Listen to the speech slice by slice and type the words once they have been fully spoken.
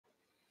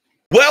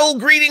Well,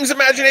 greetings,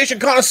 imagination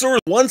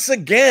connoisseurs. Once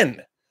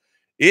again,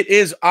 it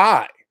is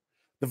I,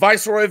 the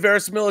Viceroy of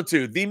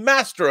Verisimilitude, the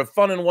Master of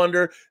Fun and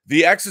Wonder,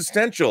 the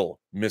existential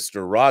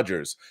Mr.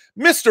 Rogers,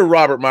 Mr.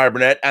 Robert Meyer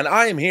Burnett, and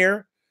I am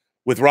here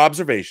with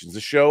Robservations,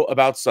 a show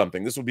about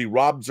something. This will be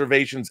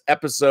Robservations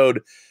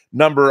episode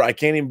number, I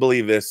can't even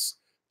believe this,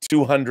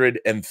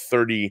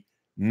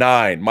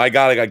 239. My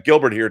God, I got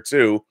Gilbert here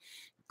too.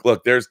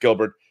 Look, there's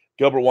Gilbert.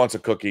 Gilbert wants a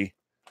cookie.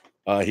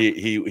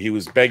 He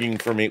was begging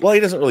for me. Well, he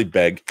doesn't really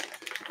beg.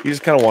 He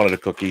just kind of wanted a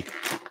cookie.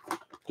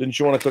 Didn't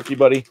you want a cookie,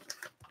 buddy?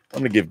 I'm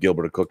going to give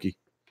Gilbert a cookie.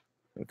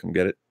 Come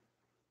get it.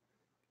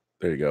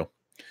 There you go.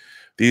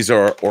 These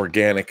are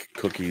organic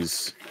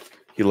cookies.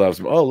 He loves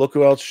them. Oh, look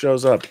who else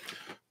shows up.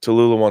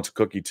 Tallulah wants a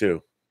cookie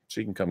too.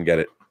 So you can come get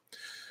it.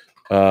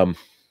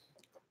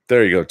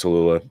 There you go,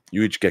 Tallulah.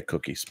 You each get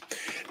cookies.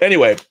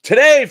 Anyway,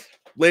 today,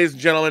 ladies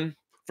and gentlemen,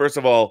 first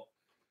of all,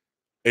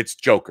 it's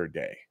Joker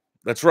Day.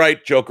 That's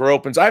right. Joker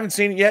opens. I haven't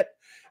seen it yet.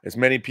 As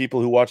many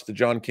people who watch the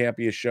John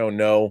Campea show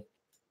know,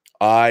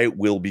 I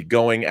will be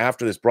going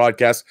after this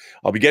broadcast.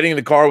 I'll be getting in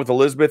the car with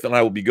Elizabeth, and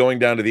I will be going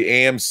down to the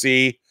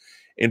AMC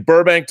in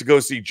Burbank to go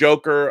see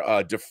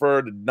Joker.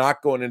 Deferred,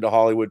 not going into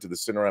Hollywood to the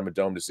Cinerama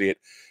Dome to see it.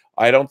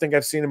 I don't think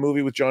I've seen a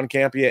movie with John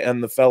Campea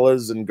and the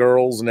fellas and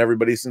girls and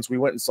everybody since we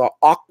went and saw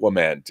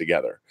Aquaman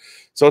together.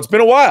 So it's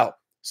been a while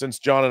since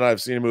John and I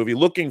have seen a movie.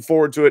 Looking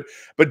forward to it.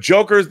 But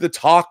Joker's the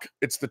talk.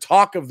 It's the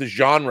talk of the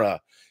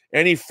genre.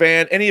 Any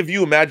fan, any of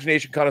you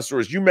imagination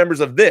connoisseurs, you members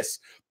of this,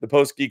 the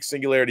Post-Geek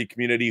Singularity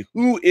community,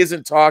 who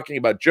isn't talking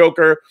about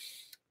Joker?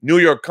 New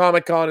York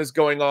Comic Con is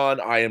going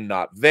on. I am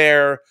not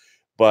there,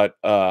 but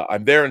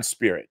I'm there in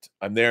spirit.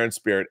 I'm there in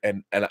spirit.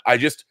 And I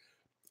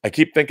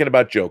keep thinking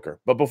about Joker.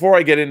 But before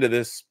I get into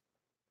this,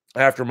 I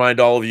have to remind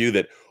all of you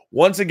that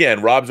once again,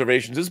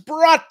 Robservations is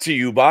brought to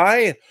you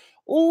by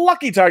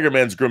Lucky Tiger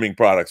Men's grooming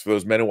products for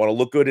those men who want to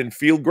look good and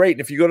feel great.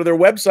 And if you go to their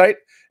website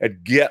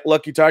at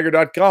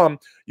getluckytiger.com,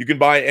 you can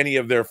buy any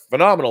of their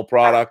phenomenal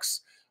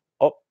products.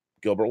 Oh,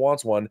 Gilbert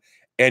wants one.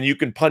 And you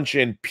can punch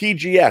in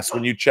PGS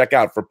when you check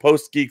out for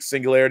Post-Geek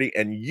Singularity,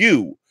 and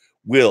you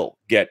will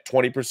get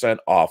 20%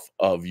 off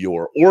of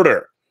your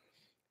order.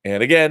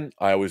 And again,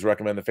 I always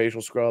recommend the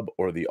facial scrub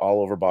or the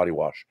all-over body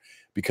wash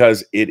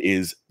because it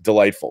is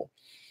delightful.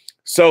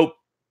 So,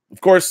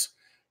 of course,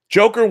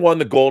 Joker won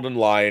the Golden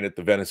Lion at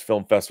the Venice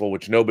Film Festival,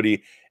 which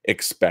nobody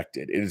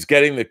expected. It is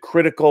getting the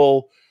kind of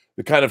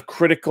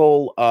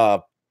critical,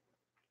 love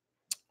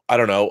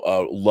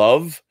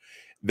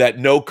that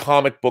no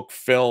comic book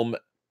film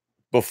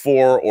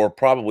before or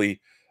probably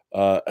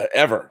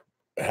ever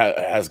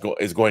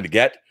is going to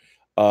get.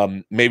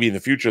 Maybe in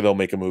the future they'll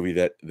make a movie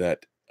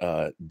that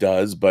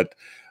does, but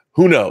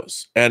who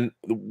knows? And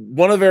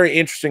one of the very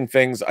interesting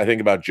things I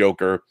think about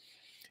Joker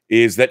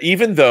is that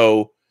even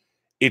though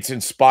it's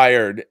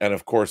inspired and,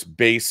 of course,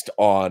 based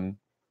on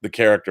the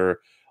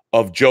character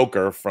of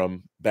Joker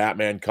from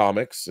Batman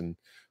comics and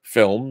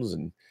films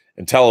and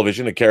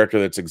television, a character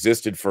that's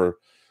existed for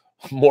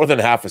more than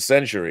half a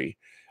century.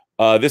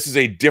 This is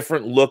a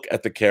different look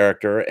at the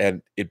character,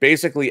 and it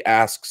basically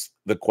asks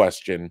the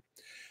question,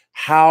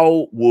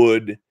 how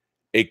would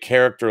a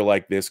character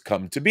like this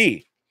come to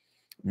be?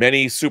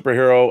 Many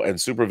superhero and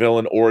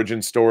supervillain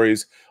origin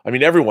stories. I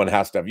mean, everyone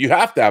has to have. You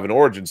have to have an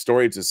origin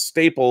story. It's a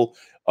staple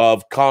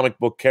of comic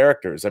book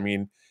characters. I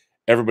mean,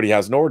 everybody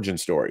has an origin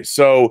story.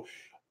 So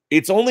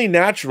it's only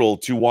natural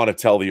to want to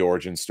tell the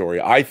origin story,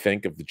 I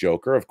think, of the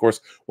Joker. Of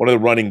course, one of the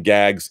running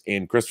gags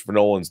in Christopher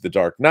Nolan's The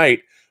Dark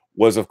Knight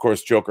was, of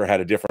course, Joker had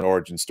a different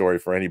origin story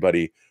for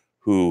anybody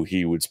who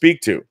he would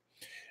speak to.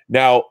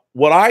 Now,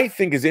 what I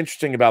think is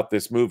interesting about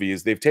this movie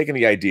is they've taken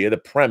the idea, the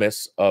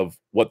premise of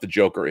what the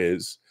Joker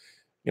is.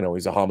 You know,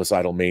 he's a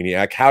homicidal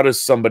maniac. How does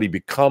somebody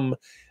become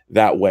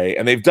that way?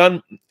 And they've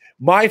done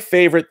my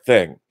favorite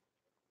thing.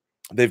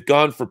 They've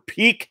gone for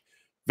peak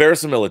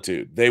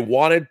verisimilitude. They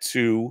wanted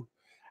to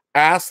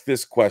ask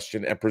this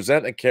question and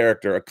present a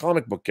character, a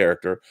comic book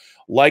character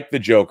like the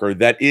Joker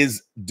that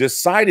is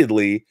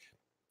decidedly,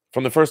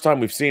 from the first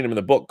time we've seen him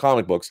in the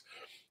comic books,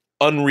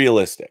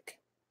 unrealistic.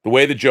 The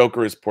way the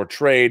Joker is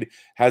portrayed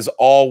has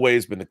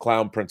always been the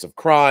clown prince of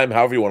crime.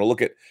 However you want to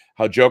look at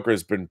how Joker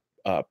has been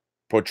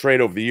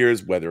portrayed over the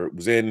years, whether it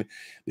was in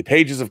the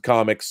pages of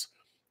comics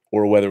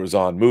or whether it was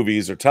on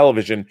movies or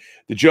television,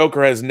 the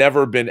Joker has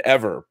never been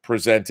ever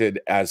presented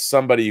as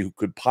somebody who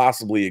could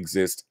possibly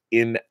exist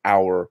in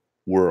our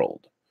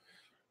world.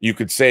 You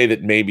could say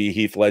that maybe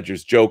Heath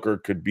Ledger's Joker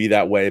could be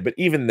that way, but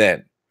even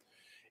then,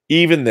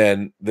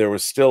 there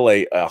was still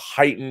a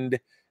heightened,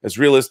 as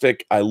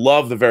realistic. I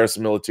love the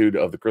verisimilitude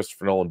of the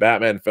Christopher Nolan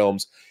Batman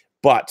films,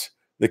 but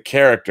the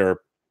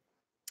character,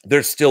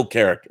 they're still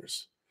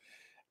characters.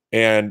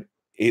 And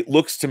it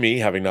looks to me,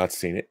 having not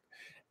seen it,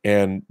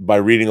 and by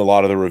reading a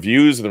lot of the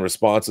reviews and the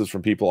responses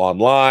from people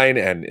online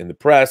and in the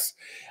press,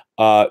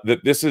 that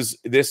this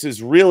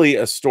is really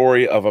a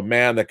story of a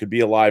man that could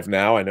be alive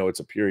now. I know it's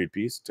a period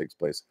piece. It takes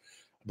place,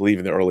 I believe,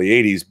 in the early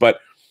 80s. But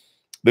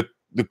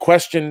the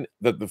question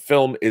that the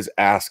film is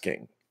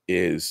asking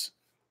is,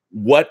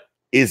 what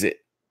is it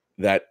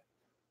that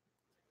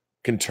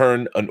can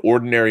turn an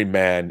ordinary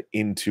man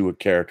into a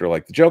character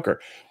like the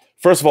Joker.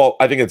 First of all,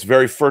 I think it's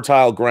very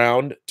fertile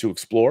ground to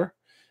explore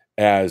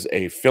as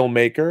a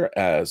filmmaker,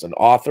 as an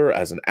author,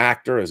 as an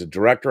actor, as a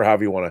director,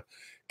 however you want to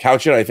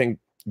couch it. I think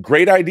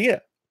great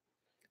idea.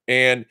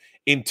 And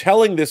in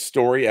telling this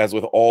story, as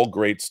with all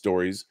great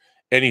stories,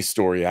 any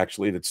story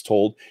actually that's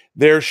told,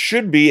 there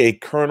should be a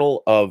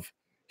kernel of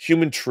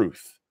human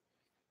truth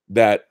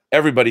that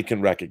everybody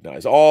can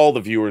recognize, all the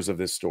viewers of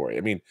this story.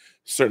 I mean,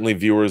 certainly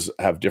viewers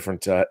have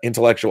different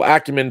intellectual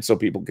acumen, so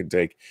people can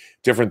take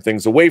different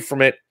things away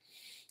from it.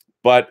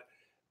 But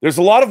there's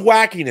a lot of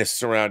wackiness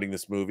surrounding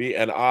this movie,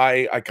 and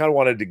I kind of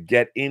wanted to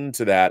get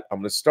into that. I'm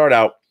going to start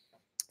out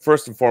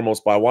first and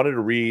foremost by I wanted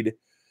to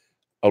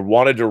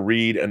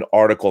read an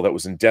article that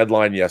was in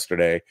Deadline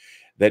yesterday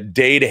that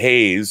Dade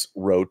Hayes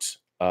wrote.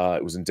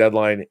 It was in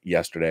Deadline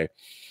yesterday.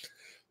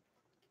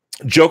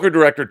 Joker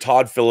director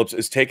Todd Phillips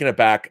is taken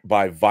aback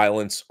by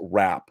violence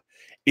rap.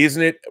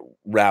 Isn't it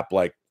rap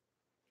like,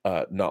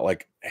 not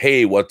like,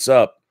 hey, what's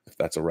up? If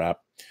that's a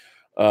rap.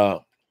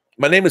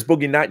 My name is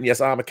Boogie Knight, and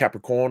yes, I'm a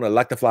Capricorn. I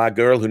like to fly a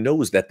girl who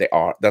knows that they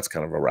are. That's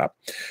kind of a rap.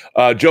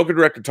 Joker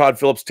director Todd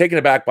Phillips taken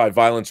aback by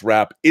violence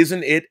rap.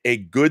 Isn't it a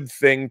good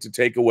thing to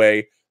take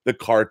away the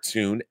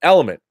cartoon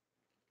element?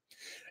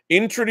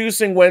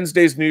 Introducing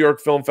Wednesday's New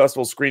York Film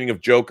Festival screening of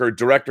Joker,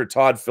 director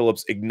Todd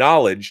Phillips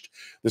acknowledged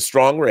the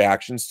strong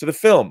reactions to the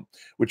film,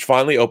 which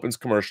finally opens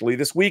commercially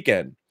this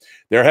weekend.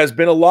 There has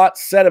been a lot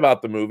said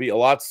about the movie, a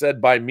lot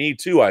said by me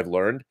too, I've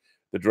learned,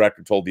 the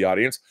director told the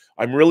audience.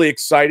 I'm really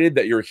excited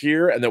that you're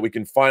here and that we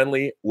can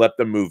finally let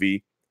the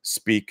movie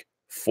speak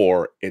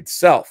for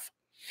itself.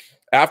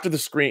 After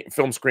the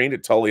film screened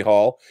at Tully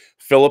Hall,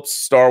 Phillips,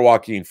 star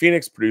Joaquin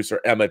Phoenix,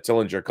 producer Emma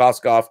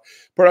Tillinger-Koskoff,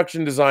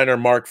 production designer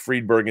Mark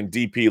Friedberg, and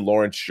DP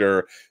Lawrence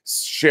Scher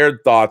shared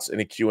thoughts in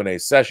a Q&A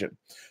session.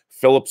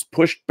 Phillips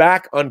pushed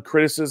back on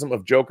criticism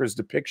of Joker's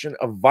depiction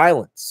of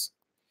violence.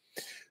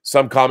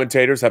 Some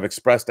commentators have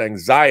expressed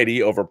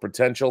anxiety over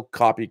potential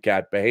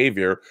copycat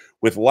behavior,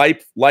 with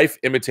life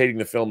imitating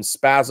the film's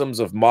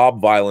spasms of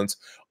mob violence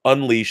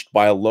unleashed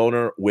by a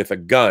loner with a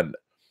gun,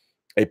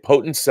 a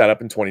potent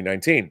setup in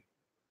 2019.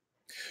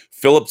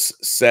 Phillips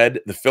said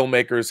the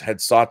filmmakers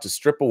had sought to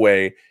strip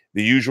away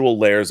the usual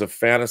layers of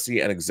fantasy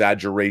and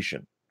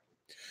exaggeration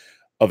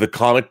of the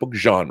comic book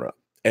genre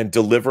and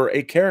deliver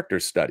a character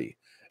study,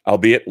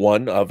 albeit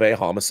one of a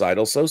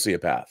homicidal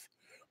sociopath.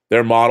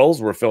 Their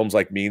models were films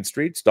like Mean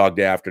Streets, Dog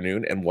Day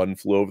Afternoon, and One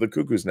Flew Over the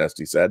Cuckoo's Nest,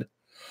 he said.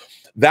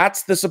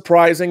 That's the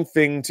surprising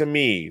thing to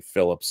me,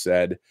 Phillips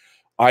said.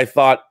 I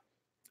thought,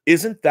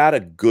 isn't that a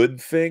good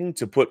thing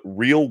to put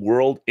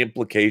real-world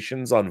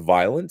implications on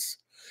violence?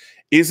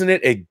 Isn't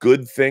it a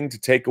good thing to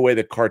take away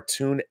the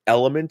cartoon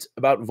element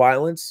about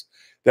violence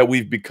that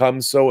we've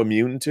become so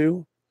immune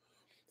to?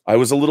 I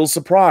was a little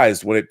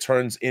surprised when it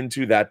turns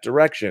into that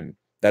direction,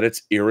 that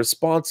it's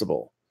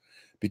irresponsible.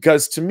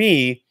 Because to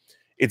me,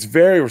 it's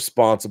very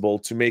responsible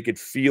to make it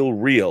feel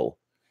real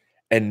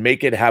and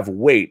make it have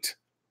weight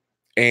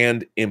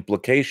and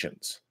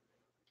implications.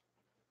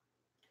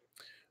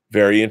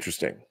 Very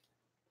interesting.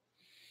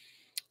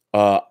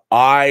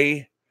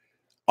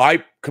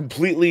 I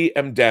completely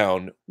am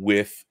down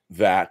with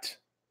that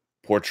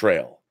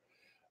portrayal.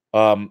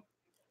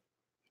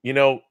 You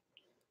know,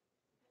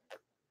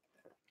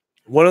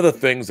 one of the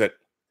things that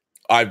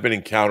I've been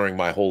encountering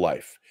my whole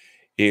life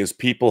is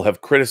people have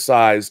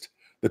criticized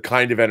the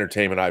kind of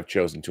entertainment I've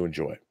chosen to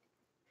enjoy.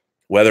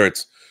 Whether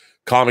it's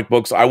comic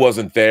books, I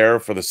wasn't there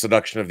for the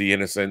seduction of the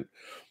innocent,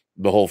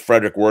 the whole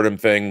Frederick Wordham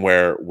thing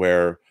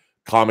where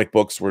comic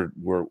books were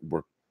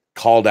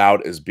called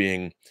out as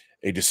being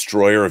a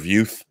destroyer of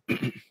youth.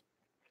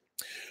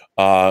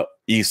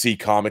 EC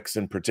Comics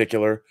in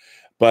particular.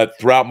 But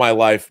throughout my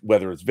life,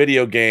 whether it's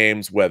video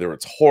games, whether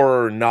it's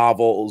horror,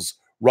 novels,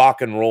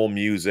 rock and roll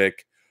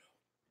music,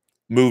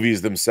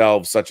 movies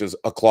themselves, such as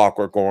A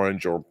Clockwork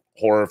Orange or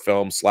horror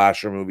films,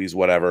 slasher movies,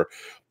 whatever,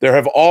 there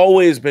have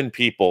always been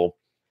people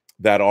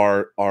that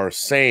are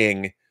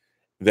saying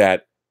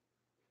that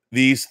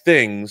these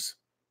things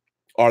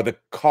are the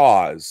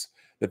cause,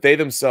 that they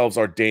themselves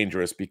are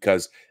dangerous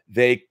because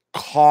they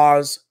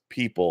cause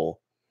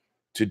people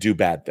to do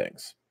bad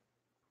things.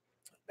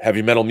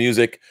 Heavy metal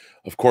music,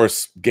 of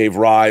course, gave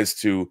rise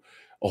to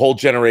a whole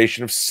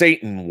generation of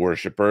Satan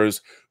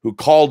worshipers who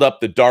called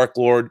up the Dark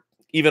Lord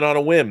even on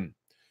a whim.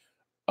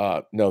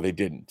 No, they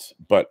didn't,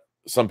 but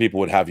some people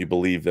would have you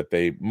believe that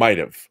they might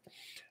have.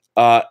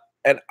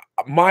 And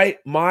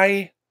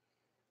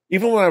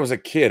even when I was a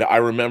kid, I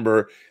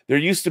remember there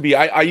used to be,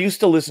 I used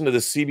to listen to the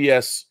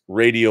CBS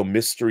radio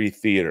Mystery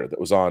Theater that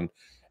was on,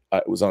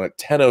 it was on at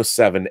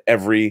 10:07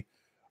 every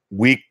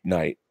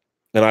weeknight.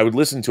 And I would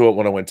listen to it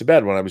when I went to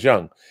bed when I was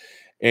young.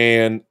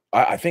 And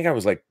I think I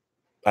was like,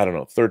 I don't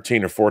know,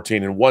 13 or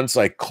 14. And once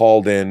I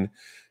called in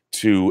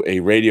to a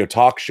radio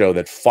talk show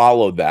that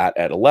followed that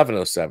at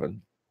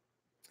 11:07.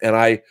 And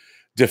I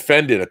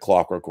defended A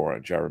Clockwork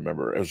Orange, I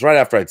remember. It was right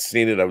after I'd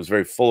seen it. I was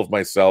very full of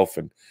myself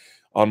and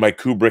on my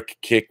Kubrick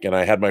kick. And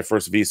I had my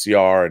first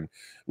VCR and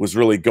was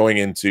really going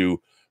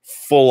into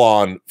full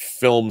on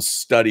film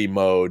study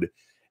mode.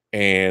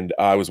 And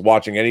I was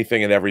watching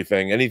anything and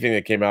everything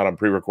that came out on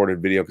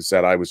pre-recorded video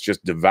cassette. I was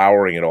just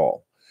devouring it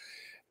all.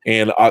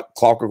 And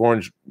Clockwork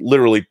Orange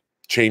literally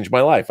changed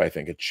my life. I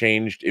think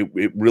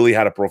it really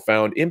had a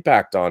profound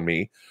impact on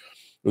me.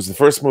 It was the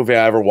first movie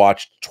I ever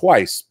watched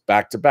twice,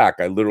 back to back.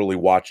 I literally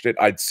watched it.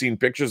 I'd seen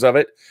pictures of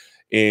it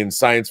in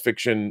science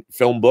fiction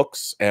film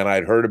books, and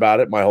I'd heard about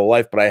it my whole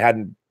life, but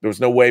there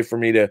was no way for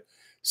me to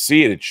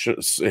see it.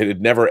 It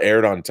had never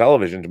aired on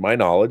television, to my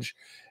knowledge.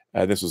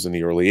 This was in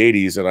the early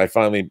 80s, and I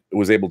finally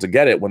was able to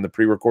get it when the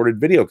pre-recorded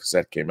video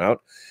cassette came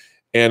out.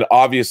 And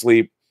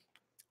obviously,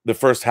 the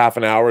first half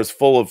an hour is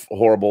full of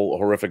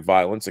horrific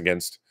violence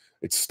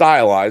it's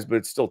stylized, but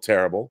it's still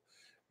terrible.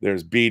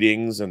 There's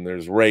beatings and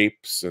there's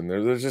rapes and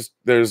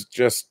there's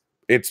just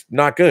it's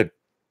not good.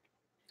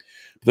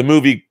 The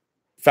movie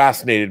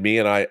fascinated me,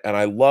 and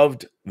I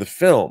loved the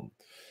film,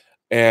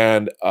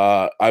 and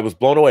I was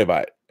blown away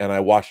by it, and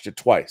I watched it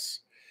twice.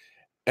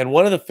 And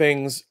one of the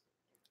things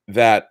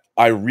that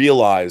I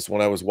realized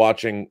when I was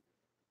watching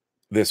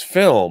this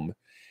film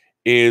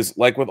is,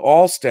 like with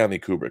all Stanley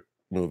Kubrick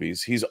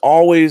movies, he's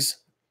always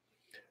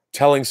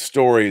telling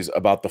stories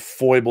about the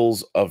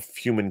foibles of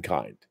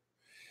humankind.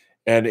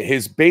 And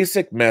his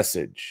basic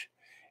message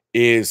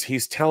is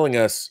he's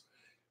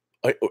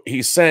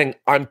saying,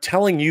 I'm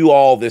telling you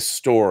all this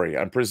story.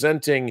 I'm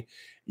presenting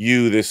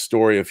you this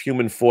story of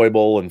human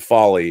foible and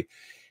folly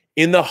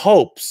in the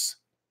hopes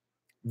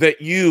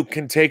that you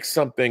can take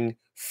something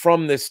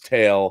from this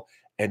tale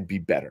and be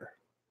better.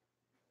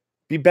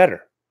 Be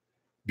better.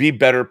 Be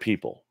better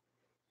people.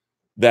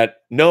 That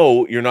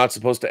no, you're not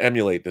supposed to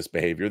emulate this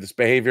behavior. This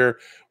behavior,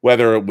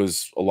 whether it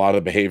was a lot of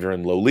the behavior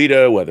in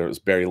Lolita, whether it was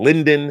Barry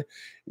Lyndon,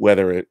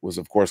 whether it was,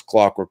 of course,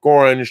 Clockwork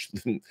Orange,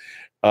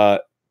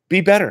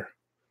 be better.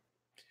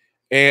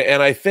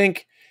 And I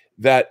think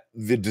that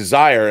the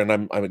desire,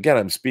 and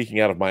I'm speaking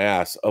out of my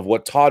ass, of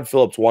what Todd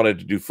Phillips wanted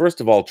to do, first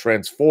of all,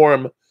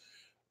 transform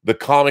the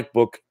comic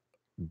book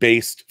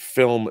based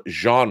film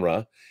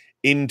genre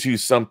into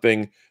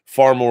something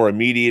far more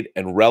immediate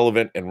and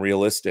relevant and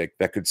realistic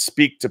that could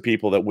speak to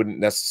people that wouldn't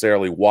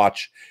necessarily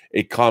watch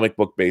a comic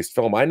book based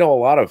film. I know a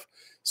lot of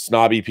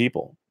snobby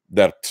people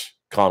that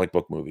comic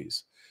book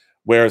movies,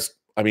 whereas,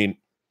 I mean,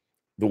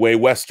 the way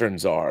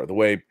Westerns are, the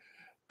way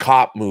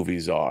cop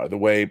movies are, the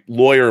way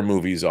lawyer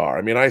movies are,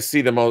 I mean, I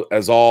see them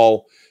as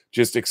all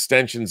just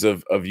extensions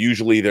of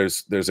usually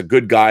there's a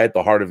good guy at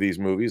the heart of these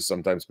movies,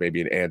 sometimes maybe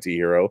an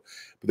anti-hero,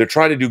 but they're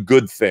trying to do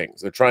good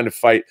things. They're trying to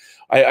fight.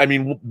 I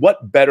mean,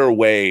 what better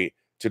way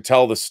to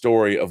tell the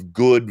story of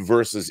good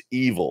versus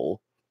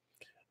evil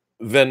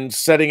than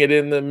setting it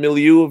in the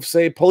milieu of,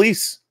 say,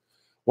 police?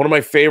 One of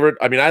my favorite,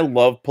 I mean, I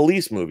love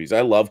police movies.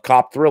 I love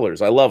cop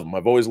thrillers. I love them.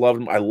 I've always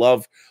loved them. I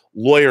love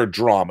lawyer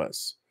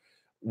dramas.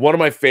 One of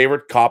my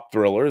favorite cop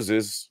thrillers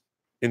is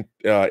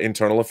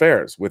Internal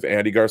Affairs with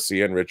Andy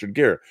Garcia and Richard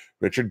Gere.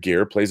 Richard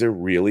Gere plays a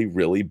really,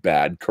 really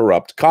bad,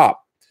 corrupt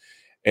cop.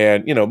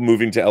 And, you know,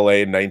 moving to LA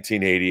in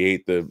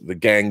 1988, the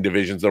gang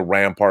divisions, the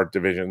Rampart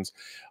divisions,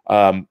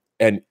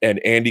 and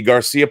Andy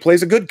Garcia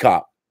plays a good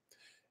cop.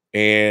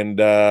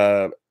 And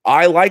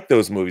I like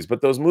those movies,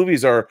 but those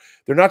movies they're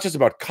not just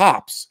about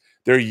cops.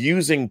 They're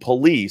using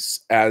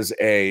police as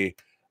a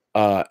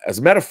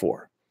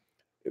metaphor.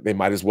 They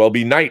might as well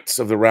be knights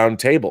of the round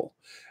table.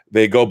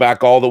 They go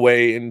back all the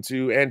way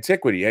into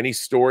antiquity. Any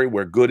story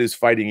where good is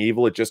fighting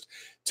evil, it just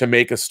to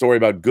make a story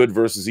about good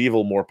versus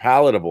evil more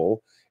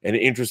palatable and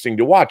interesting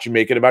to watch, you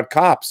make it about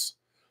cops.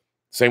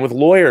 Same with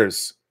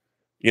lawyers.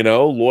 You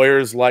know,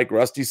 lawyers like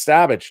Rusty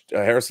Savage,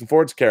 Harrison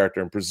Ford's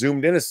character, and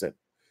Presumed Innocent.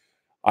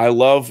 I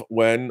love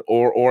when,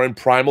 or in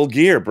Primal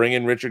Gear, bring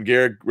in Richard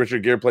Gere.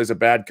 Richard Gere plays a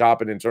bad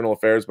cop in Internal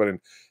Affairs, but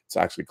it's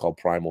actually called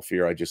Primal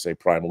Fear. I just say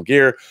Primal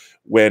Gear.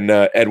 When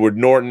Edward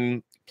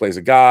Norton plays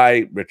a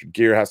guy, Richard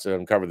Gere has to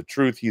uncover the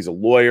truth. He's a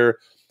lawyer.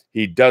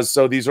 He does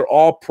so. These are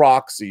all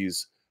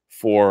proxies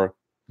for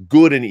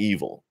good and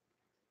evil.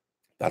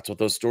 That's what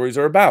those stories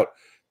are about.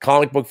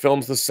 Comic book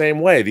films the same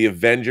way. The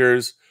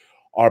Avengers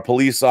are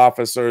police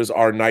officers,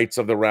 are knights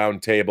of the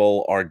round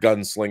table, are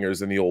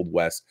gunslingers in the Old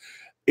West.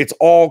 It's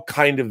all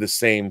kind of the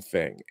same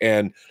thing.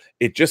 And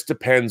it just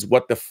depends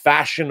what the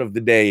fashion of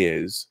the day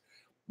is,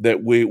 that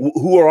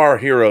who are our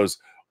heroes.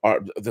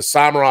 Are the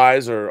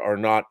samurais are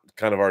not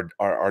kind of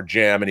our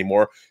jam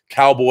anymore.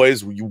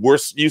 Cowboys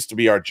used to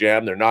be our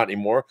jam. They're not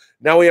anymore.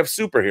 Now we have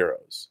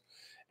superheroes.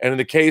 And in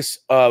the case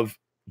of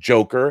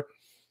Joker,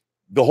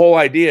 the whole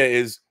idea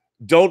is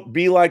don't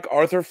be like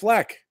Arthur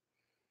Fleck.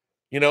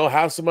 You know,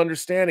 have some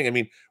understanding. I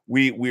mean,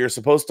 we are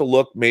supposed to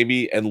look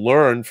maybe and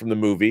learn from the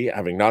movie,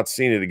 having not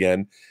seen it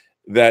again,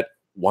 that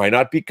why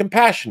not be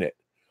compassionate?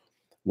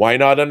 Why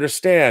not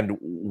understand?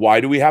 Why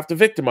do we have to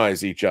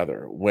victimize each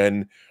other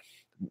when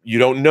you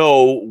don't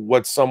know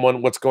what's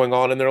going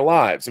on in their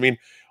lives? I mean,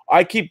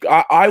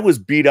 I was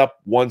beat up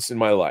once in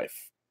my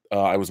life.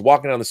 I was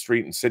walking down the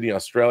street in Sydney,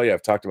 Australia.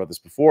 I've talked about this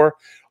before.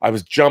 I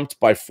was jumped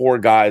by 4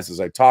 guys as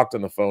I talked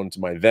on the phone to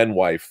my then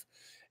wife.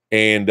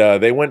 And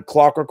they went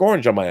Clockwork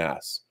Orange on my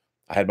ass.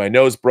 I had my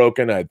nose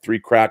broken. I had 3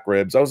 cracked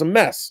ribs. I was a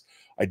mess.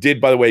 I did,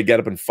 by the way, get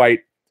up and fight.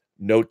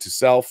 Note to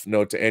self,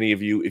 note to any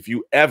of you, if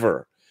you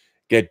ever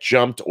get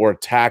jumped or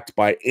attacked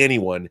by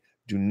anyone,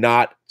 do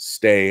not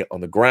stay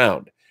on the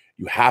ground.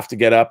 You have to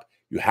get up.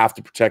 You have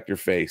to protect your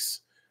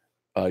face.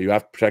 You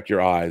have to protect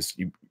your eyes.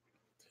 You've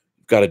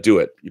got to do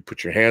it. You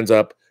put your hands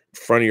up in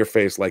front of your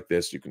face like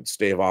this. You can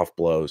stave off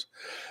blows.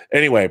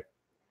 Anyway,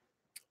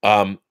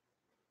 I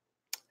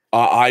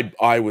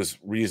was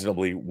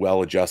reasonably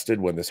well adjusted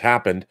when this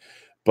happened,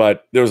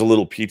 but there was a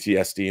little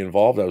PTSD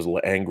involved. I was a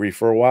little angry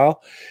for a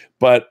while.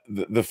 But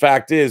the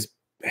fact is,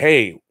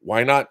 hey,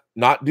 why not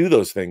do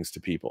those things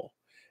to people?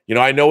 You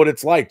know, I know what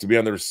it's like to be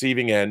on the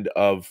receiving end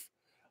of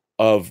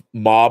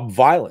mob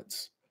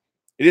violence.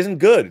 It isn't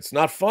good. It's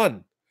not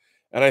fun.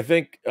 And I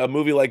think a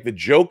movie like The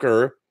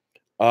Joker,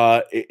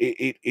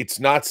 it's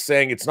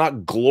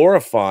not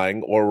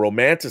glorifying or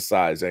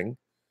romanticizing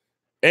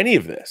any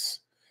of this.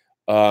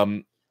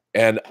 And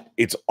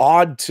it's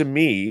odd to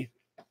me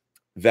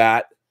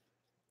that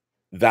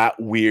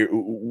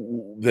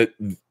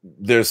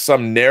there's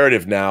some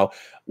narrative now.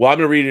 Well, I'm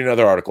going to read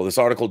another article. This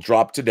article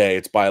dropped today.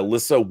 It's by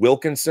Alyssa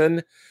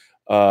Wilkinson.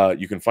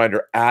 You can find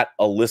her at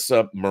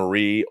Alyssa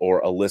Marie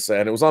or Alyssa,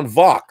 and it was on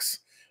Vox.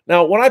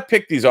 Now, when I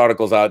pick these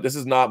articles out, this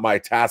is not my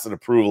tacit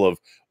approval of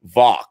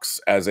Vox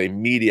as a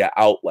media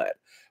outlet.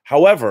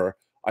 However,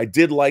 I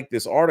did like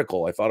this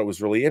article. I thought it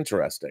was really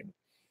interesting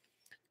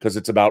because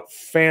it's about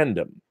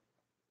fandom.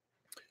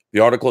 The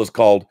article is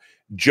called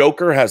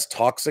 "Joker Has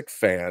Toxic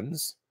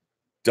Fans.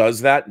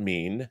 Does that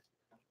mean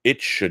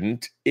it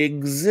shouldn't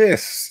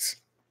exist?"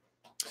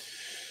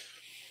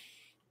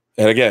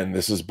 And again,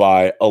 this is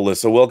by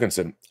Alyssa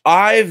Wilkinson.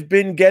 "I've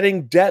been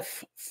getting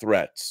death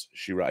threats,"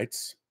 she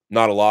writes.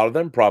 "Not a lot of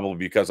them, probably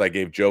because I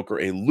gave Joker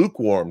a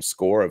lukewarm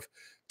score of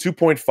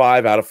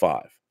 2.5 out of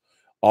 5.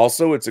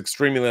 Also, it's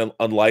extremely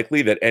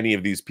unlikely that any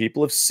of these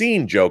people have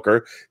seen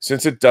Joker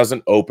since it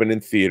doesn't open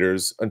in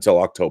theaters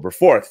until October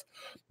 4th.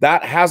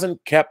 That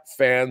hasn't kept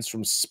fans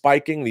from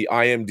spiking the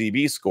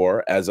IMDb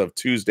score as of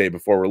Tuesday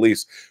before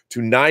release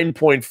to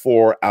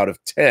 9.4 out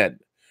of 10,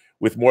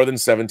 with more than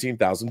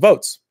 17,000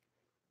 votes,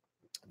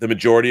 the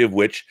majority of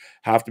which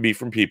have to be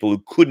from people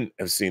who couldn't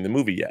have seen the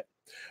movie yet.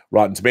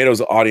 Rotten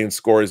Tomatoes audience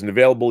score isn't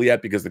available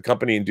yet because the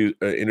company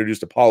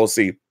introduced a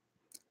policy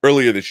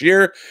earlier this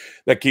year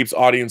that keeps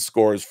audience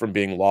scores from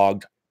being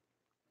logged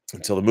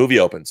until the movie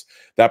opens.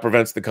 That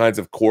prevents the kinds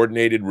of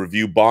coordinated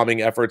review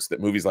bombing efforts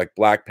that movies like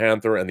Black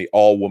Panther and the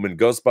all-woman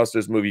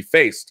Ghostbusters movie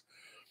faced.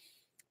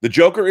 The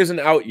Joker isn't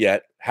out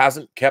yet,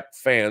 hasn't kept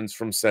fans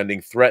from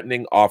sending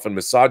threatening, often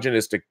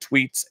misogynistic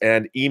tweets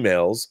and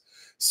emails,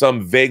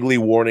 some vaguely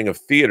warning of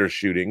theater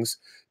shootings,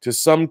 to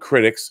some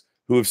critics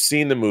who have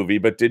seen the movie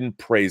but didn't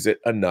praise it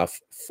enough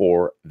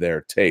for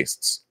their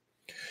tastes.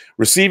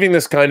 Receiving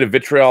this kind of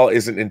vitriol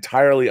isn't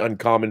entirely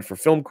uncommon for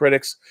film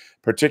critics,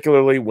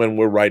 particularly when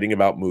we're writing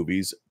about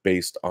movies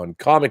based on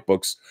comic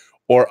books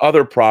or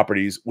other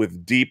properties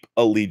with deep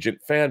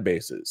allegiant fan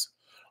bases.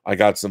 I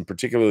got some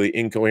particularly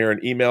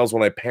incoherent emails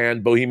when I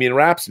panned Bohemian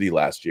Rhapsody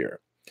last year.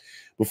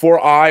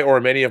 Before I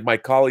or many of my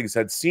colleagues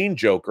had seen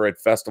Joker at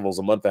festivals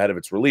a month ahead of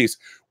its release,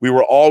 we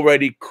were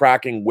already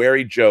cracking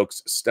wary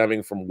jokes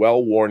stemming from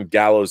well-worn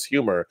gallows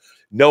humor,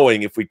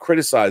 knowing if we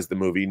criticized the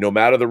movie, no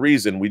matter the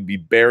reason, we'd be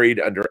buried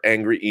under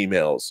angry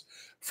emails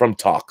from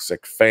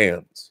toxic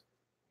fans.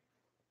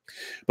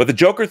 But the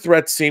Joker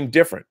threats seem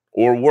different,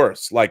 or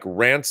worse, like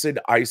rancid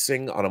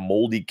icing on a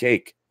moldy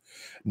cake.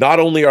 Not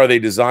only are they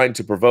designed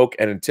to provoke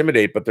and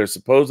intimidate, but they're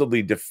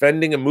supposedly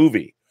defending a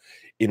movie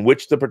in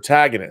which the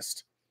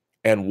protagonist,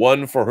 and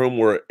one for whom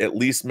we're at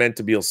least meant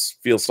to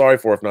feel sorry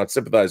for, if not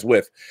sympathize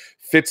with,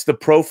 fits the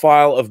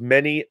profile of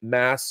many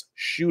mass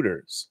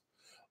shooters.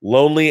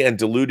 Lonely and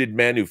deluded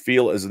men who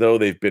feel as though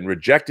they've been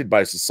rejected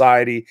by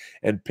society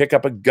and pick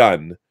up a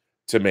gun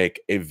to make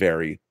a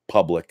very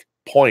public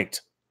point.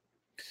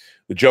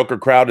 The Joker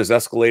crowd has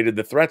escalated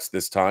the threats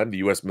this time. The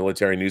U.S.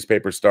 military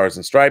newspaper Stars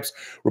and Stripes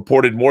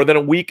reported more than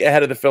a week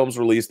ahead of the film's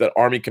release that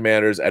Army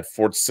commanders at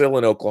Fort Sill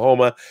in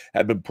Oklahoma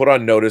had been put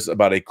on notice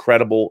about a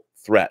credible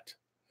threat.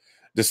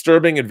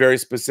 Disturbing and very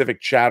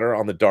specific chatter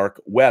on the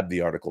dark web, the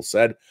article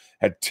said,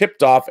 had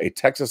tipped off a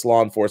Texas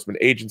law enforcement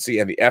agency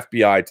and the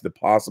FBI to the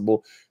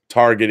possible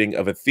targeting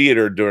of a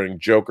theater during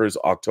Joker's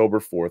October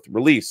 4th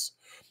release.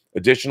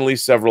 Additionally,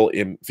 several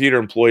theater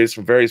employees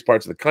from various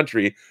parts of the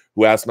country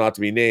who asked not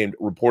to be named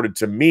reported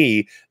to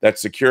me that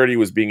security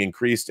was being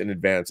increased in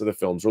advance of the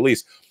film's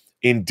release.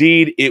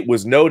 Indeed, it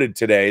was noted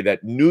today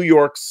that New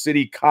York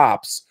City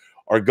cops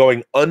are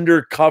going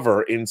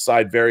undercover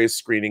inside various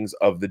screenings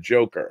of The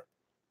Joker.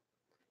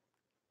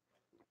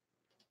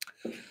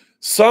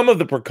 Some of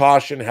the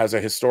precaution has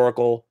a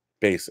historical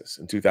basis.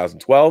 In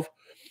 2012,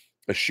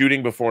 a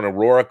shooting before an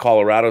Aurora,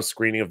 Colorado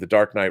screening of The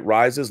Dark Knight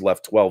Rises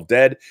left 12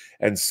 dead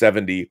and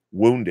 70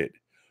 wounded.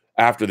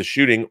 After the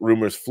shooting,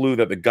 rumors flew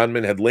that the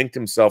gunman had linked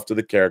himself to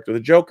the character the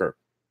Joker.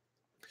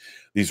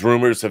 These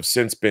rumors have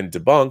since been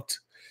debunked.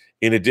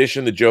 In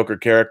addition, the Joker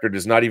character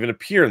does not even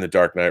appear in The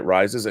Dark Knight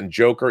Rises, and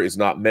Joker is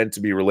not meant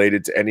to be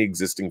related to any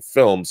existing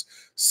films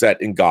set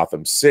in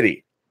Gotham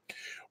City.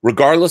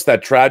 Regardless,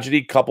 that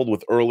tragedy, coupled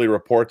with early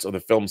reports of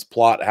the film's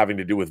plot having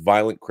to do with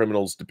violent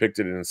criminals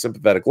depicted in a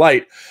sympathetic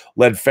light,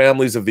 led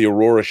families of the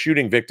Aurora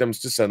shooting victims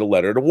to send a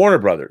letter to Warner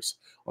Brothers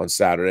on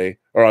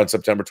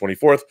September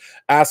 24th,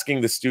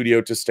 asking the studio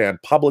to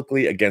stand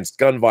publicly against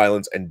gun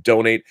violence and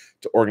donate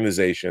to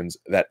organizations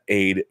that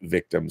aid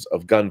victims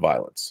of gun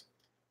violence.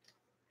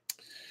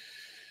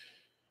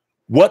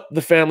 What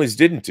the families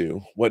didn't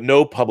do, what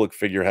no public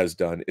figure has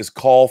done, is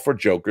call for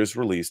Joker's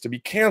release to be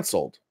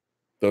canceled,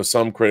 though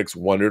some critics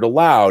wondered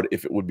aloud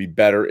if it would be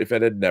better if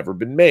it had never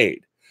been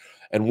made.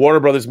 And Warner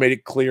Brothers made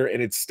it clear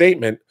in its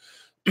statement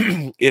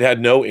it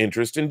had no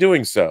interest in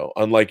doing so,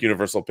 unlike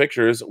Universal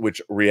Pictures,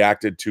 which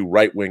reacted to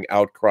right-wing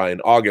outcry in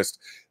August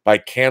by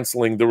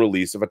canceling the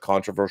release of a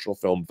controversial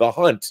film, The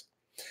Hunt.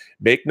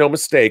 Make no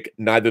mistake,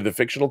 neither the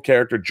fictional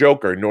character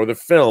Joker nor the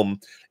film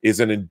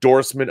is an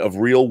endorsement of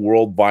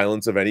real-world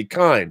violence of any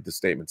kind, the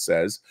statement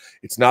says.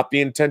 It's not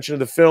the intention of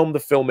the film, the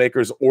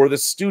filmmakers, or the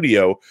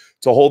studio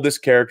to hold this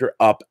character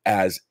up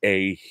as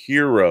a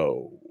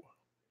hero.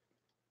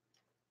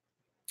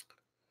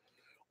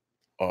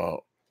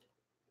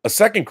 A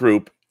second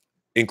group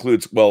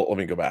includes, well, let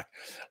me go back.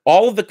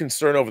 All of the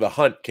concern over The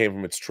Hunt came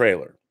from its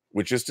trailer,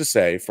 which is to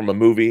say, from a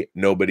movie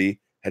nobody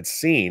had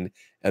seen,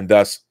 and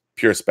thus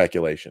pure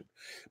speculation.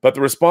 But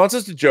the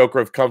responses to Joker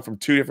have come from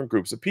two different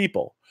groups of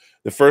people.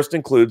 The first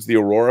includes the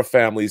Aurora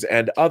families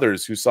and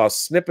others who saw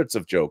snippets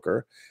of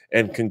Joker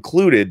and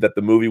concluded that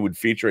the movie would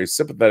feature a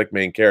sympathetic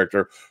main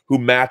character who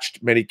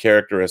matched many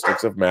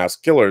characteristics of mass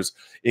killers,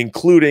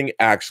 including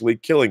actually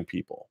killing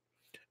people.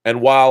 And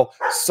while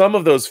some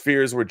of those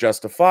fears were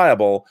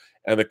justifiable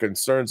and the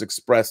concerns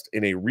expressed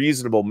in a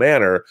reasonable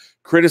manner,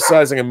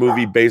 criticizing a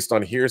movie based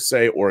on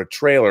hearsay or a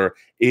trailer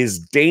is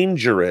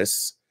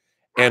dangerous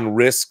and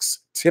risks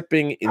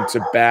tipping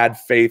into bad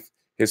faith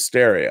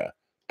hysteria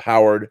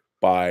powered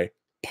by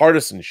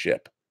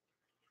partisanship.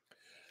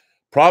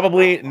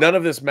 Probably none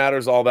of this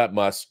matters all that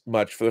much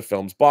for the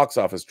film's box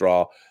office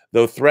draw,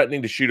 though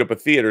threatening to shoot up a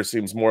theater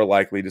seems more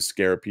likely to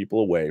scare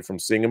people away from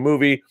seeing a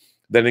movie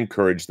than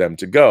encourage them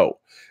to go.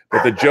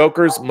 But the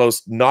Joker's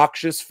most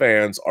noxious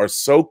fans are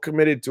so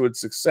committed to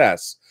its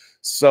success,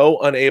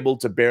 so unable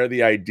to bear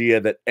the idea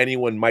that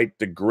anyone might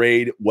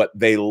degrade what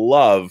they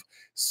love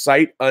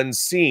sight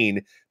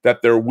unseen,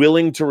 that they're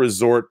willing to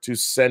resort to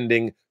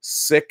sending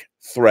sick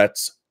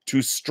threats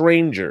to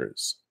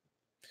strangers.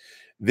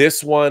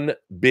 This one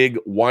big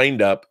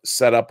wind-up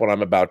set up what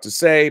I'm about to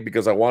say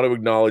because I want to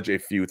acknowledge a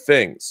few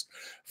things.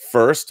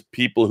 First,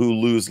 people who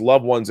lose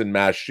loved ones in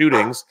mass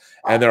shootings,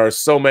 and there are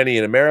so many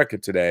in America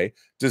today,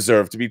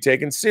 deserve to be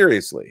taken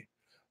seriously.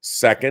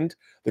 Second,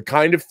 the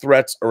kind of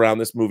threats around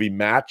this movie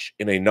match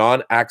in a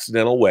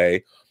non-accidental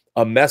way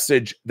a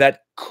message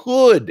that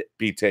could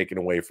be taken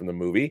away from the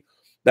movie,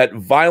 that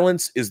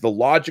violence is the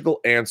logical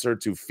answer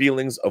to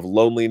feelings of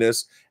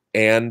loneliness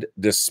and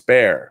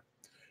despair,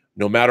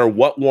 no matter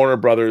what Warner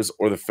Brothers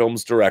or the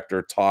film's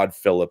director, Todd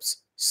Phillips,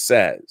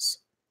 says.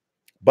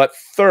 But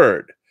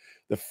third,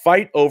 the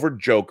fight over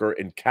Joker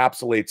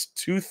encapsulates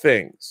two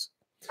things: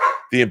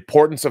 the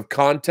importance of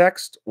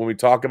context when we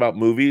talk about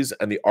movies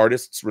and the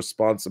artist's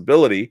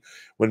responsibility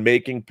when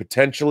making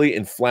potentially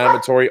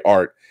inflammatory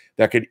art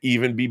that could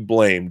even be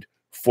blamed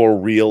for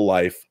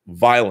real-life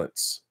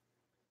violence.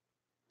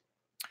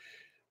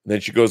 And then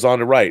she goes on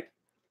to write,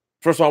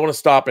 first of all, I want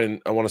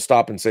to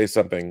stop and say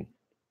something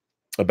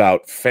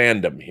about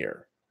fandom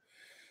here.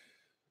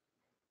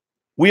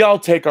 We all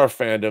take our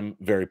fandom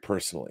very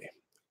personally.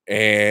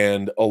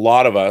 And a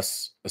lot of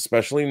us,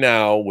 especially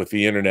now with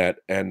the internet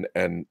and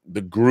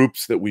the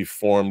groups that we've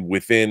formed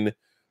within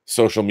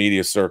social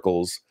media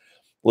circles.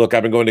 Look,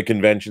 I've been going to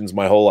conventions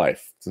my whole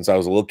life since I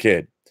was a little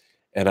kid.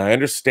 And I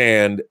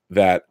understand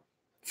that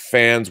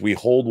fans, we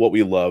hold what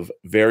we love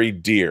very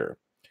dear.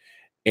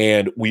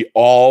 And we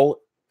all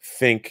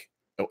think,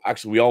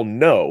 actually, we all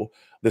know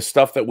the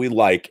stuff that we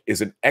like is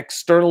an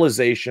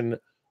externalization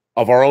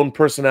of our own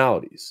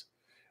personalities.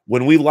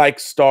 When we like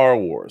Star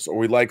Wars or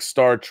we like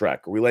Star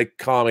Trek or we like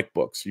comic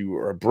books, you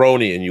are a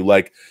brony and you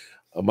like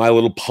My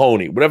Little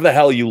Pony, whatever the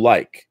hell you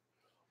like,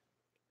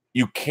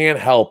 you can't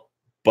help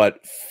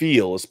but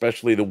feel,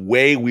 especially the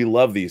way we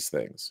love these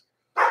things,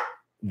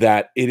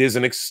 that it is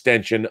an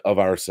extension of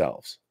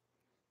ourselves.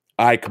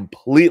 I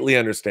completely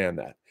understand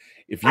that.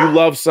 If you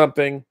love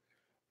something,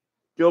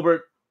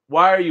 Gilbert,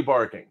 why are you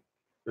barking?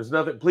 There's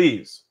nothing,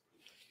 please.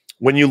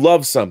 When you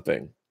love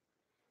something,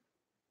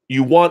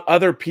 you want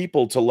other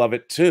people to love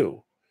it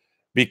too,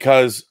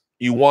 because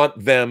you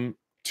want them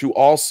to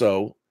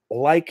also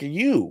like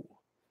you.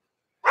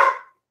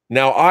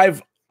 Now,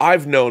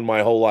 I've known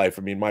my whole life.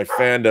 I mean, my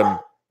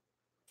fandom.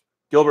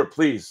 Gilbert,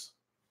 please.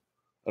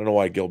 I don't know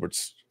why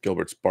Gilbert's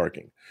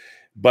barking,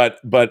 but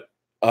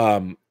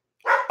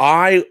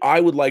I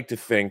would like to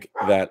think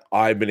that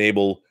I've been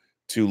able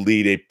to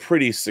lead a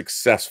pretty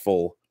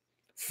successful,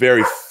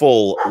 very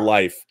full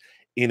life,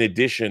 in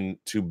addition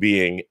to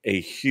being a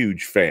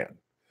huge fan.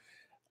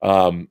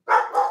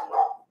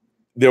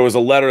 There was a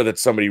letter that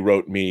somebody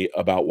wrote me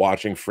about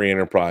watching Free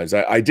Enterprise.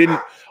 I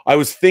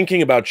was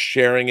thinking about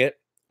sharing it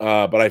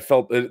but I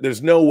felt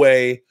there's no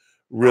way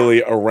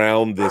really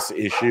around this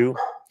issue.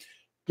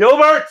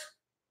 Gilbert!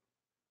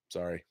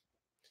 Sorry.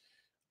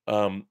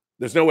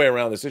 There's no way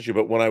around this issue,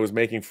 but when I was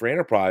making Free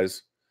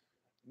Enterprise,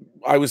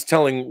 I was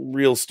telling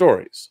real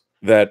stories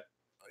that,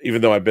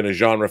 even though I've been a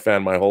genre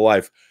fan my whole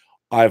life,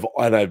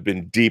 I've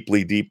been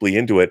deeply, deeply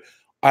into it.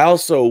 I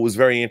also was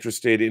very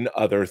interested in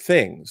other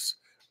things,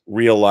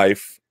 real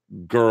life,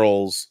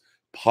 girls,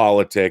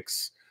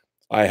 politics.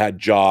 I had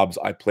jobs.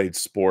 I played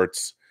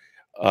sports.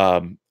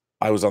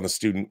 I was on the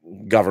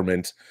student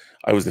government.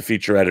 I was the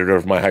feature editor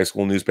of my high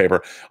school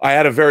newspaper. I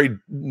had a very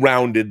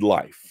rounded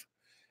life,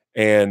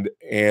 and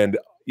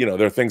you know,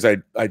 there are things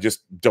I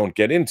just don't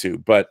get into.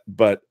 But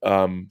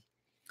you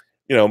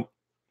know,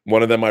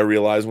 one of them I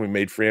realized when we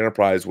made Free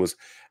Enterprise was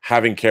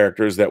having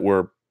characters that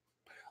were,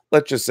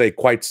 let's just say,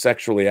 quite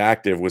sexually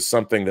active was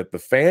something that the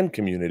fan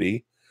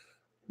community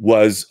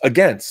was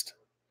against,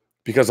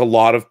 because a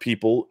lot of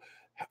people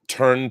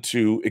turn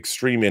to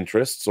extreme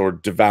interests or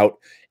devout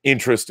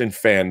interest in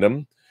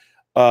fandom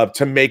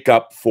to make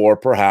up for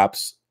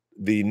perhaps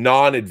the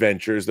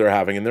non-adventures they're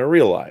having in their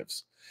real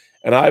lives.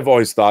 And I've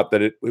always thought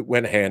that it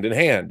went hand in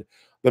hand.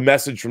 The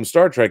message from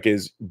Star Trek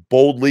is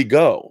boldly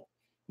go.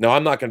 Now,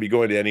 I'm not going to be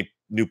going to any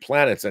new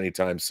planets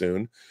anytime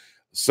soon.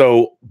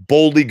 So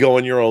boldly go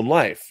in your own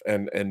life.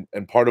 And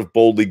part of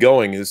boldly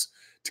going is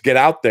to get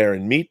out there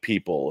and meet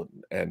people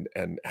and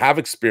have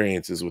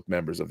experiences with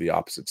members of the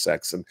opposite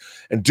sex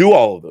and do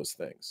all of those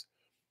things.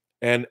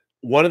 And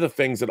one of the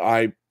things that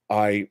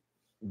I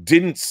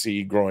didn't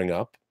see growing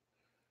up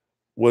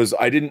was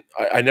I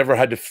never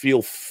had to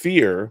feel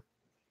fear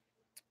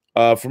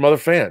from other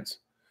fans.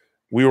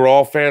 We were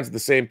all fans of the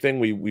same thing.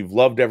 We've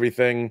loved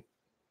everything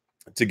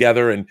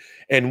together.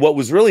 And what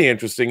was really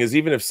interesting is,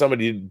 even if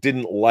somebody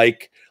didn't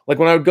like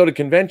when I would go to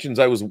conventions,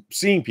 I was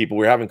seeing people,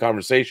 we were having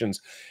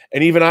conversations,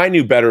 and even I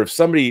knew better if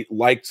somebody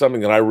liked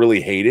something that I really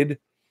hated.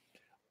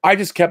 I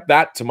just kept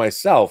that to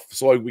myself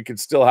so we could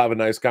still have a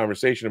nice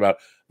conversation about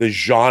the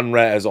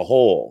genre as a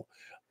whole.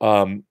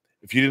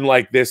 If you didn't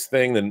like this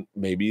thing, then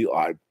maybe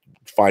I'd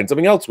find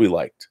something else we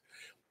liked.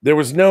 There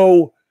was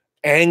no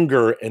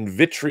anger and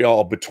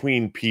vitriol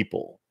between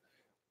people.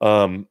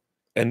 And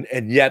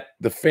yet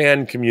the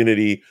fan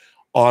community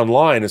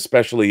online,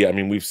 especially, I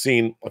mean,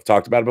 I've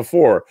talked about it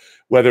before,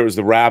 whether it was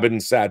the rabid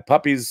and sad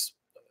puppies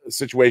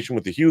situation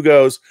with the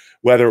Hugos,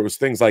 whether it was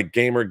things like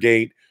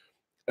Gamergate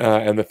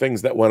and the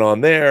things that went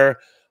on there,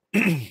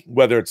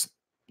 whether it's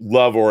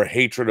love or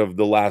hatred of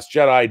The Last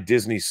Jedi,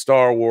 Disney,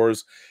 Star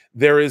Wars,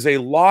 there is a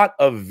lot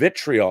of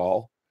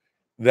vitriol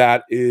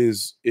that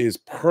is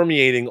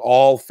permeating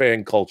all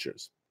fan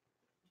cultures.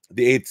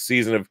 The 8th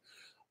season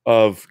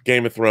of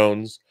Game of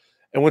Thrones.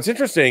 And what's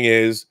interesting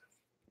is,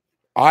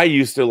 I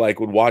used to would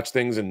watch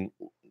things and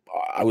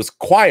I was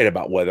quiet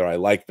about whether I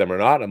liked them or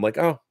not. I'm like,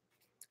 oh,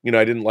 you know,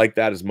 I didn't like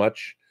that as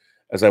much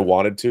as I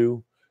wanted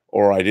to,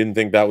 or I didn't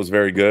think that was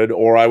very good.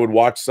 Or I would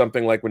watch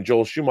something like when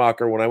Joel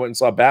Schumacher, when I went and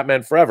saw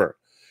Batman Forever.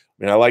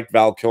 I mean, I liked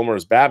Val Kilmer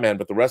as Batman,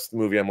 but the rest of the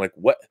movie, I'm like,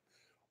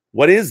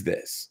 what is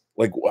this?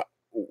 Like,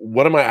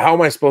 how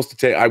am I supposed to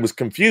take? I was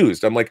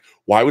confused. I'm like,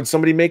 why would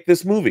somebody make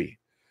this movie?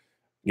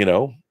 You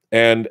know?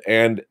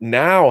 And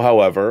now,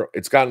 however,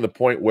 it's gotten to the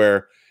point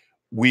where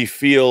we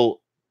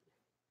feel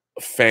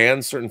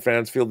certain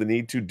fans feel the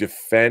need to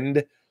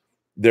defend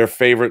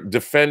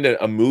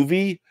a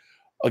movie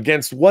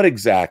against what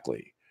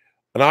exactly?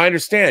 And I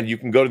understand you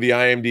can go to the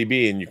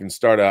IMDb and you can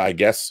start I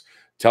guess,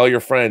 tell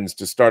your friends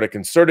to start a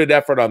concerted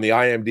effort on the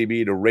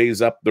IMDb to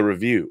raise up the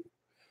review.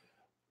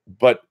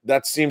 But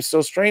that seems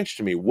so strange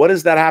to me. What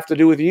does that have to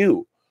do with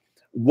you?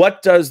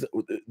 What does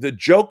the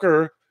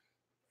Joker,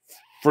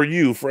 for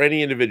you, for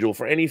any individual,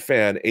 for any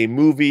fan, a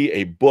movie,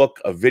 a book,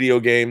 a video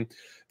game,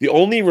 the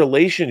only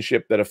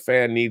relationship that a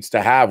fan needs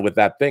to have with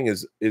that thing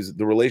is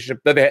the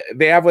relationship that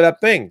they have with that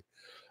thing.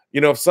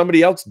 You know, if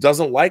somebody else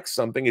doesn't like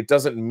something, it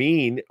doesn't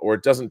mean, or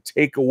it doesn't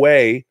take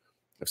away,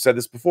 I've said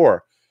this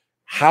before,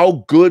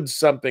 how good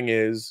something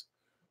is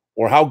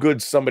or how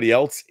good somebody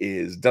else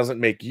is doesn't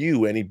make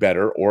you any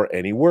better or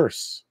any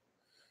worse.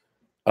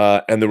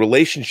 And the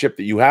relationship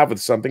that you have with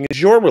something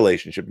is your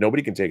relationship.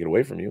 Nobody can take it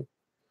away from you.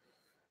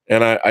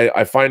 And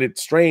I find it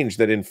strange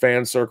that in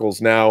fan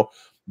circles now,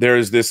 there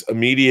is this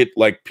immediate,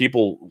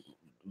 people,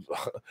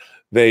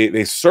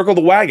 they circle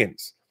the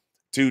wagons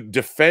to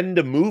defend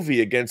a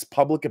movie against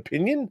public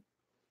opinion,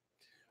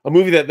 a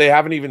movie that they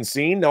haven't even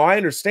seen. Now, I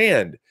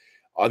understand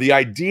the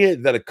idea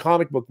that a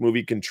comic book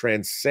movie can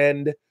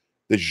transcend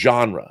the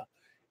genre,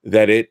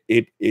 that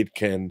it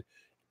can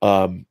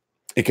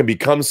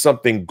become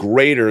something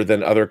greater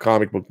than other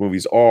comic book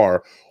movies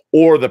are,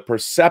 or the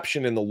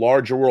perception in the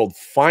larger world.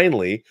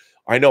 Finally,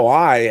 I know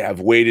I have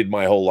waited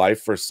my whole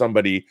life for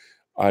somebody,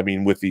 I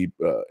mean, with the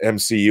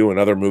MCU and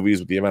other movies,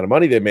 with the amount of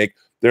money they make,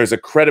 there's a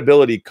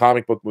credibility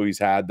comic book movies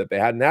had that they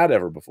hadn't had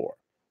ever before,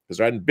 because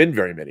there hadn't been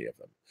very many of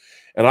them.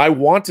 And I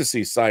want to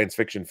see science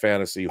fiction,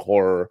 fantasy,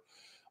 horror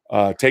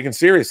taken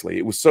seriously.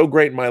 It was so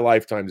great in my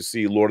lifetime to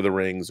see Lord of the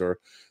Rings or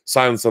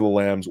Silence of the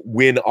Lambs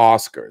win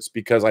Oscars,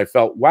 because I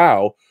felt,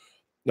 wow,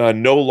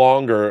 no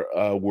longer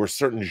were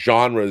certain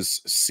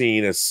genres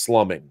seen as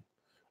slumming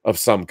of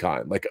some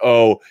kind. Like,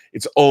 oh,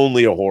 it's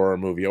only a horror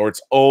movie, or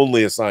it's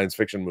only a science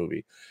fiction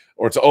movie,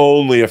 or it's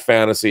only a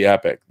fantasy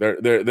epic.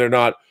 They're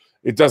not.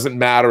 It doesn't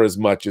matter as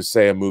much as,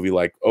 say, a movie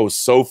like, oh,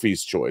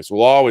 Sophie's Choice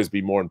will always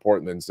be more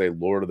important than, say,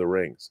 Lord of the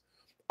Rings.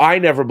 I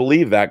never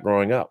believed that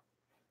growing up.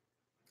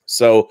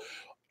 So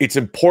it's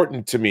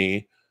important to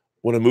me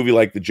when a movie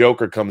like The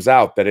Joker comes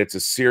out that it's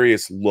a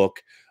serious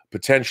look,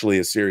 potentially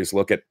a serious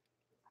look at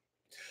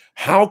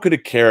how could a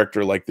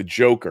character like the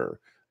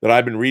Joker that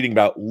I've been reading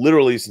about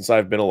literally since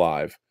I've been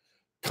alive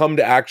come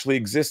to actually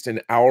exist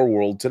in our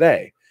world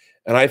today?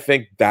 And I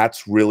think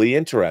that's really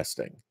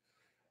interesting.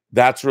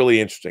 That's really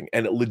interesting.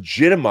 And it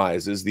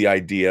legitimizes the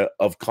idea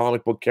of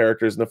comic book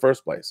characters in the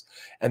first place.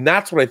 And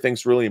that's what I think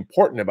is really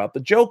important about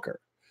the Joker.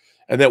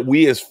 And that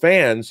we as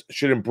fans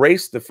should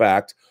embrace the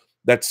fact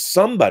that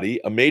somebody,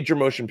 a major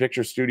motion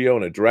picture studio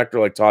and a director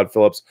like Todd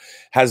Phillips,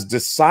 has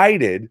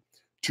decided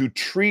to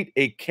treat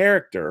a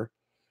character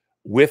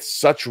with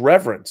such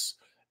reverence.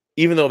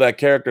 Even though that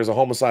character is a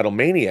homicidal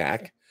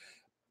maniac,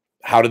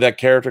 how did that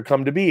character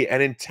come to be?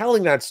 And in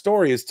telling that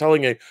story is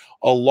telling a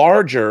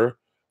larger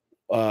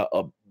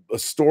a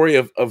story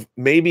of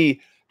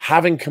maybe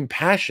having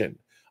compassion.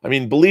 I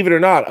mean, believe it or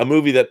not, a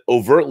movie that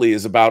overtly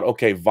is about,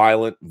 okay,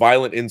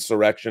 violent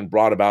insurrection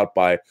brought about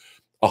by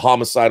a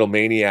homicidal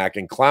maniac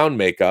in clown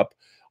makeup.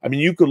 I mean,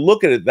 you could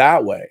look at it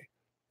that way.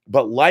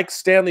 But like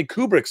Stanley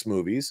Kubrick's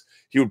movies,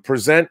 he would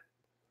present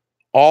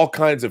all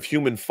kinds of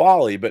human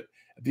folly. But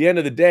at the end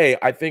of the day,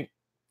 I think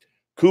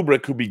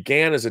Kubrick, who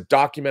began as a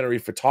documentary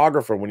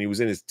photographer when he was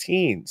in his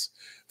teens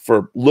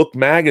for Look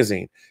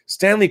magazine,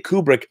 Stanley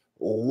Kubrick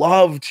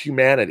loved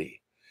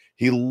humanity.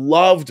 He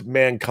loved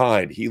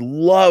mankind. He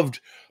loved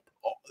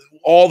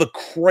all the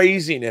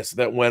craziness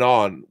that went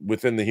on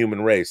within the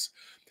human race.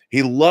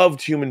 He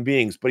loved human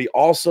beings, but he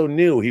also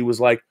knew, he was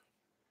like,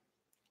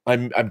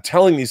 I'm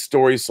telling these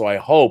stories so I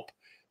hope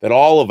that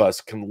all of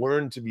us can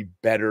learn to be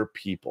better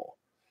people.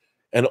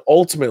 And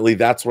ultimately,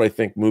 that's what I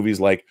think movies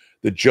like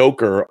The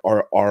Joker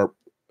are.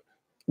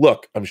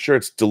 Look, I'm sure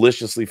it's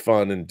deliciously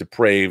fun and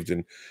depraved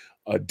and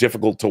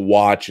difficult to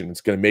watch, and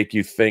it's going to make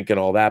you think and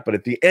all that. But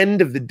at the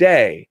end of the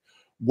day,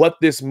 what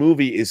this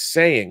movie is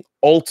saying,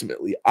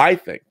 ultimately, I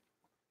think,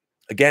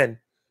 again,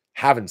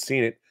 haven't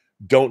seen it,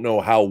 don't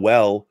know how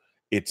well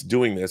it's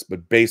doing this,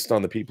 but based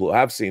on the people who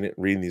have seen it,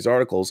 reading these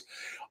articles,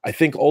 I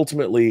think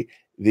ultimately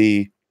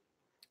the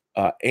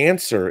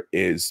answer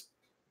is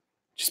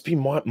just be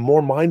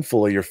more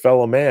mindful of your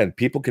fellow man.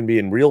 People can be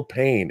in real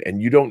pain,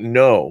 and you don't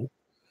know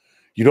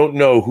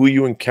who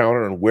you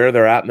encounter and where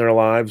they're at in their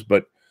lives,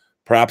 but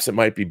perhaps it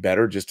might be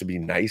better just to be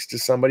nice to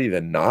somebody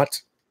than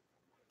not.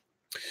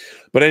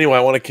 But anyway,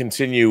 I want to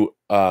continue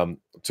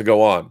to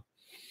go on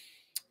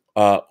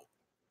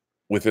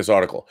with this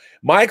article.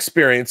 My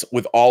experience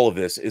with all of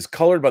this is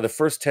colored by the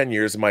first 10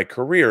 years of my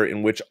career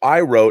in which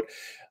I wrote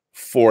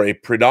for a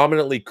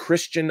predominantly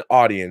Christian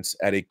audience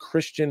at a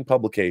Christian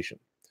publication.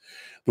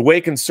 The way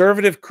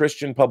conservative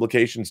Christian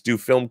publications do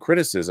film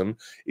criticism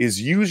is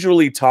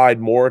usually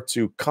tied more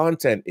to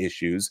content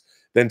issues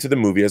than to the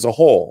movie as a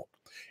whole.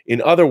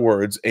 In other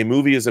words, a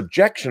movie is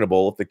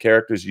objectionable if the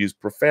characters use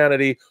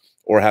profanity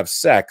or have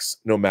sex,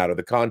 no matter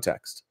the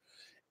context.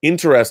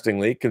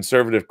 Interestingly,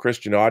 conservative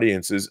Christian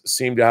audiences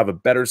seem to have a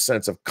better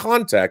sense of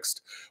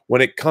context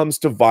when it comes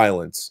to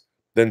violence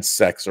than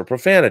sex or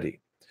profanity.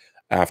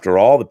 After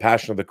all, The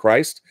Passion of the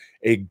Christ,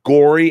 a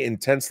gory,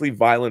 intensely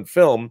violent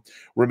film,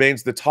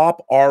 remains the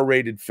top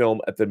R-rated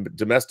film at the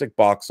domestic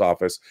box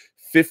office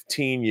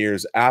 15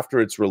 years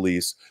after its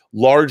release,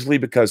 largely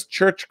because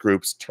church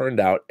groups turned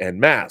out en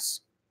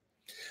masse.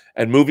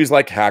 And movies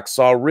like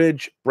Hacksaw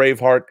Ridge,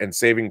 Braveheart, and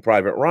Saving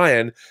Private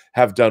Ryan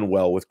have done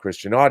well with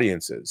Christian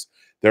audiences.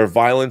 Their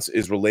violence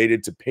is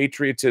related to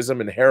patriotism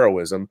and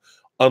heroism,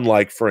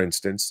 unlike, for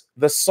instance,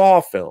 the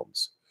Saw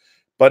films.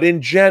 But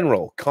in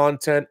general,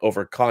 content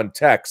over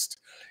context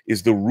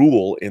is the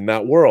rule in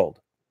that world.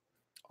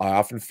 I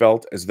often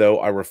felt as though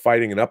I were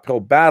fighting an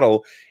uphill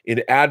battle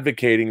in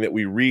advocating that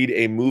we read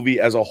a movie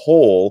as a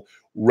whole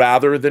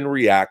rather than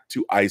react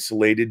to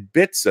isolated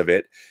bits of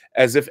it,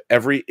 as if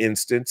every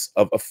instance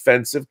of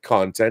offensive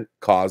content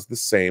caused the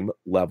same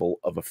level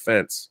of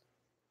offense.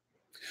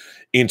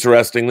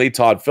 Interestingly,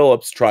 Todd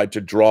Phillips tried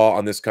to draw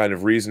on this kind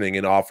of reasoning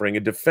in offering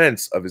a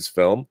defense of his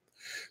film.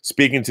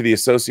 Speaking to the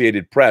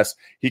Associated Press,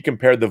 he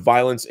compared the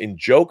violence in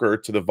Joker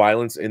to the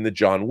violence in the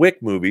John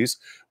Wick movies,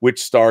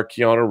 which stars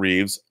Keanu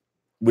Reeves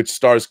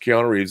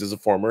as a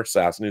former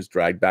assassin who's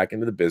dragged back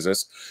into the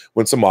business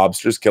when some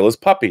mobsters kill his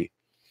puppy.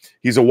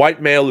 He's a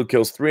white male who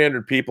kills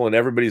 300 people and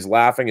everybody's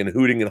laughing and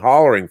hooting and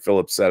hollering,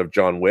 Phillips said of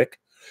John Wick.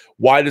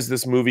 Why does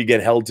this movie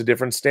get held to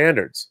different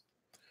standards?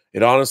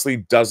 It honestly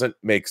doesn't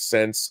make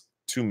sense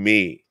to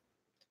me.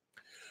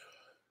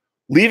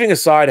 Leaving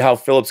aside how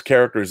Phillips'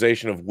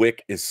 characterization of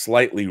Wick is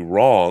slightly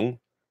wrong,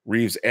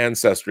 Reeves'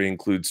 ancestry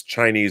includes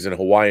Chinese and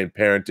Hawaiian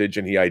parentage,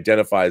 and he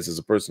identifies as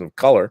a person of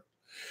color,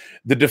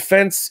 the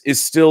defense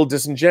is still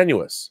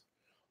disingenuous.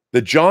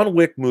 The John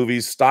Wick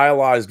movie's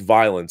stylized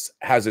violence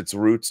has its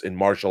roots in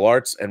martial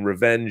arts and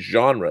revenge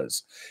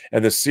genres,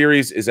 and the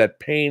series is at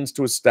pains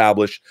to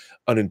establish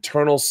an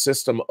internal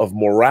system of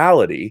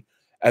morality,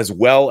 as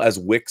well as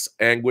Wick's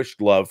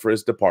anguished love for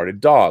his departed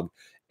dog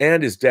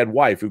and his dead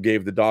wife who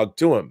gave the dog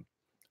to him,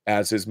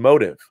 as his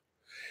motive.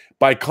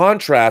 By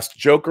contrast,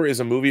 Joker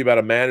is a movie about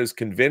a man who's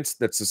convinced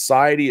that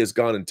society has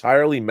gone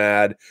entirely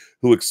mad,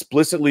 who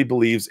explicitly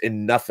believes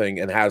in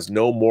nothing and has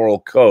no moral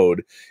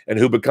code, and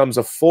who becomes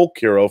a folk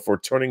hero for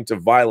turning to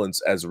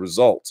violence as a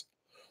result.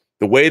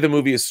 The way the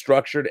movie is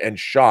structured and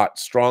shot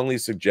strongly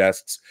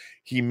suggests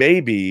he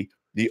may be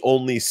the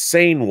only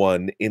sane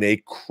one in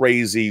a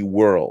crazy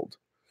world.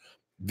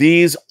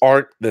 These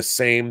aren't the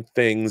same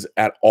things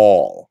at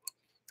all.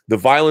 The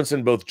violence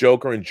in both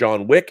Joker and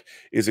John Wick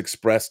is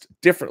expressed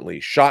differently,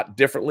 shot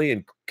differently,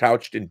 and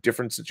couched in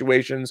different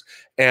situations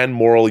and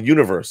moral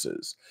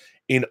universes.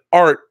 In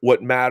art,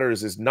 what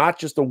matters is not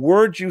just the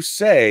words you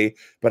say,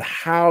 but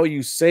how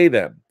you say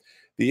them.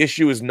 The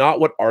issue is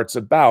not what art's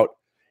about,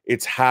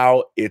 it's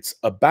how it's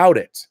about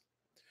it.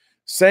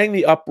 Saying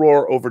the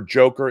uproar over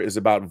Joker is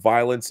about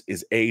violence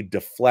is a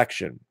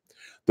deflection.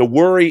 The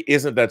worry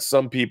isn't that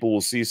some people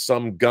will see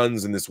some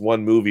guns in this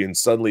one movie and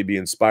suddenly be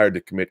inspired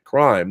to commit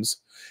crimes.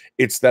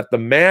 It's that the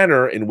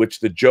manner in which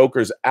the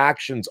Joker's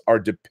actions are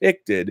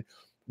depicted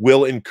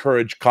will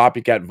encourage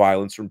copycat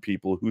violence from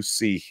people who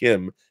see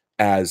him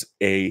as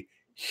a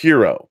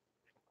hero.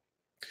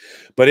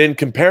 But in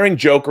comparing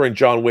Joker and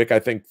John Wick, I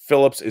think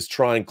Phillips is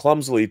trying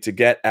clumsily to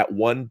get at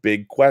one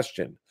big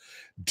question.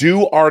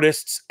 Do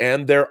artists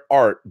and their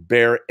art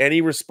bear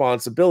any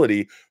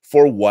responsibility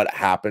for what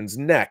happens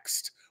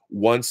next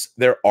once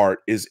their art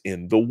is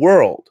in the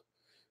world?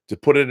 To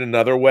put it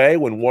another way,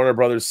 when Warner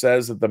Brothers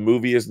says that the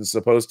movie isn't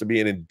supposed to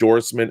be an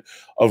endorsement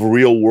of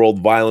real-world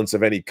violence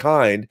of any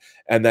kind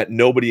and that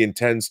nobody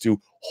intends to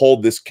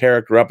hold this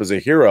character up as a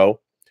hero,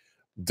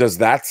 does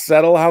that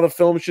settle how the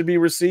film should be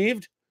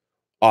received?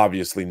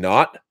 Obviously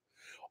not.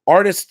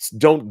 Artists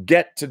don't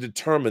get to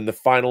determine the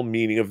final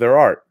meaning of their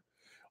art.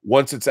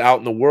 Once it's out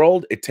in the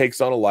world, it takes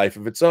on a life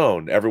of its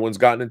own. Everyone's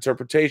got an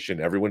interpretation.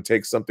 Everyone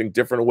takes something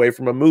different away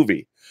from a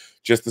movie.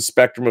 Just the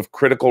spectrum of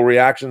critical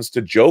reactions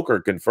to Joker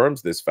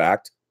confirms this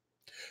fact.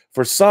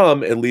 For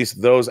some, at least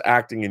those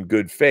acting in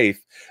good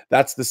faith,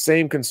 that's the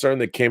same concern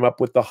that came up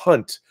with The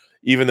Hunt,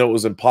 even though it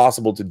was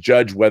impossible to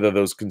judge whether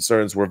those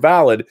concerns were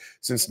valid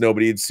since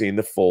nobody had seen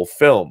the full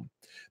film.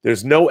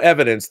 There's no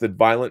evidence that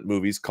violent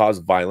movies cause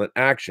violent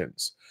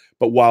actions.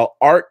 But while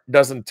art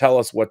doesn't tell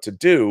us what to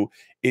do,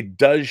 it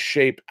does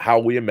shape how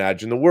we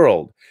imagine the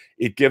world.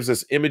 It gives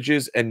us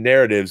images and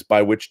narratives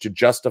by which to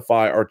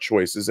justify our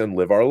choices and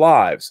live our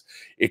lives.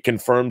 It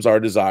confirms our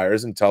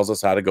desires and tells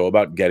us how to go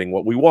about getting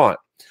what we want.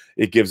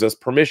 It gives us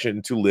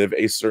permission to live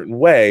a certain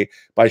way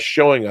by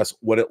showing us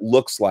what it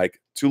looks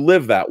like to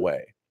live that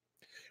way.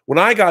 When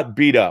I got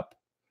beat up,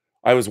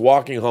 I was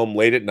walking home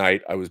late at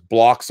night. I was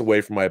blocks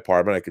away from my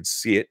apartment. I could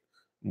see it,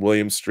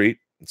 William Street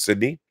in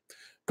Sydney,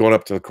 going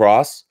up to the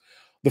cross.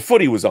 The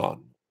footy was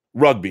on,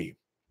 rugby.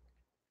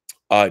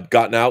 I'd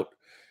gotten out.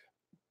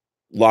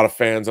 A lot of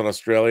fans in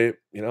Australia,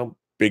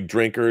 big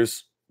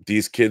drinkers.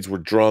 These kids were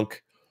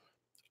drunk.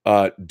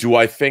 Do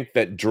I think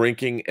that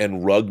drinking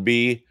and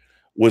rugby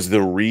was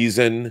the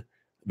reason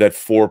that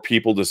four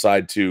people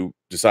decided to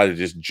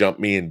just jump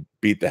me and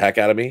beat the heck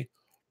out of me?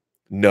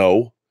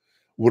 No.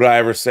 Would I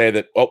ever say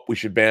that, we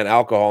should ban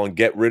alcohol and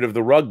get rid of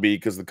the rugby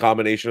because the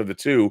combination of the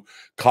two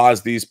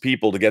caused these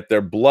people to get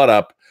their blood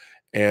up,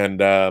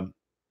 and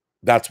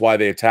that's why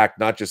they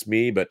attacked not just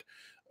me, but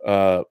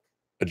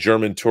a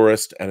German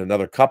tourist and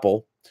another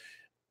couple?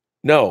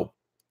 No.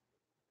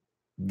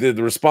 The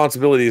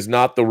responsibility is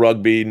not the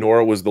rugby, nor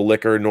it was the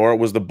liquor, nor it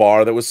was the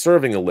bar that was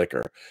serving the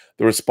liquor.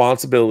 The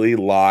responsibility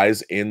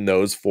lies in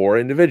those four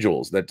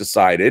individuals that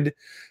decided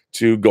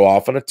to go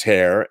off on a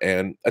tear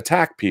and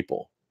attack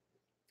people.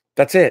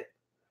 That's it.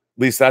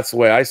 At least that's the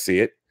way I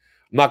see it.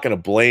 I'm not going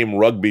to blame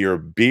rugby or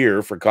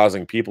beer for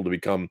causing people to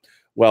become,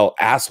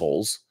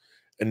 assholes.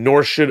 And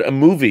nor should a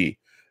movie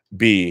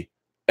be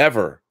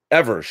ever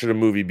should a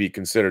movie be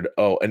considered,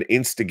 an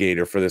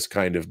instigator for this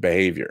kind of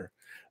behavior.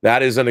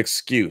 That is an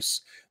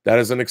excuse. That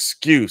is an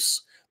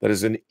excuse. That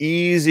is an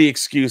easy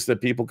excuse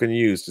that people can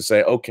use to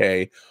say,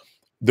 okay,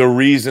 the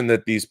reason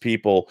that these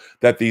people,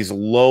 that these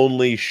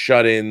lonely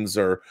shut-ins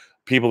or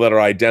people that are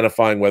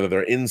identifying whether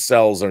they're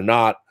incels or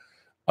not,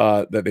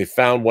 that they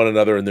found one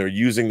another and they're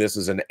using this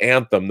as an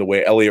anthem, the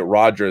way Elliot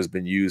Rodger has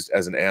been used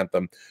as an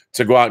anthem,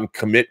 to go out and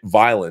commit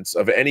violence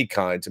of any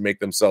kind to make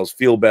themselves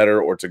feel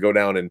better or to go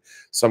down in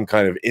some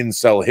kind of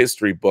incel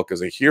history book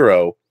as a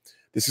hero.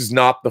 This is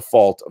not the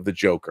fault of the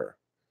Joker.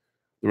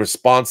 The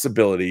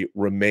responsibility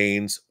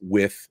remains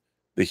with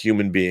the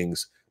human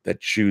beings that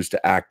choose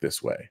to act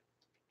this way.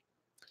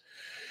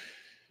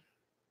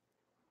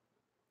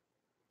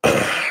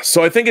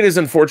 So I think it is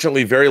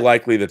unfortunately very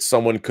likely that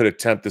someone could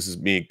attempt, this is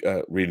me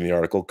reading the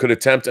article, could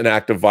attempt an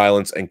act of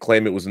violence and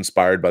claim it was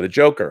inspired by the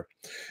Joker.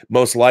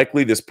 Most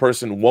likely, this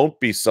person won't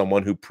be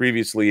someone who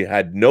previously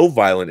had no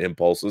violent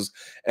impulses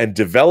and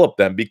developed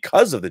them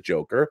because of the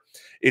Joker.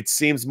 It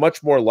seems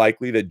much more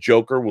likely that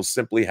Joker will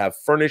simply have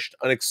furnished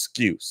an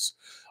excuse,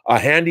 a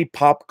handy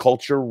pop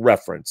culture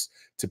reference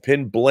to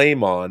pin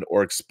blame on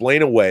or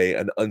explain away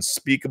an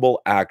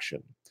unspeakable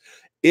action.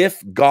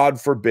 If,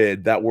 God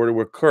forbid, that were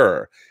to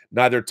occur,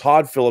 neither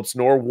Todd Phillips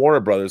nor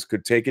Warner Brothers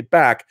could take it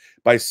back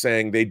by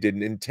saying they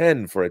didn't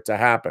intend for it to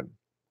happen.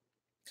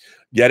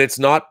 Yet it's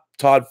not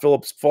Todd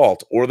Phillips'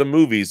 fault or the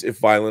movie's if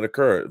violence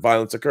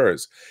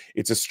occurs.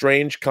 It's a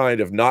strange kind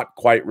of not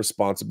quite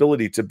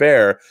responsibility to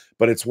bear,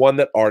 but it's one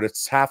that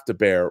artists have to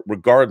bear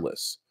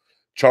regardless.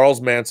 Charles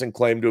Manson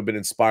claimed to have been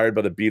inspired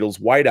by the Beatles'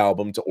 White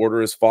Album to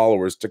order his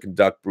followers to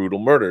conduct brutal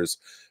murders,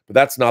 but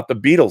that's not the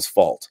Beatles'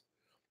 fault.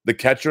 The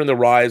Catcher in the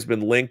Rye has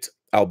been linked,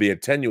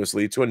 albeit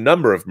tenuously, to a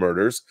number of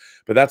murders,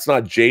 but that's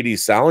not J.D.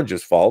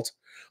 Salinger's fault.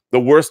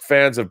 The worst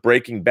fans of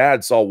Breaking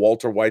Bad saw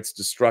Walter White's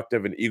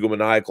destructive and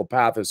egomaniacal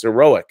path as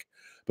heroic,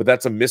 but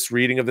that's a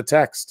misreading of the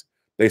text.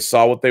 They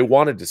saw what they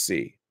wanted to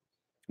see.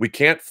 We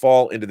can't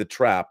fall into the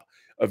trap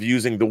of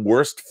using the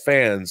worst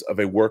fans of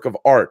a work of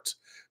art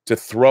to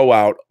throw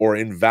out or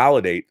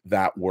invalidate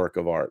that work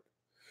of art.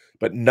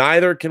 But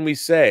neither can we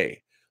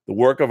say the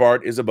work of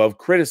art is above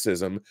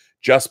criticism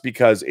just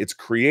because its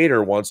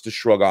creator wants to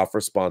shrug off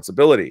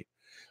responsibility.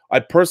 I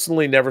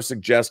personally never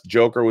suggest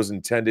Joker was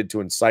intended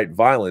to incite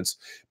violence,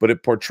 but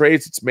it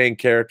portrays its main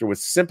character with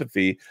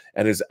sympathy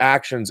and his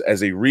actions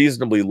as a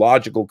reasonably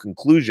logical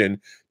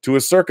conclusion to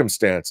his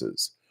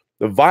circumstances.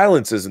 The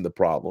violence isn't the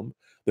problem.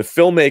 The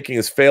filmmaking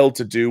has failed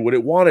to do what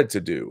it wanted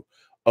to do,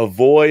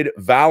 avoid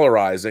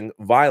valorizing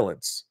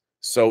violence.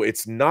 So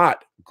it's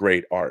not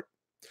great art.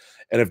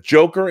 And if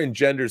Joker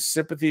engenders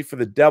sympathy for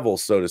the devil,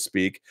 so to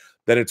speak,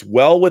 then it's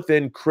well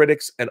within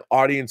critics and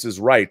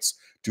audiences' rights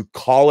to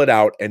call it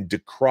out and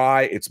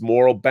decry its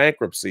moral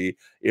bankruptcy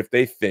if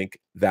they think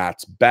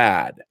that's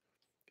bad.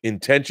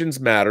 Intentions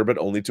matter, but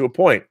only to a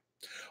point.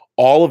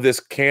 All of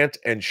this can't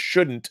and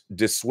shouldn't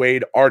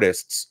dissuade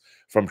artists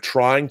from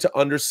trying to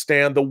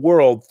understand the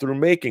world through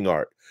making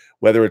art,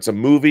 whether it's a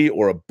movie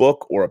or a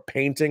book or a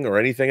painting or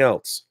anything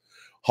else.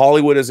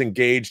 Hollywood is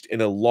engaged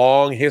in a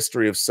long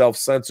history of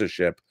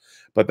self-censorship,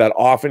 but that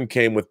often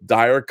came with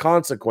dire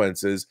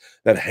consequences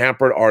that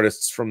hampered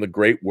artists from the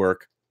great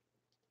work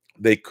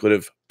they could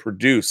have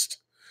produced.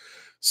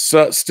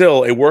 So,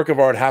 still, a work of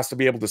art has to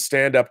be able to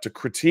stand up to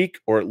critique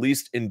or at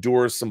least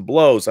endure some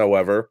blows,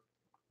 however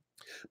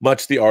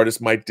much the artist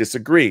might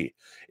disagree.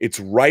 It's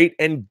right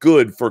and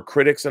good for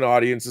critics and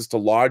audiences to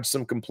lodge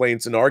some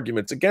complaints and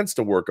arguments against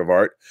a work of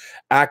art.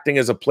 Acting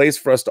as a place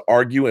for us to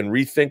argue and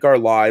rethink our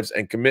lives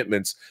and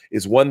commitments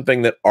is one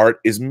thing that art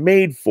is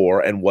made for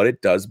and what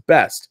it does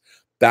best.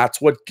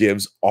 That's what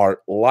gives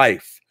art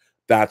life.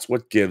 That's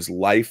what gives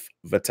life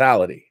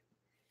vitality.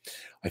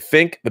 I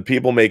think the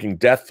people making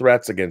death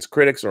threats against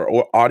critics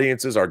or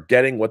audiences are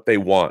getting what they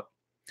want.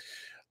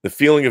 The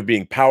feeling of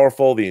being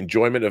powerful, the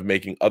enjoyment of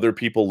making other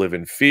people live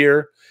in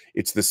fear.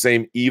 It's the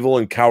same evil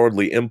and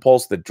cowardly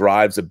impulse that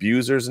drives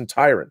abusers and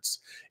tyrants.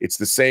 It's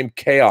the same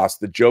chaos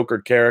the Joker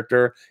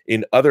character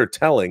in other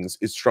tellings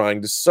is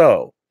trying to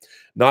sow.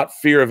 Not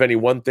fear of any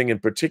one thing in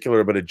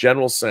particular, but a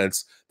general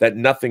sense that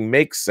nothing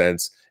makes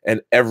sense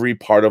and every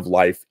part of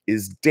life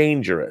is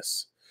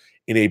dangerous.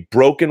 In a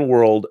broken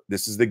world,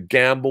 this is the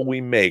gamble we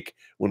make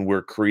when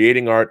we're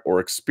creating art or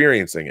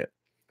experiencing it.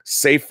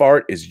 Safe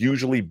art is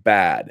usually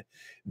bad.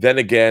 Then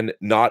again,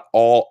 not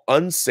all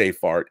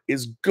unsafe art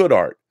is good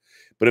art.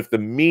 But if the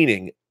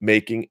meaning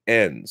making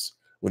ends,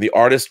 when the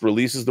artist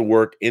releases the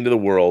work into the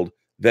world,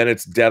 then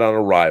it's dead on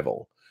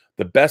arrival.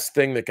 The best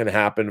thing that can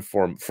happen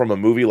from a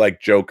movie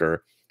like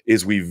Joker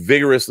is we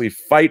vigorously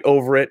fight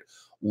over it,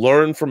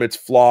 learn from its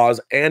flaws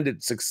and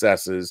its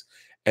successes,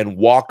 and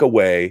walk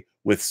away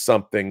with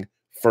something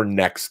for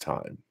next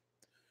time.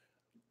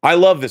 I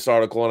love this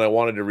article and I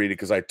wanted to read it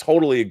because I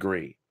totally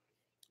agree.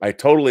 I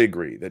totally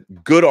agree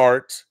that good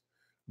art,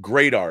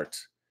 great art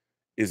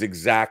is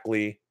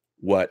exactly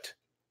what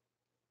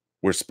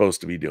we're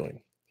supposed to be doing.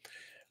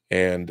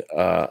 And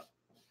I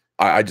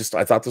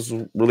thought this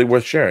was really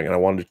worth sharing, and I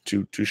wanted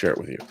to share it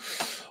with you.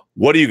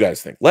 What do you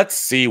guys think? Let's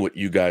see what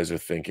you guys are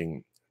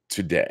thinking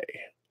today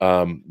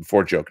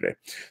before Joke Day.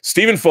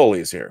 Stephen Foley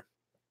is here.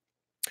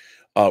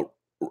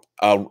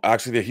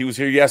 Actually, he was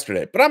here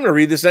yesterday, but I'm going to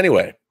read this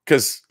anyway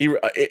because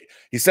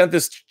he sent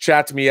this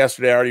chat to me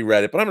yesterday. I already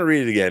read it, but I'm going to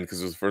read it again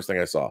because it was the first thing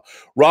I saw.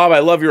 Rob, I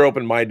love your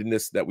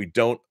open-mindedness that we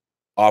don't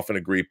often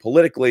agree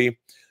politically,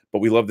 but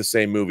we love the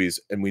same movies,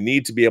 and we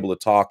need to be able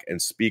to talk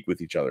and speak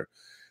with each other.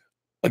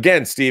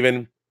 Again,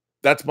 Stephen,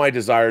 that's my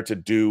desire to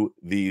do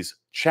these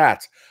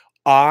chats.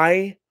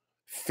 I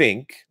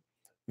think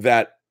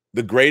that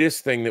the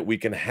greatest thing that we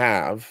can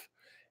have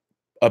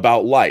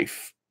about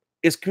life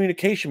is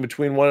communication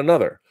between one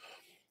another.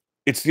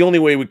 It's the only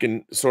way we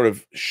can sort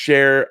of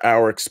share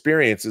our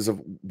experiences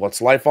of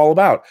what's life all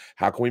about.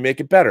 How can we make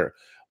it better?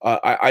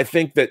 I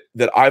think that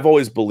I've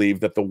always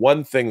believed that the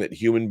one thing that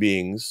human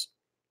beings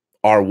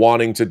are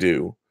wanting to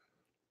do,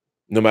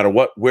 no matter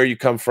where you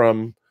come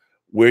from,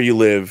 where you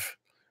live,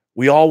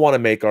 we all want to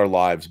make our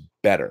lives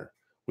better.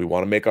 We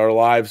want to make our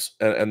lives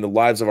and the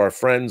lives of our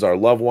friends, our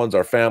loved ones,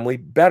 our family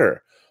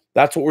better.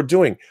 That's what we're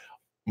doing.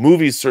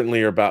 Movies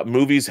certainly are about.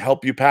 Movies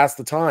help you pass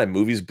the time.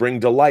 Movies bring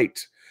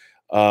delight.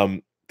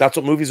 That's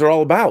what movies are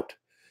all about.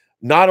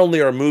 Not only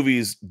are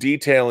movies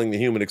detailing the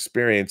human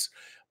experience,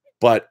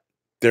 but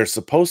they're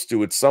supposed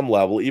to, at some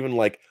level, even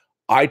like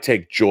I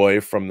take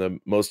joy from the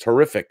most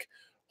horrific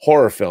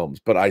horror films,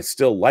 but I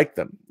still like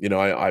them. You know,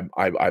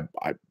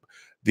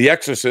 The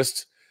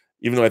Exorcist,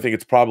 even though I think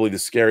it's probably the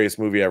scariest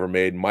movie ever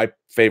made, my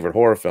favorite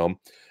horror film,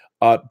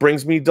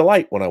 brings me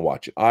delight when I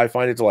watch it. I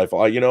find it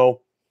delightful. I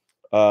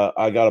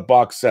got a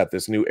box set,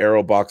 this new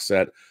Arrow box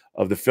set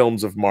of the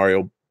films of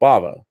Mario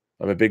Bava.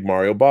 I'm a big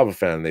Mario Bava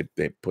fan.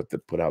 They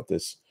put out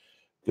this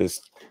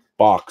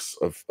box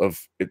of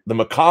the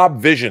Macabre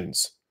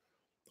Visions.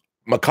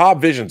 Macabre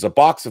Visions, a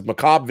box of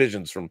Macabre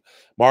Visions from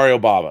Mario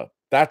Bava.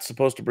 That's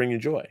supposed to bring you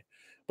joy.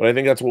 But I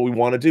think that's what we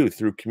want to do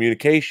through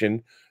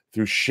communication,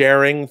 through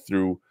sharing,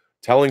 through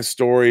telling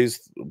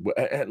stories.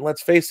 And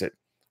let's face it,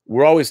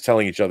 we're always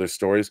telling each other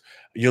stories.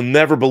 You'll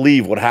never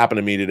believe what happened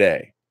to me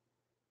today.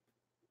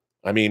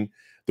 I mean,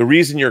 the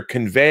reason you're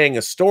conveying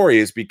a story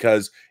is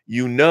because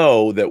you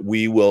know that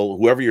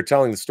whoever you're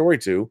telling the story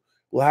to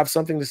will have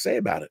something to say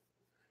about it.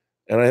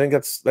 And I think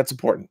that's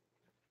important.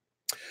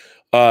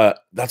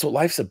 That's what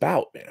life's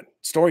about, man.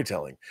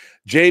 Storytelling.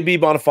 JB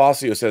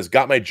Bonifacio says,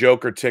 got my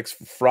Joker ticks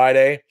for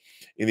Friday.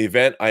 In the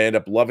event I end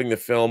up loving the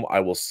film, I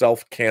will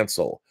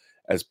self-cancel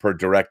as per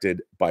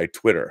directed by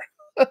Twitter.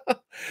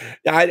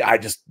 I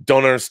just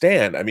don't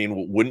understand. I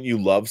mean, wouldn't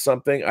you love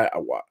something?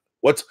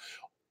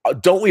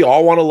 Don't we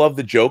all want to love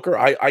the Joker?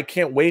 I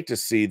can't wait to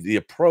see the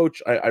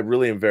approach. I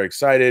really am very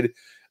excited.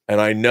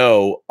 And I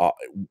know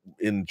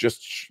in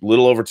just a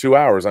little over 2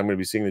 hours, I'm going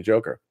to be seeing the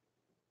Joker.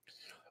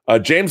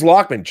 James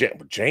Lockman,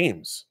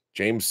 James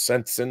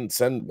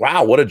send.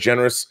 Wow, what a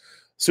generous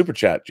super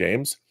chat,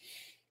 James.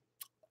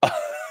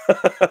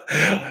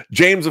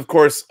 James, of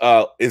course,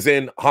 is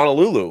in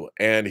Honolulu,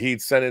 and he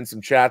sent in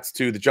some chats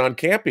to the John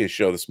Campea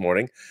show this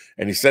morning,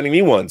 and he's sending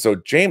me one. So,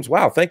 James,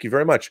 wow, thank you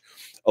very much.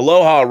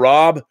 Aloha,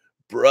 Rob.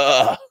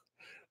 Bruh,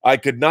 I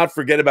could not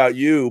forget about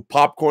you.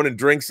 Popcorn and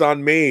drinks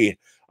on me.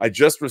 I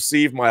just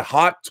received my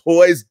Hot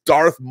Toys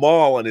Darth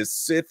Maul and his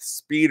Sith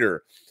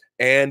speeder,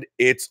 and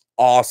it's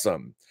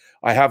awesome.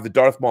 I have the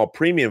Darth Maul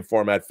premium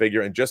format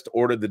figure and just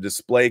ordered the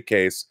display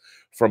case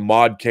from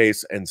Mod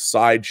Case and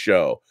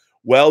Sideshow.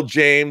 Well,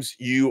 James,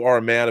 you are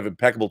a man of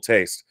impeccable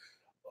taste.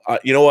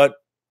 You know what,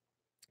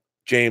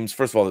 James?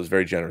 First of all, that's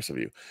very generous of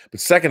you. But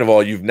second of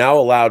all, you've now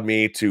allowed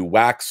me to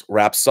wax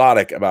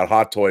rhapsodic about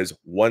Hot Toys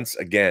once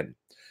again.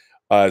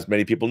 As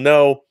many people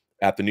know,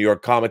 at the New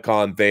York Comic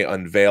Con, they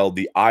unveiled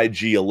the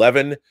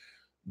IG-11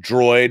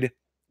 droid.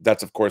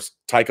 That's, of course,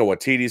 Taika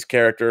Waititi's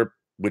character,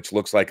 which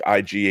looks like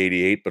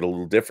IG-88, but a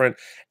little different,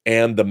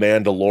 and the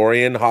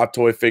Mandalorian Hot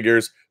Toy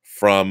figures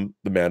from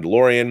the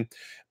Mandalorian.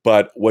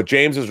 But what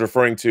James is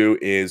referring to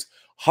is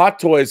Hot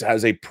Toys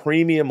has a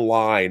premium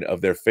line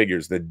of their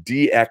figures, the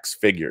DX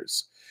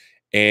figures,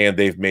 and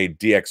they've made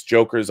DX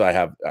Jokers. I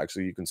have,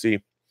 actually, you can see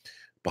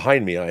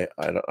behind me. I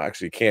don't,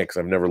 actually can't because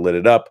I've never lit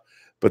it up.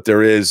 But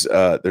there's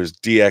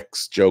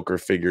DX Joker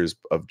figures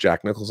of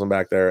Jack Nicholson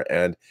back there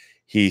and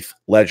Heath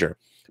Ledger.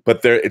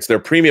 But it's their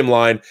premium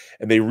line,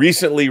 and they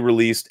recently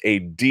released a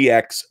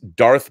DX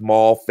Darth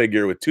Maul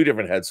figure with 2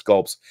 different head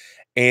sculpts.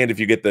 And if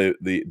you get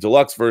the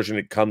deluxe version,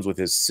 it comes with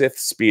his Sith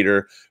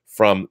speeder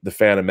from the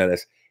Phantom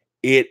Menace.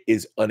 It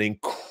is an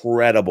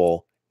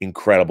incredible,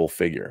 incredible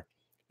figure.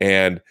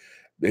 And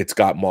it's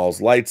got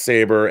Maul's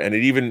lightsaber,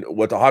 and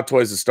what the Hot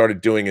Toys has started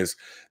doing is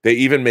they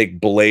even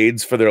make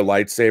blades for their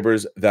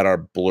lightsabers that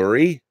are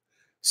blurry,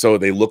 so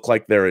they look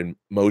like they're in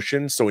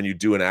motion. So when you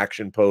do an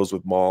action pose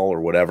with Maul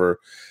or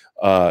whatever,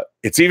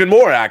 it's even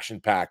more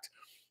action-packed.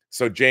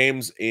 So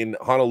James in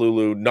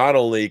Honolulu, not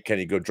only can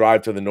he go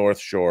drive to the North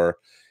Shore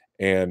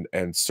and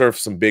surf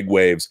some big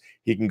waves,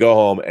 he can go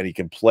home and he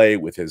can play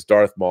with his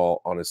Darth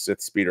Maul on his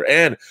Sith speeder.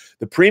 And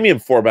the premium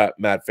format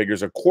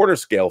figures are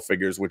quarter-scale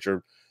figures, which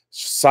are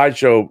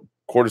Sideshow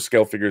quarter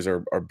scale figures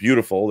are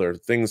beautiful. They're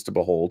things to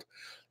behold,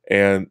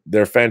 and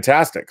they're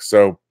fantastic.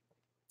 So,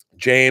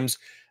 James,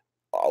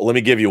 let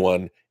me give you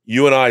one.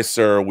 You and I,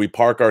 sir, we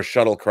park our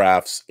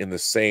shuttlecrafts in the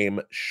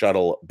same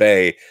shuttle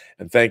bay.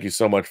 And thank you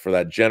so much for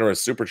that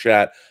generous super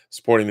chat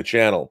supporting the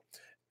channel.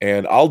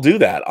 And I'll do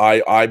that.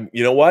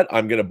 You know what?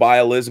 I'm going to buy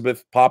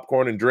Elizabeth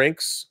popcorn and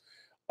drinks,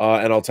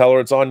 and I'll tell her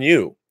it's on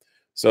you.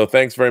 So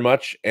thanks very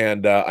much.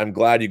 And I'm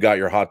glad you got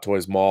your Hot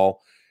Toys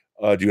Mall.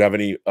 Do you have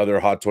any other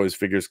Hot Toys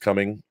figures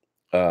coming?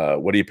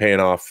 What are you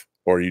paying off,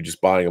 or are you just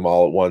buying them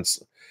all at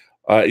once?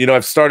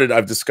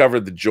 I've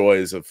discovered the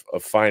joys of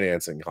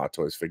financing Hot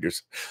Toys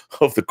figures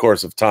over the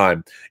course of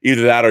time.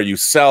 Either that, or you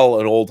sell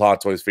an old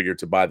Hot Toys figure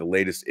to buy the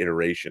latest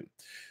iteration.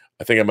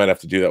 I think I might have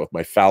to do that with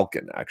my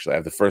Falcon. Actually, I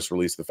have the first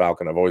release of the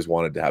Falcon. I've always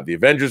wanted to have the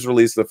Avengers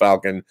release of the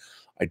Falcon.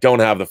 I don't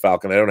have the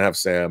Falcon. I don't have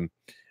Sam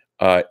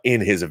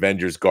in his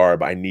Avengers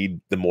garb. I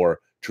need the more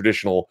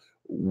traditional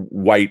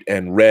white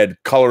and red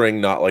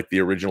coloring, not like the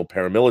original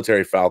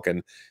paramilitary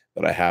Falcon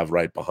that I have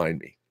right behind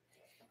me.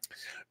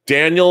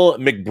 Daniel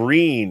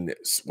McBreen.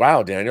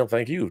 Wow, Daniel,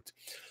 thank you.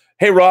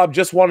 Hey, Rob,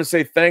 just want to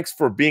say thanks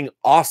for being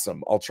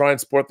awesome. I'll try and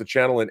support the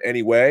channel in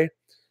any way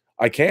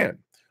I can.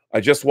 I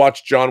just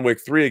watched John Wick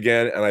 3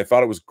 again, and I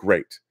thought it was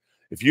great.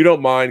 If you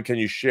don't mind, can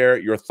you share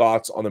your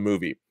thoughts on the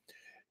movie?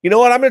 You know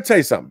what? I'm going to tell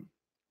you something.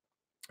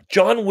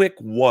 John Wick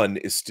 1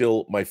 is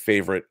still my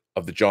favorite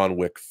of the John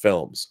Wick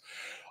films.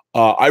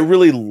 I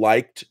really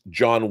liked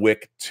John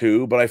Wick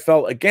 2, but I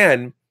felt,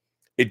 again,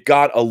 it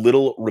got a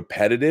little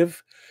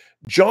repetitive.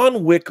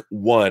 John Wick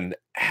 1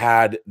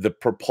 had the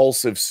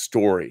propulsive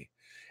story,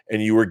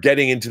 and you were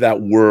getting into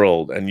that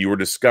world, and you were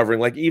discovering,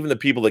 like, even the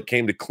people that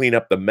came to clean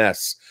up the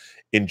mess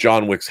in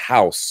John Wick's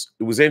house.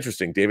 It was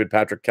interesting. David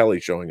Patrick Kelly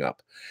showing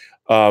up.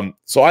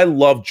 So I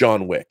love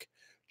John Wick.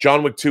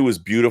 John Wick 2 is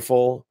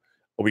beautiful.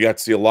 We got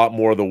to see a lot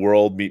more of the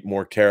world, meet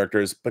more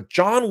characters. But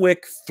John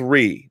Wick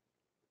 3,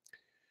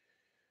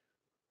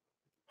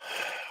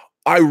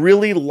 I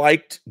really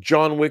liked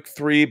John Wick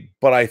 3,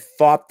 but I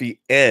thought the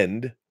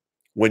end,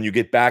 when you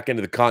get back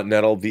into the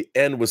Continental, the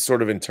end was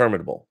sort of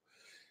interminable.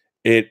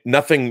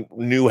 Nothing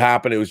new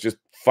happened. It was just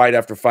fight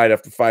after fight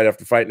after fight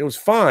after fight, and it was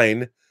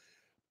fine.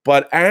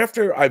 But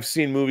after I've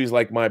seen movies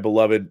like my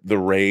beloved The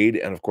Raid,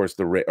 and of course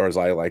or as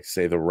I like to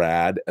say, The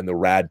Rad, and The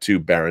Rad 2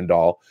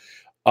 Barandal,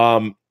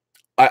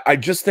 I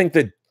just think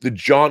that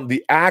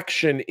the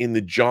action in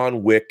the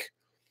John Wick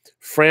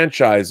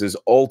franchise is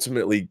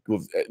ultimately,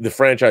 the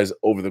franchise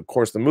over the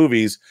course of the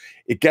movies,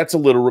 it gets a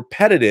little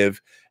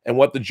repetitive. And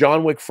what the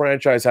John Wick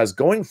franchise has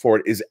going for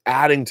it is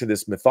adding to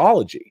this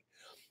mythology.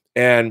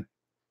 And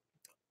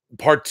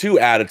part 2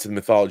 added to the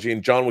mythology.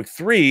 And John Wick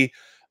 3,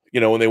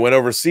 when they went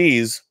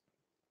overseas,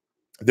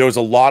 there was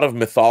a lot of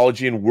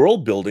mythology and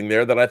world building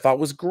there that I thought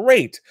was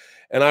great.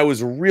 And I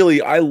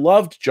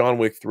loved John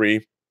Wick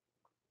 3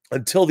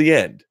 until the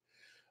end.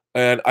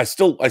 And I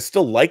still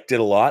liked it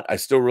a lot. I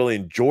still really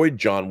enjoyed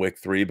John Wick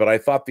 3, but I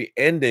thought the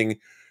ending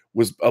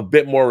was a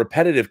bit more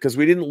repetitive because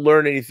we didn't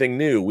learn anything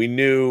new. We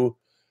knew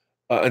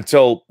I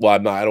don't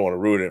want to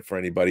ruin it for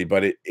anybody,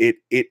 but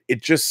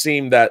it just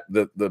seemed that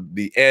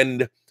the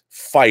end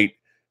fight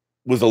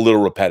was a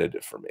little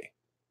repetitive for me.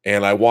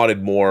 And I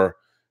wanted more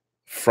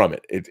from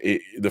it.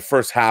 The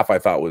first half I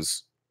thought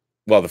was,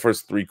 the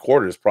first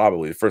 3/4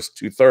 probably, the first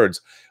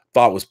 2/3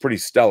 thought was pretty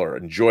stellar.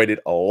 Enjoyed it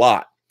a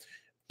lot.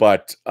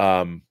 But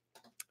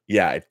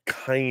it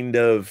kind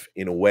of,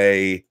 in a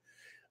way,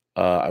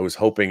 I was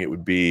hoping it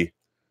would be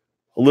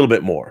a little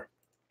bit more.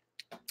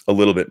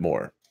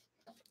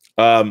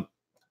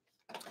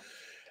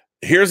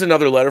 Here's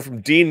another letter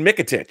from Dean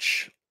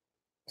Mikitich.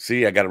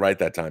 See, I got it right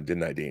that time,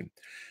 didn't I, Dean?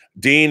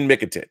 Dean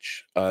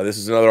Mikitich. This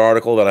is another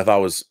article that I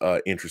thought was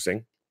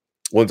interesting.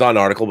 Well, it's not an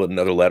article, but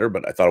another letter,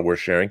 but I thought it worth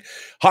sharing.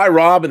 Hi,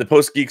 Rob, in the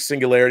Post-Geek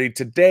Singularity.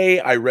 Today,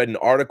 I read an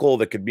article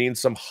that could mean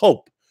some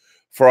hope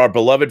for our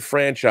beloved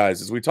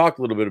franchises. We talked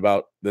a little bit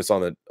about this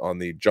on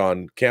the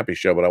John Campy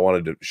show, but I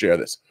wanted to share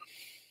this.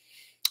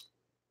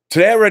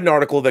 Today, I read an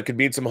article that could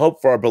mean some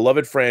hope for our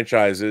beloved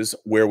franchises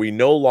where we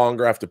no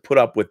longer have to put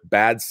up with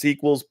bad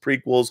sequels,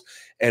 prequels,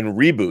 and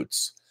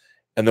reboots,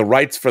 and the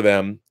rights for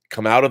them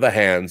come out of the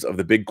hands of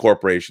the big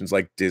corporations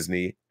like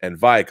Disney and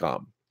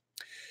Viacom.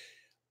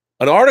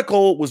 An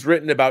article was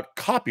written about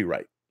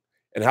copyright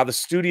and how the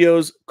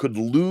studios could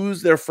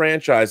lose their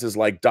franchises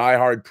like Die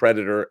Hard,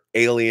 Predator,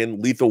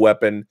 Alien, Lethal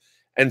Weapon,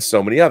 and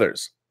so many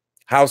others.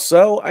 How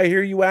so, I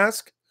hear you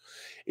ask?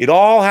 It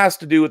all has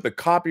to do with the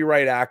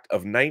Copyright Act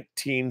of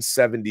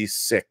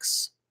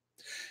 1976.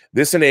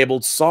 This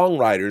enabled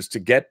songwriters to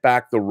get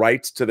back the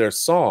rights to their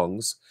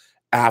songs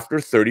after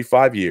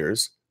 35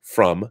 years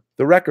from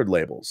the record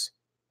labels.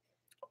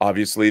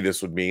 Obviously,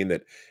 this would mean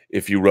that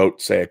if you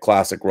wrote, say, a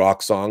classic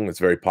rock song that's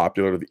very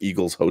popular, the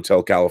Eagles'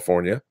 Hotel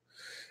California,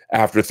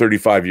 after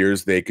 35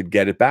 years, they could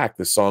get it back.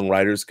 The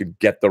songwriters could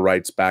get the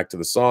rights back to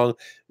the song.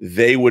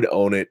 They would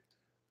own it.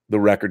 The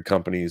record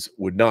companies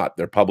would not.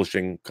 Their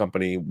publishing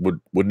company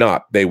would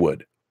not. They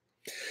would.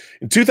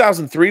 In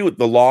 2003,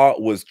 the law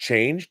was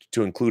changed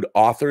to include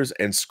authors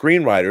and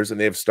screenwriters,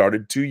 and they have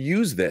started to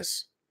use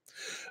this.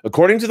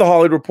 According to the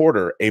Hollywood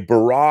Reporter, a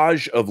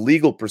barrage of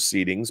legal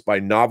proceedings by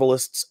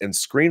novelists and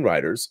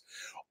screenwriters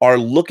are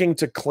looking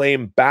to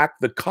claim back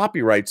the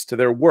copyrights to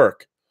their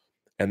work,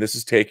 and this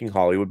is taking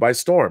Hollywood by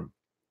storm.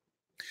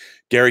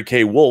 Gary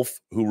K. Wolfe,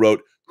 who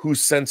wrote Who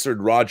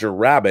Censored Roger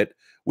Rabbit,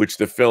 which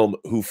the film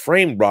Who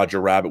Framed Roger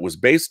Rabbit was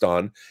based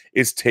on,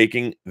 is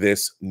taking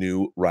this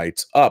new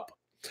rights up,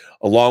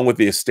 along with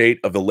the estate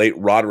of the late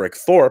Roderick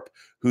Thorpe,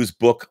 whose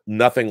book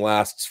Nothing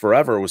Lasts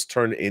Forever was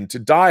turned into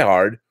Die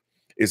Hard,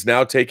 is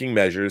now taking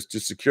measures to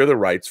secure the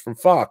rights from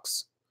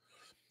Fox.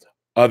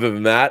 Other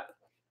than that,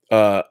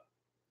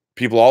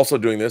 people also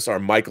doing this are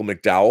Michael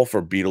McDowell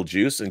for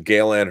Beetlejuice and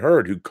Gail Ann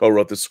Hurd, who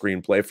co-wrote the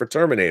screenplay for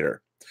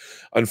Terminator.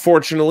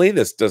 Unfortunately,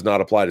 this does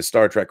not apply to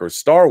Star Trek or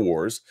Star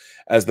Wars,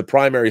 as the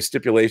primary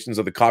stipulations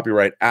of the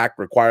Copyright Act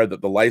require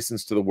that the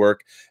license to the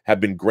work have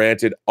been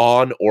granted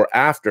on or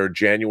after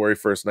January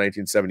 1st,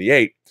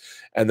 1978,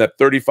 and that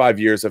 35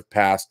 years have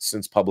passed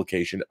since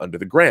publication under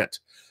the grant.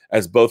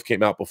 As both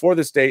came out before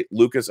this date,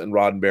 Lucas and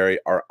Roddenberry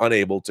are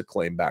unable to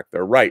claim back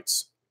their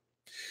rights.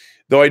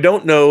 Though I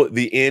don't know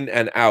the in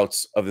and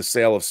outs of the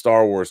sale of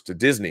Star Wars to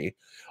Disney,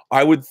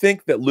 I would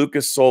think that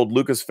Lucas sold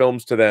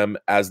Lucasfilms to them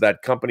as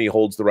that company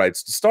holds the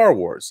rights to Star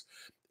Wars.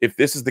 If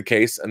this is the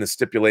case and the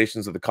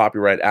stipulations of the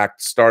Copyright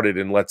Act started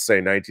in, let's say,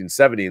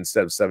 1970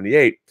 instead of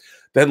 78,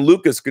 then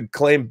Lucas could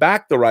claim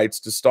back the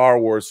rights to Star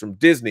Wars from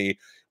Disney,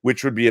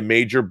 which would be a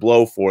major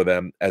blow for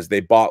them as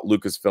they bought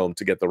Lucasfilm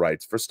to get the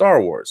rights for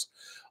Star Wars.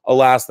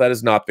 Alas, that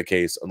is not the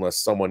case unless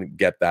someone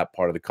get that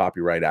part of the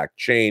Copyright Act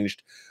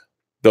changed,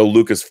 though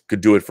Lucas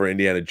could do it for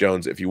Indiana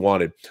Jones if he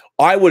wanted.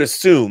 I would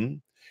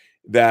assume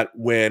that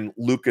when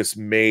Lucas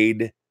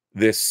made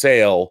this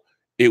sale,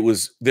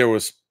 there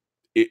was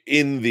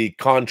in the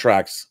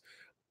contracts,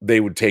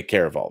 they would take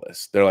care of all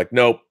this. They're like,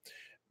 nope,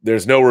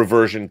 there's no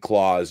reversion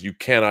clause. You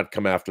cannot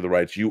come after the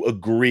rights. You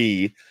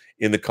agree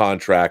in the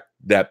contract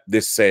that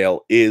this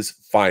sale is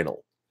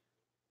final.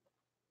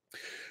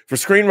 For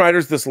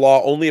screenwriters, this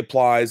law only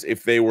applies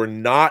if they were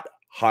not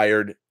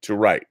hired to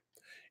write.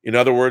 In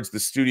other words, the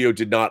studio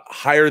did not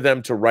hire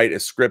them to write a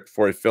script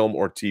for a film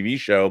or TV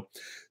show.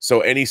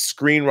 So any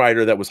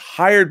screenwriter that was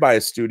hired by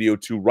a studio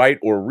to write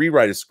or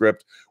rewrite a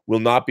script will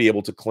not be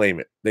able to claim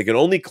it. They can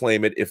only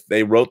claim it if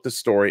they wrote the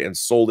story and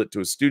sold it to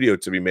a studio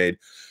to be made.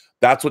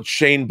 That's what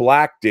Shane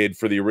Black did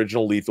for the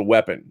original Lethal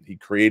Weapon. He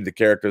created the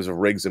characters of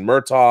Riggs and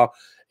Murtaugh.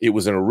 It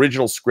was an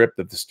original script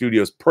that the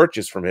studios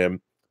purchased from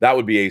him. That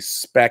would be a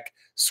spec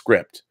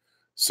script.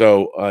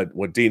 So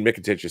what Dean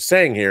Mikitich is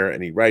saying here,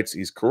 and he writes,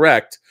 he's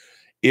correct.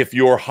 If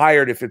you're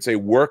hired, if it's a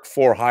work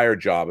for hire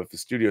job, if the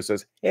studio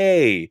says,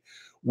 hey,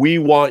 we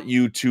want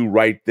you to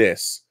write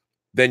this,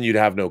 then you'd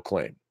have no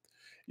claim.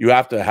 You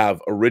have to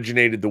have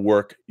originated the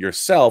work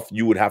yourself.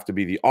 You would have to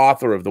be the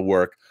author of the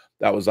work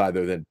that was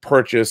either then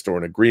purchased or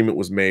an agreement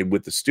was made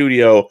with the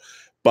studio,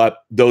 but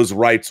those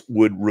rights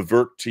would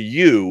revert to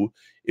you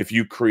if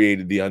you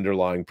created the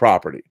underlying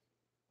property.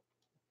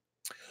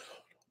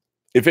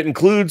 If it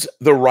includes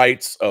the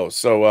rights,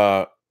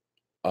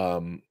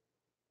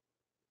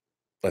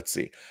 let's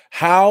see.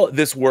 How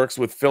this works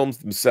with films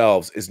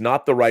themselves is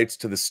not the rights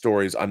to the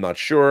stories. I'm not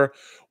sure.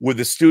 Would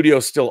the studio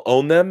still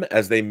own them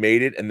as they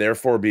made it and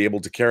therefore be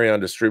able to carry on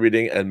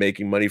distributing and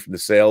making money from the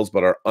sales,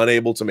 but are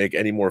unable to make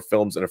any more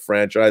films in a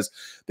franchise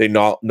they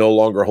no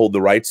longer hold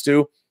the rights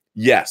to?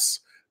 Yes.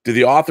 Do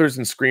the authors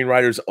and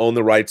screenwriters own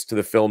the rights to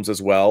the films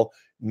as well?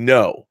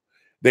 No,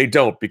 they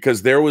don't,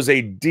 because there was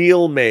a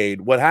deal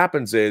made. What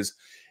happens is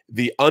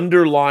the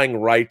underlying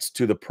rights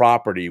to the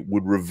property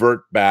would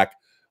revert back.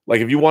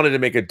 Like if you wanted to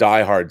make a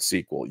Die Hard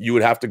sequel, you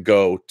would have to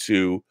go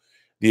to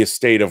the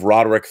estate of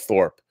Roderick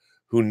Thorpe,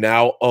 who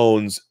now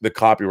owns the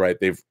copyright.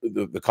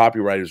 The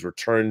copyright is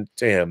returned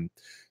to him.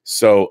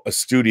 So a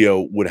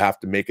studio would have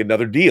to make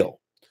another deal.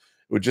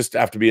 It would just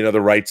have to be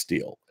another rights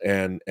deal.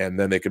 And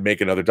then they could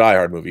make another Die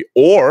Hard movie.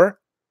 Or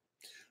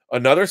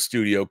another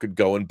studio could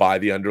go and buy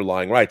the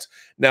underlying rights.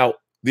 Now,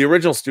 the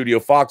original studio,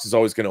 Fox, is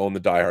always going to own the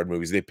Die Hard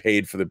movies. They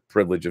paid for the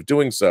privilege of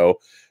doing so.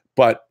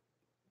 But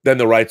then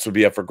the rights would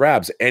be up for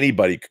grabs.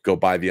 Anybody could go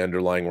buy the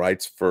underlying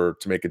rights to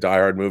make a Die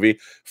Hard movie.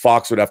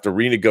 Fox would have to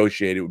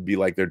renegotiate. It would be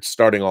like they're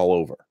starting all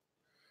over.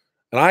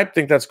 And I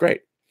think that's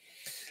great.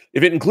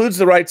 If it includes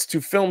the rights to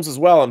films as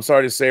well, I'm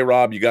sorry to say,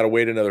 Rob, you got to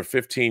wait another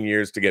 15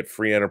 years to get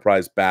Free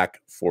Enterprise back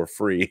for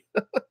free.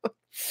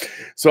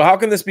 So how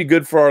can this be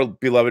good for our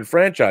beloved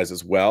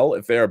franchises? Well,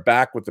 if they are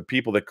back with the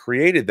people that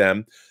created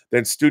them,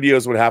 then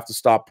studios would have to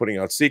stop putting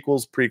out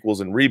sequels,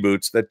 prequels, and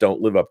reboots that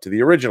don't live up to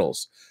the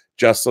originals,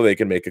 just so they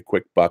can make a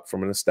quick buck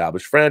from an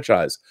established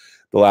franchise.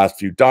 The last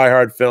few Die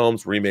Hard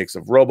films, remakes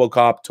of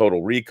RoboCop,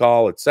 Total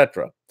Recall,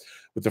 etc.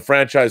 With the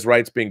franchise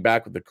rights being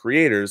back with the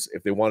creators,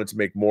 if they wanted to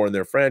make more in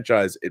their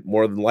franchise, it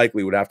more than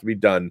likely would have to be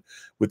done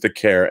with the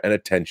care and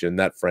attention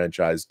that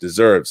franchise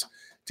deserves.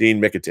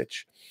 Dean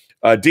Mikitich.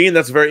 Dean,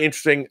 that's very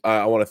interesting.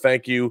 I want to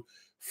thank you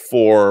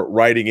for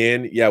writing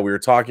in. Yeah, we were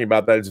talking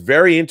about that. It's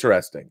very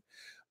interesting.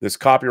 This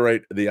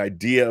copyright, the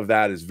idea of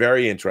that is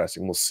very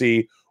interesting. We'll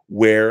see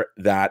where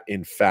that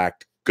in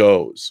fact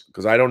goes,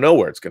 because I don't know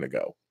where it's going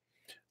to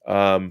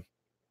go.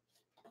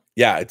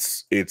 Yeah,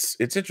 it's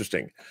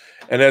interesting.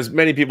 And as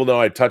many people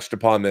know, I touched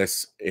upon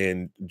this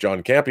in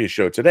John Campia's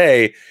show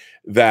today,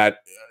 that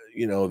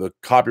the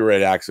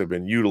copyright acts have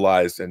been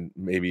utilized and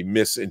maybe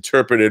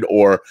misinterpreted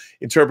or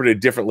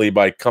interpreted differently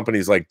by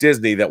companies like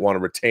Disney that want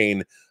to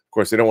retain. Of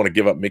course, they don't want to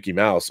give up Mickey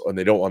Mouse, and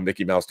they don't want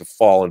Mickey Mouse to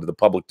fall into the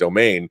public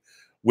domain,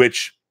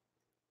 which,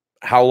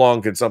 how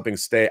long can something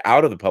stay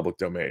out of the public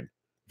domain?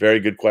 Very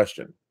good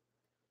question.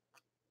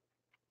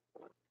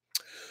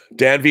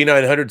 Dan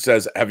V900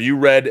 says, have you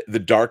read The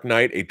Dark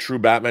Knight, a true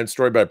Batman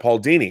story by Paul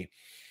Dini?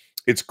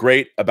 It's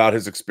great about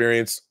his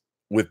experience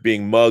with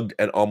being mugged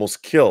and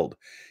almost killed.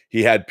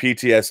 He had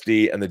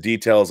PTSD and the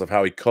details of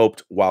how he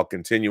coped while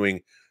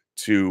continuing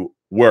to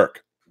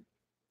work.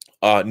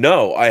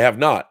 No, I have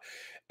not.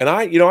 And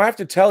I have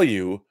to tell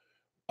you,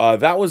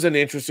 that was an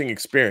interesting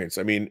experience.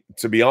 I mean,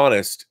 to be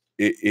honest,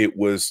 it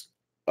was,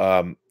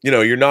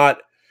 you're not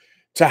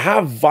to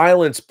have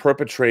violence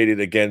perpetrated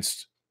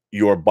against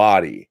your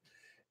body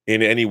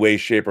in any way,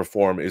 shape, or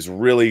form is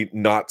really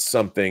not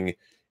something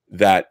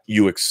that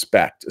you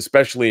expect,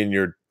 especially in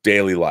your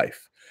daily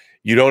life.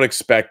 You don't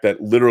expect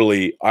that.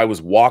 Literally, I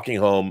was walking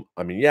home.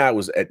 I mean, yeah, it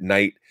was at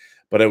night,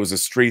 but it was a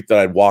street that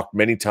I'd walked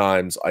many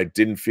times. I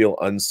didn't feel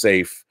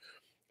unsafe.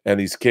 And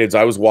these kids,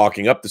 I was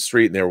walking up the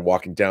street and they were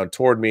walking down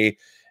toward me,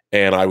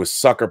 and I was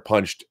sucker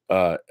punched,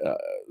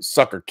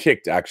 sucker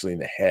kicked actually in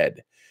the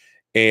head.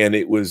 And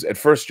it was, at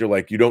first you're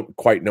like, you don't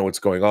quite know what's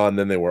going on.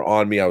 Then they were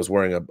on me. I was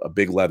wearing a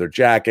big leather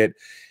jacket,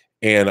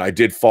 and I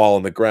did fall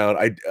on the ground.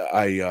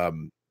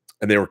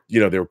 And they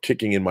were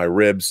kicking in my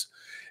ribs,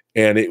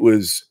 and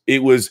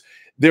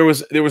there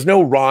was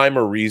no rhyme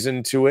or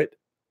reason to it,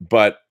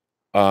 but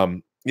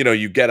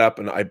you get up,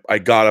 and I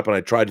got up and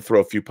I tried to throw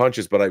a few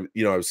punches, but I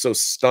was so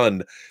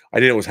stunned. I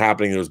didn't know what was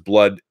happening. There was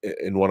blood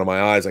in one of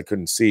my eyes. I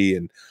couldn't see.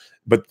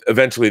 But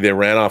eventually they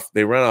ran off.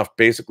 They ran off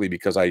basically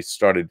because I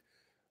started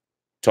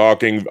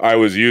talking. I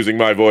was using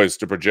my voice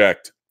to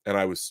project, and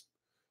I was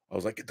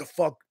like, get the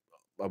fuck.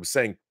 I was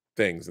saying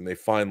things, and they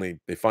finally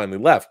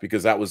left,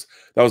 because that was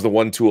the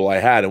one tool I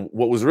had. And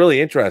what was really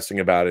interesting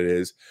about it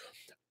is,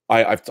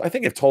 I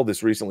think I've told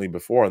this recently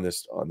before on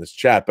this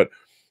chat, but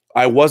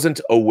I wasn't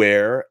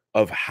aware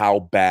of how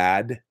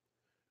bad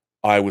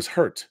I was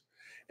hurt.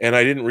 And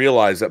I didn't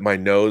realize that my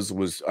nose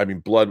was, I mean,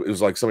 blood. It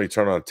was like somebody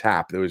turned on a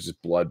tap. There was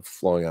just blood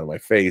flowing out of my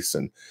face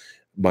and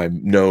my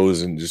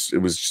nose, and it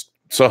was just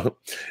so.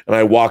 And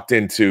I walked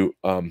into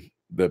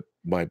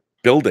my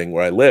building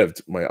where I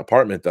lived, my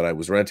apartment that I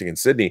was renting in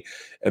Sydney,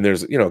 and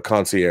there's a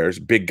concierge,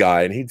 big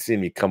guy, and he'd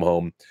seen me come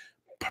home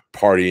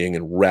partying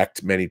and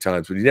wrecked many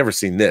times, but he'd never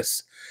seen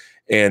this.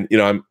 And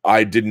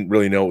I didn't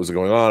really know what was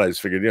going on. I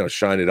just figured,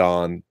 shine it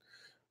on.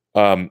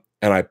 And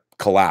I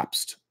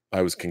collapsed.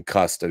 I was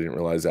concussed. I didn't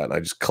realize that. And I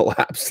just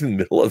collapsed in the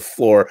middle of the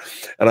floor.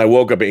 And I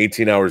woke up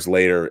 18 hours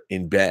later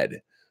in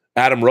bed.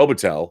 Adam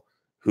Robitel,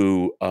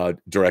 who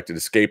directed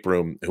Escape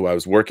Room, who I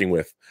was working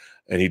with,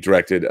 and he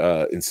directed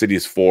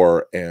Insidious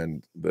 4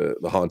 and the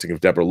Haunting of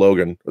Deborah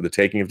Logan, or The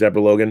Taking of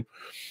Deborah Logan.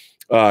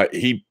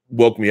 He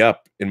woke me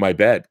up in my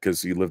bed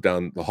because he lived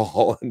down the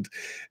hall, and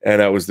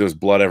there was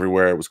blood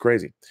everywhere. It was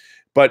crazy.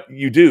 But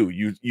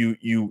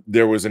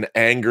there was an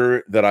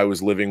anger that I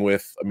was living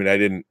with. I mean, I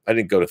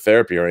didn't go to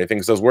therapy or anything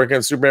because I was working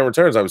on Superman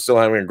Returns. I was still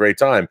having a great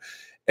time,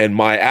 and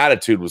my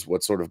attitude was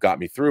what sort of got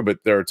me through. But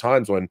there are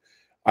times when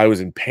I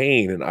was in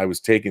pain, and it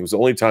was the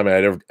only time I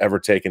had ever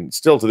taken,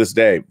 still to this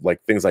day,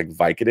 like things like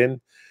Vicodin.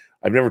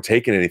 I've never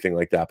taken anything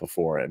like that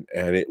before, and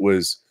it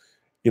was,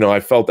 I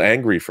felt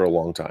angry for a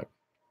long time,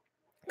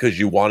 because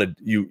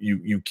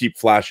you keep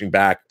flashing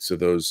back to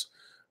those.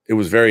 It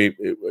was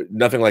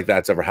nothing like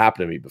that's ever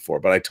happened to me before,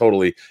 but it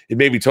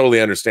made me totally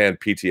understand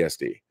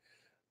PTSD,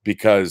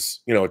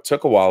 because, it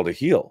took a while to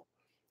heal.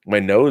 My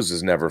nose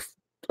is never,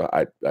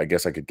 I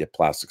guess I could get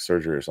plastic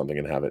surgery or something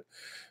and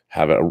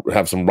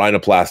have some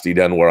rhinoplasty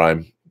done where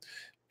I'm,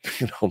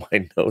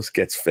 my nose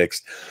gets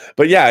fixed.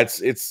 But yeah,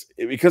 it's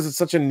because it's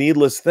such a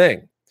needless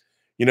thing.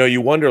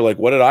 You wonder, like,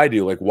 what did I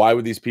do? Like, why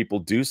would these people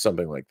do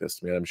something like this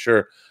to me? I'm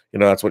sure,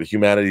 that's what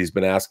humanity's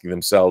been asking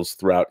themselves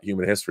throughout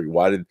human history.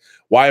 Why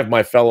have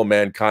my fellow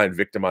mankind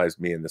victimized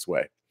me in this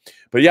way?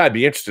 But yeah, I'd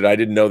be interested. I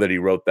didn't know that he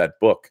wrote that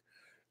book.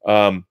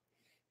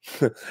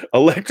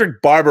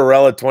 Electric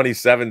Barbarella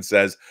 27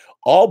 says,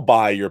 I'll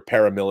buy your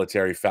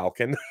paramilitary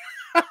Falcon.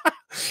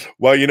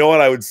 Well, you know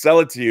what? I would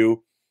sell it to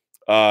you.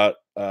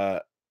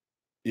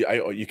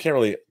 You can't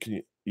really,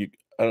 I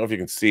don't know if you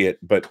can see it,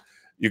 but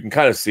you can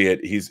kind of see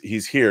it.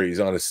 He's here. He's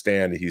on a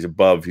stand. He's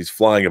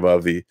flying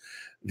above the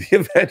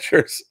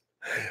Avengers.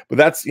 But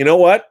that's,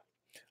 what?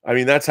 I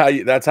mean, that's how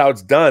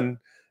it's done.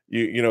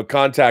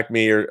 Contact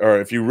me, or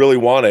if you really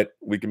want it,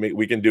 we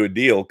can do a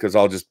deal, because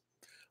I'll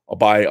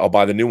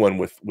buy the new one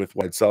with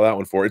what I'd sell that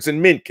one for. It's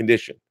in mint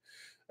condition.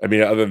 I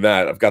mean, other than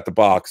that, I've got the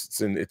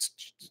box. It's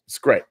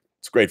great.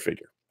 It's a great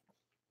figure.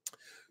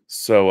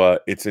 So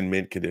it's in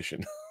mint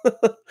condition.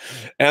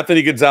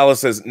 Anthony Gonzalez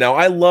says, now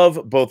I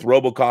love both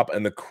RoboCop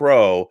and The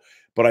Crow,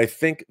 but I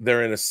think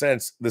they're in a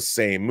sense the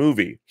same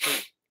movie.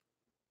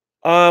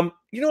 I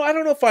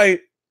don't know if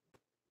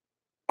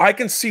I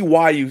can see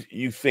why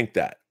you think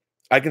that.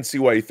 I can see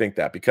why you think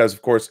that, because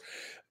of course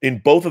in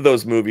both of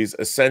those movies,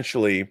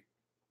 essentially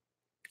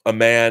a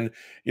man,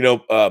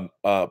 Paul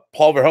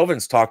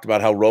Verhoeven's talked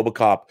about how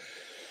RoboCop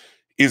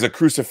is a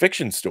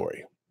crucifixion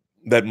story,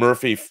 that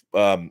Murphy,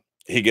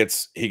 he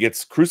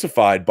gets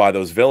crucified by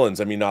those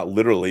villains. I mean, not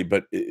literally,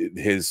 but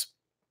his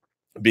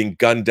being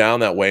gunned down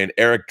that way. And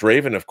Eric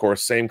Draven, of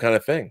course, same kind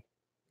of thing.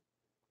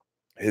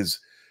 His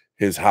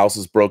house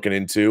is broken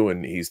into,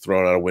 and he's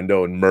thrown out a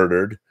window and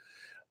murdered.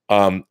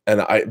 And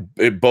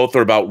both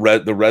are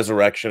about the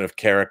resurrection of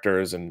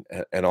characters and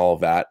all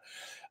of that.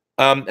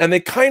 And they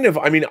kind of,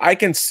 I mean, I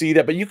can see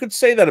that, but you could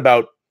say that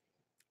about,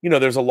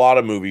 there's a lot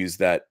of movies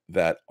that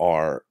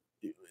are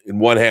in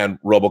one hand,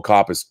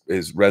 RoboCop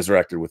is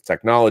resurrected with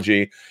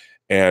technology,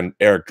 and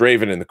Eric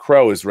Draven in The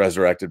Crow is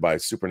resurrected by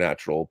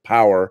supernatural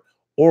power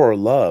or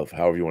love,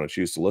 however you want to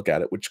choose to look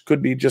at it, which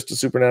could be just a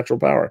supernatural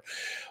power.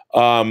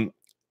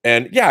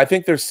 And yeah, I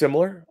think they're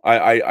similar.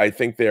 I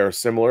think they are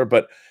similar,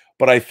 but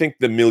I think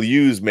the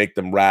milieus make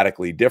them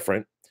radically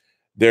different.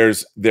 There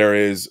is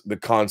the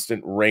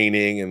constant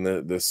raining and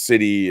the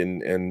city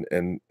and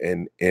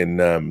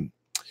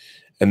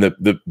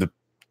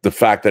the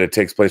fact that it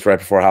takes place right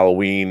before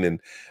Halloween,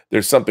 and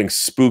there's something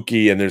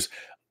spooky, and there's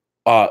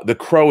The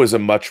Crow is a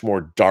much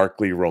more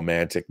darkly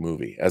romantic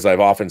movie. As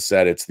I've often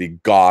said, it's the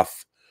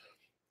goth,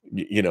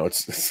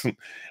 it's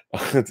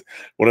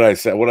what did I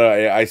say?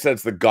 I said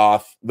it's the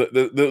goth.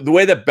 The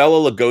way that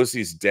Bela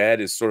Lugosi's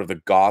Dead is sort of the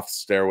goth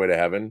Stairway to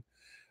Heaven.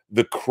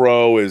 The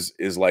Crow is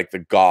like the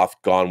goth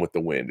Gone with the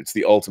Wind. It's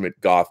the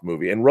ultimate goth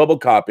movie. And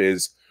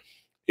RoboCop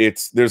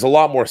there's a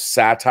lot more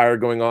satire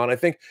going on. I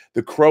think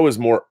The Crow is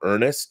more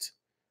earnest.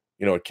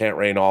 It can't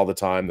rain all the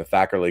time. The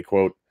Thackeray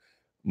quote,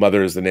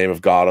 "Mother is the name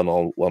of God on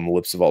the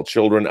lips of all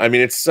children." I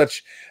mean,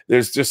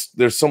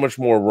 there's so much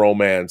more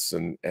romance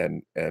and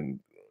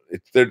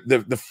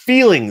the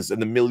feelings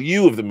and the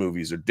milieu of the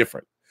movies are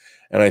different.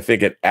 And I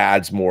think it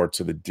adds more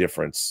to the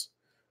difference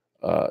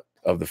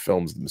of the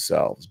films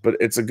themselves. But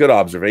it's a good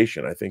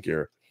observation. I think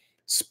you're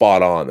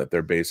spot on that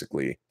they're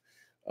basically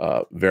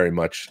very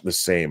much the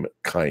same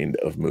kind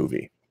of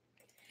movie.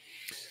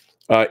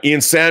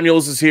 Ian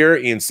Samuels is here.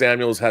 Ian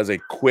Samuels has a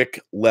quick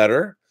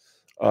letter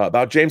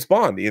about James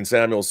Bond. Ian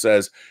Samuels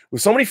says,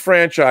 with so many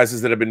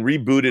franchises that have been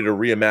rebooted or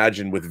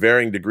reimagined with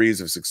varying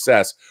degrees of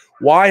success,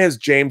 why has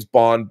James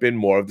Bond been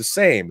more of the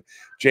same?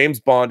 James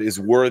Bond is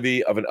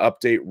worthy of an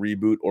update,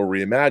 reboot, or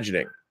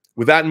reimagining.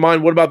 With that in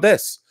mind, what about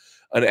this?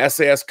 An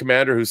SAS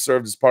commander who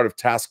served as part of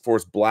Task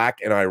Force Black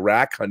in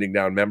Iraq, hunting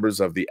down members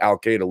of the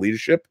Al-Qaeda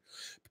leadership,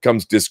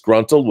 becomes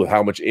disgruntled with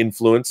how much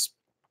influence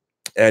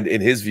and,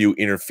 in his view,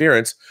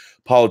 interference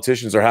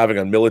politicians are having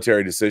on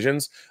military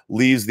decisions,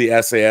 leaves the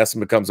SAS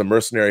and becomes a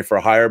mercenary for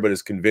hire, but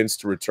is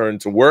convinced to return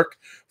to work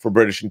for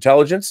British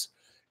intelligence.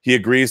 He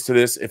agrees to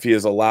this if he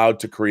is allowed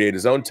to create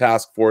his own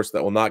task force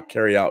that will not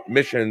carry out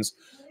missions,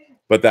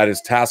 but that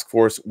his task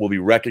force will be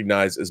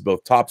recognized as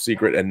both top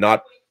secret and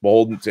not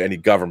beholden to any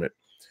government.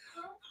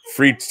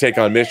 Free to take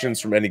on missions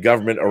from any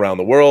government around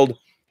the world.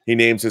 He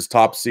names his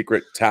top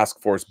secret task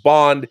force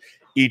Bond,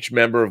 each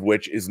member of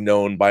which is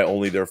known by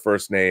only their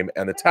first name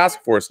and the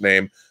task force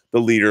name, the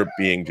leader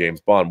being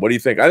James Bond. What do you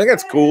think? I think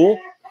that's cool.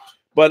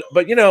 But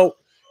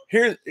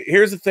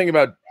here's the thing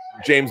about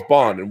James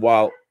Bond. And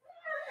while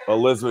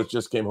Elizabeth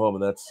just came home,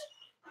 and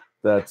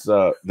that's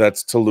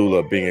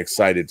Tallulah being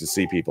excited to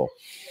see people.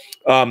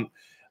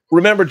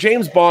 Remember,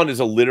 James Bond is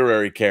a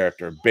literary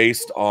character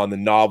based on the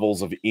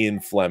novels of Ian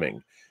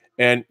Fleming.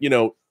 And,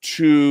 you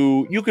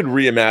could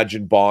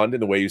reimagine Bond in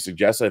the way you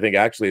suggest. I think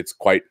actually it's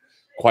quite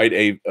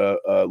a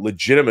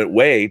legitimate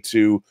way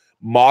to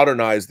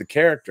modernize the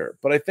character.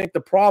 But I think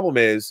the problem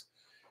is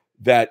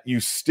that you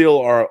still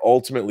are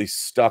ultimately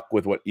stuck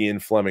with what Ian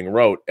Fleming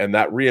wrote. And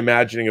that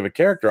reimagining of a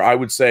character, I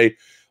would say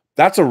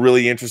that's a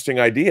really interesting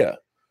idea.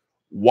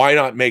 Why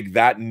not make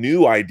that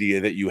new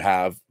idea that you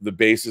have the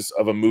basis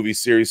of a movie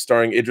series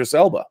starring Idris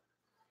Elba?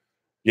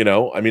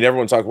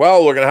 Everyone talks,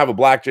 well, we're going to have a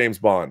black James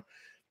Bond.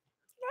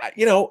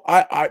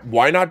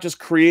 Why not just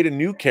create a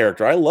new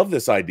character? I love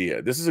this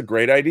idea. This is a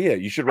great idea.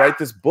 You should write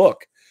this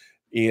book,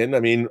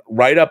 Ian.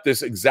 Write up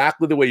this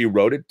exactly the way you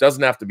wrote it.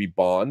 Doesn't have to be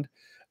Bond.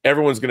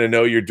 Everyone's going to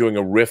know you're doing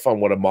a riff on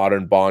what a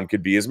modern Bond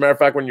could be. As a matter of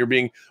fact,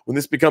 when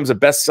this becomes a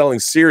best-selling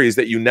series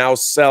that you now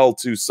sell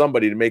to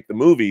somebody to make the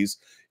movies,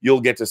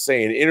 you'll get to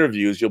say in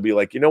interviews, you'll be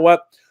like, you know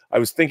what? I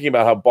was thinking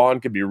about how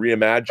Bond could be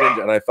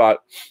reimagined, and I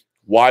thought,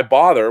 why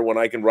bother when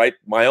I can write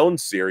my own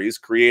series,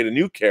 create a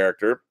new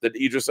character that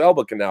Idris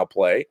Elba can now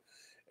play?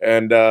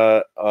 And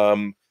but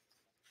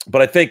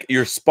I think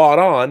you're spot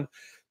on.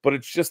 But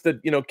it's just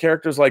that,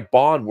 characters like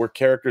Bond were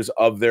characters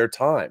of their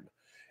time.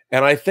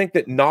 And I think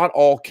that not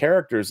all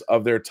characters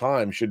of their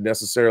time should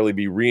necessarily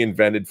be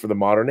reinvented for the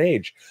modern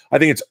age. I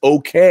think it's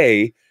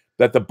okay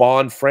that the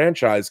Bond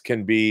franchise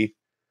can be,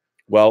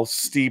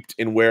 steeped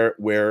in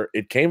where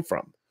it came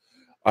from.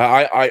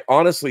 I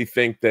honestly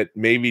think that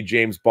maybe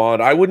James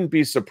Bond, I wouldn't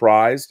be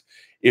surprised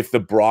if the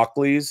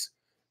Broccoli's,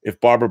 if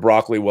Barbara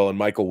Broccoli and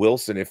Michael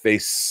Wilson, if they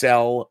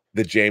sell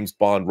the James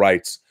Bond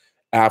rights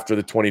after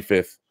the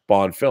 25th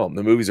Bond film.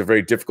 The movies are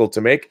very difficult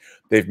to make.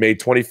 They've made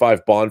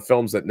 25 Bond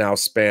films that now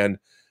span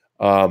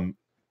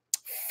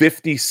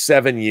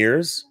 57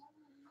 years,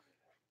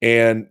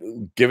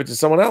 and give it to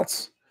someone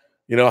else.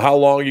 How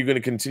long are you going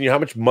to continue? How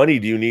much money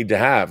do you need to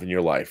have in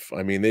your life?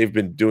 They've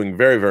been doing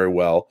very, very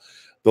well.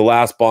 The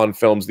last Bond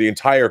films, the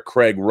entire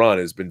Craig run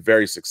has been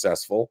very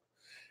successful.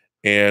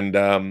 And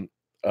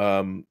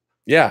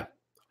yeah,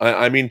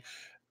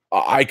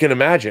 I can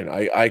imagine.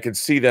 I could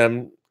see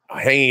them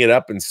hanging it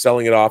up and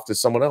selling it off to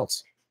someone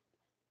else.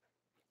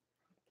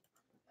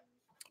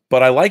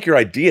 But I like your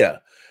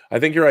idea. I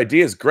think your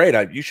idea is great.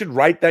 You should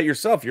write that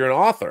yourself. You're an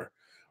author.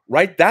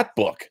 Write that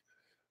book.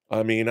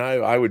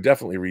 I would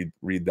definitely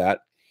read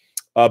that.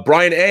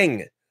 Brian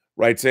Eng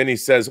writes in. He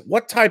says,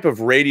 what type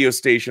of radio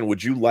station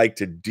would you like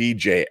to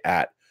DJ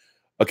at?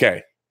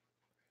 Okay.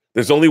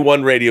 There's only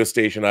one radio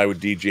station I would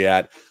DJ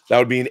at. That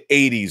would be an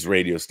 80s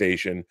radio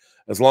station.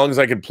 As long as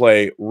I could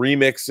play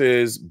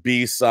remixes,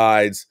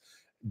 B-sides,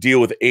 deal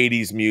with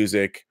 80s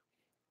music,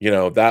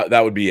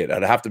 that would be it.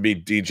 I'd have to be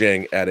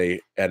DJing at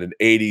an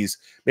 80s,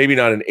 maybe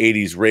not an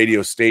 80s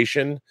radio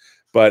station,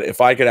 but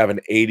if I could have an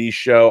 80s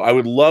show, I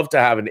would love to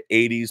have an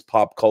 80s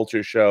pop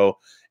culture show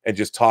and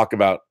just talk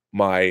about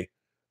my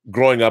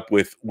growing up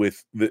with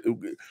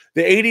the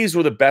 80s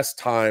were the best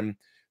time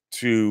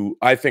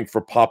I think,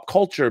 for pop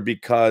culture,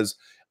 because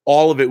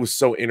all of it was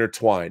so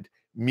intertwined.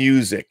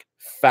 Music,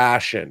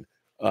 fashion,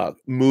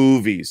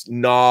 movies,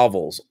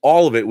 novels,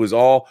 all of it was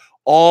all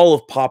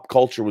of pop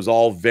culture was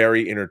all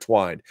very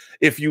intertwined.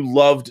 If you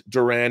loved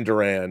Duran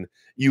Duran,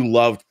 you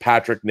loved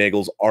Patrick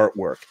Nagel's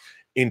artwork.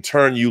 In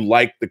turn, you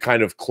liked the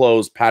kind of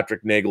clothes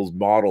Patrick Nagel's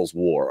models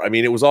wore. I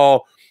mean, it was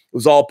all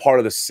part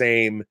of the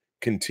same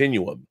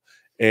continuum.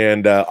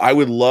 And I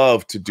would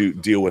love to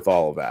deal with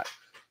all of that.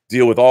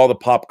 Deal with all the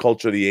pop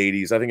culture of the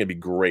 80s. I think it'd be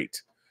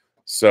great.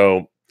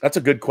 So that's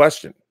a good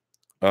question.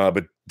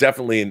 But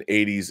definitely an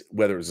 80s,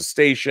 whether it was a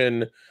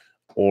station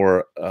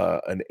or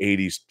an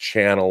 80s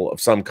channel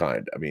of some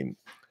kind. I mean,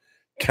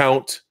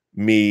 count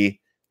me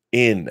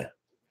in.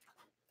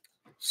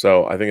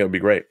 So I think it would be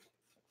great.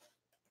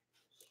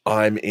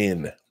 I'm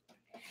in.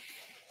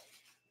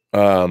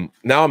 Now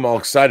I'm all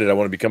excited. I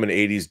want to become an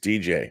 80s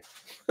DJ.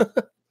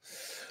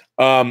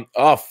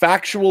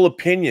 Factual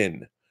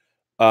opinion.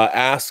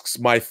 Asks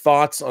my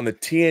thoughts on the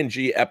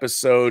TNG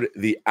episode,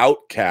 The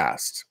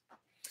Outcast.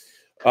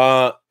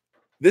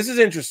 This is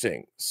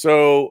interesting.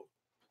 So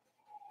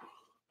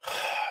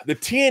the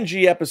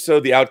TNG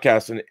episode, The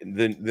Outcast, and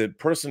the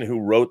person who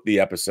wrote the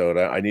episode,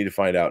 I need to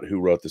find out who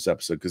wrote this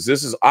episode,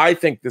 because I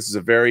think this is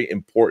a very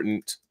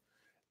important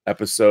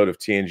episode of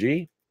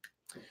TNG.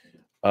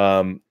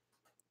 Let's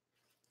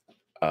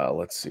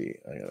see.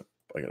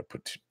 I gotta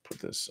put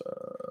this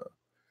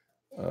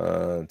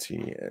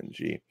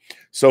TNG.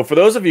 So for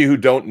those of you who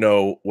don't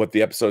know what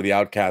the episode of The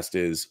Outcast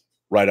is,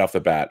 right off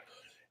the bat,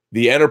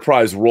 the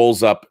Enterprise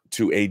rolls up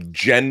to a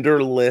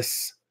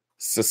genderless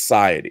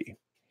society,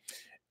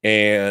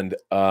 and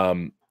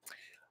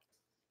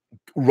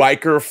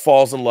Riker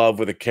falls in love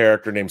with a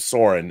character named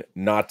Soren,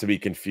 not to be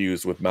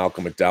confused with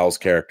Malcolm McDowell's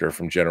character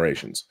from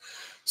Generations.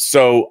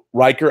 So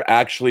Riker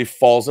actually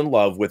falls in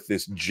love with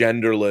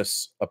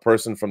a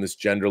person from this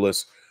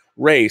genderless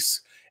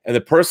race. And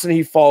the person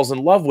he falls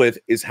in love with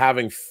is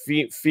having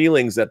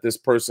feelings that this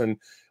person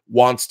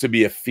wants to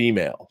be a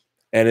female.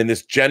 And in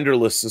this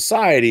genderless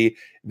society,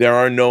 there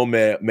are no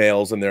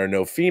males and there are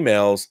no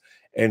females.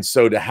 And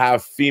so to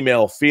have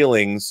female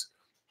feelings,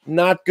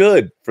 not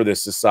good for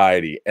this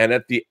society. And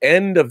at the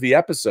end of the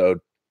episode,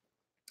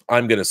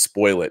 I'm going to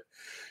spoil it.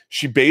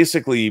 She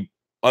basically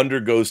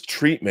undergoes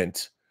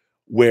treatment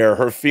where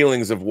her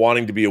feelings of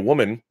wanting to be a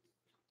woman,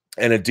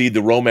 and indeed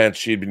the romance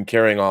she had been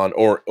carrying on,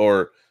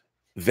 or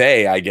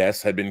they, I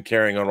guess, had been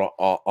carrying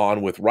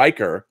on with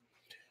Riker,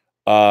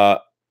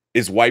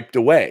 is wiped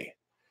away.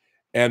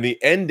 And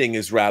the ending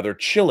is rather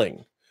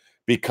chilling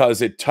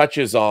because it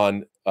touches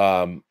on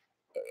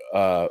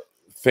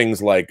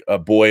things like A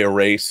Boy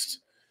Erased,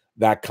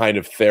 that kind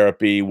of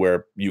therapy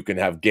where you can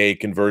have gay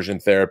conversion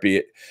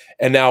therapy.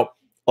 And now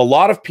a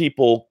lot of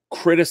people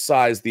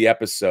criticize the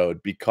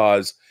episode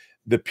because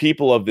the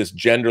people of this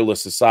genderless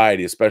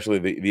society, especially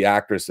the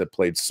actress that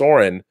played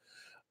Soren,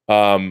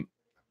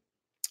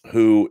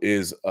 who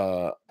is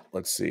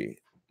let's see,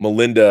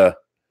 Melinda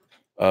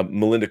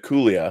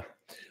Kulia,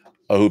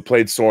 who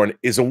played Soren,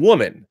 is a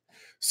woman.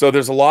 So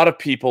there's a lot of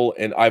people,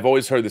 and I've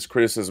always heard this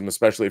criticism,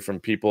 especially from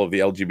people of the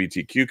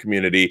LGBTQ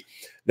community,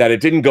 that it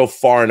didn't go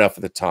far enough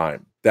at the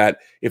time. That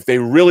if they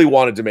really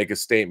wanted to make a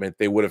statement,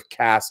 they would have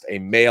cast a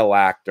male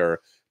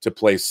actor to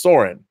play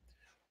Soren.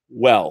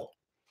 Well,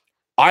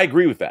 I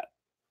agree with that.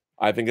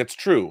 I think it's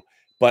true.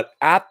 But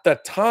at the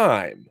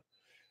time,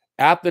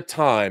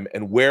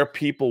 and where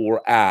people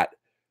were at,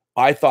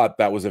 I thought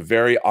that was a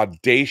very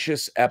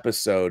audacious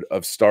episode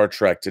of Star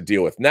Trek to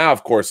deal with. Now,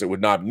 of course, it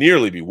would not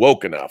nearly be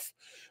woke enough.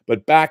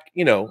 But back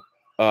in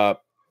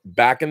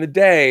the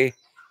day,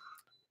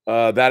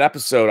 that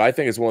episode, I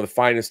think, is one of the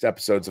finest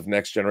episodes of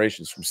Next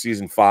Generations from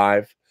season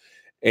 5.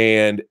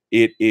 And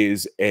it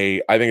is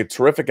I think, a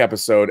terrific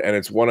episode. And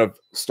it's one of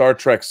Star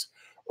Trek's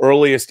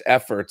earliest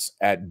efforts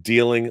at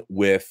dealing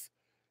with,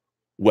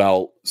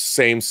 well,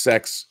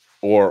 same-sex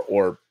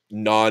or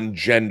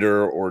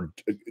non-gender or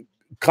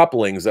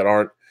couplings that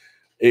aren't.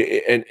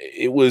 And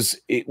it was,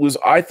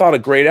 I thought, a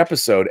great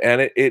episode.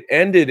 And it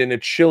ended in a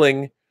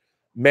chilling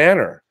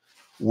manner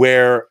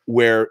where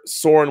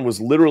Soren was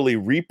literally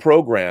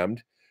reprogrammed.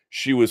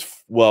 She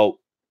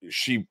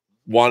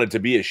wanted to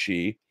be a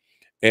she,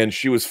 and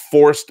she was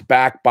forced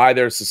back by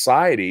their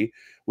society,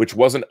 which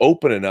wasn't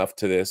open enough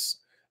to this.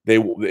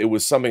 It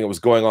was something that was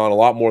going on a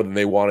lot more than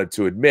they wanted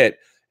to admit,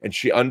 and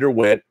she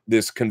underwent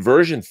this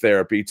conversion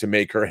therapy to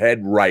make her head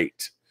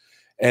right.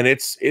 And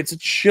it's a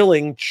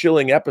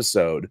chilling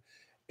episode,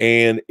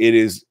 and it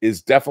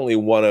is definitely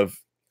one of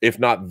if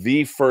not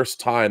the first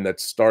time that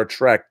Star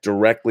Trek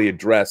directly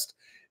addressed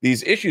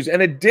these issues.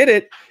 And it did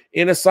it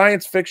in a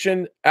science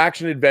fiction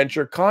action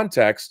adventure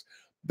context,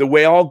 the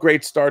way all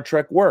great Star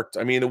Trek worked.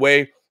 I mean, the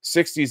way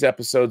 60s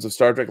episodes of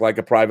Star Trek, like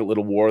A Private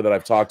Little War that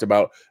I've talked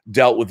about,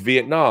 dealt with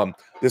Vietnam.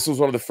 This was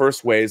one of the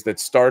first ways that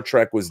Star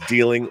Trek was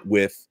dealing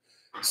with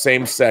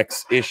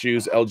same-sex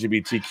issues,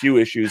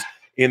 LGBTQ issues,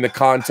 in the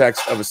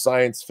context of a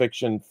science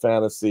fiction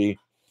fantasy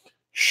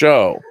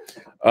show.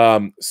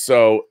 I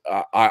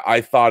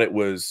thought it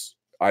was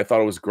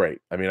great.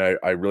 I mean,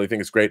 I really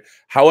think it's great.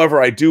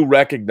 However, I do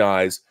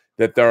recognize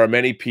that there are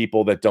many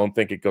people that don't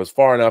think it goes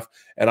far enough,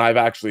 and I've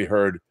actually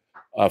heard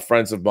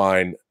friends of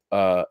mine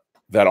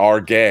that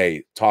are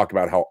gay talk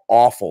about how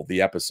awful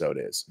the episode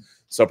is.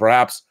 So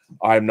perhaps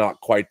I'm not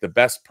quite the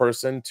best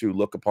person to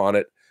look upon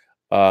it.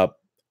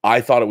 I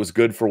thought it was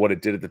good for what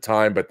it did at the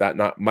time, but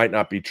that might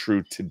not be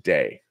true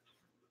today.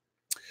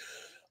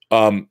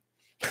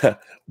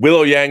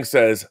 Willow Yang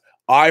says,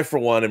 I, for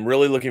one, am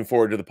really looking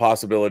forward to the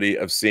possibility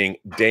of seeing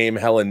Dame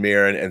Helen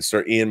Mirren and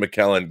Sir Ian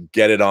McKellen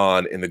get it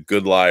on in The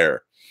Good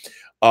Liar.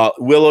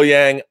 Willow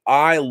Yang,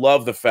 I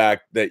love the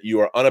fact that you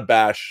are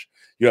unabashed.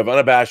 You have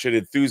unabashed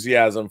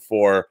enthusiasm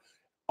for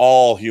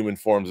all human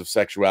forms of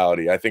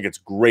sexuality. I think it's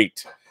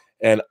great.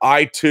 And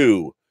I,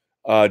 too,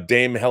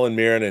 Dame Helen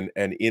Mirren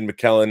and Ian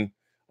McKellen,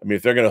 I mean,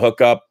 if they're going to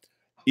hook up,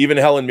 even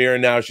Helen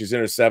Mirren now, she's in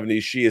her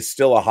 70s. She is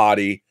still a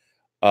hottie.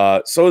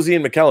 So is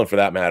Ian McKellen, for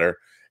that matter,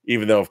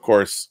 even though, of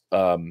course,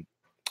 I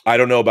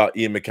don't know about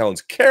Ian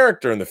McKellen's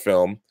character in the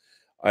film.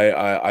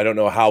 I don't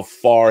know how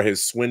far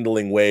his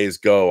swindling ways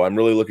go. I'm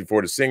really looking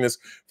forward to seeing this.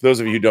 For those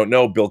of you who don't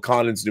know, Bill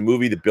Condon's new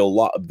movie, The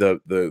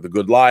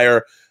Good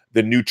Liar,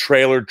 the new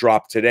trailer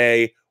dropped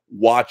today.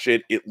 Watch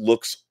it. It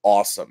looks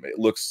awesome. It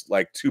looks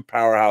like two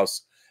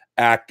powerhouse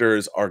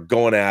actors are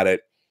going at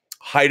it,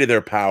 height of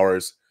their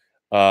powers.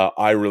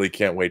 I really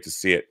can't wait to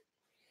see it.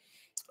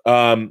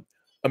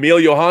 Emil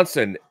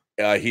Johansson,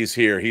 he's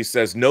here. He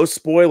says, no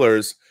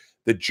spoilers.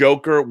 The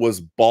Joker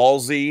was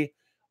ballsy.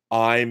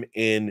 I'm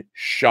in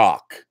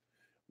shock.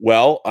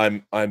 Well,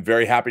 I'm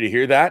very happy to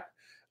hear that.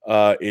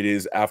 It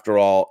is, after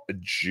all, a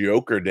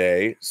Joker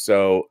Day.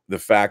 So the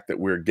fact that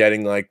we're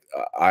getting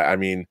I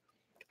mean,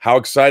 how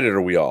excited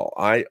are we all?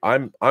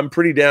 I'm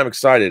pretty damn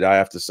excited, I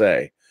have to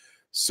say.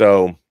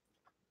 So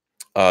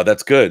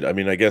that's good. I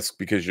mean, I guess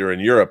because you're in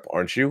Europe,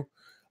 aren't you?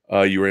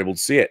 You were able to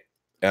see it.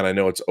 And I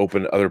know it's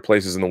open to other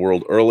places in the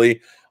world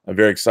early. I'm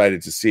very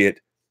excited to see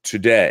it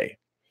today.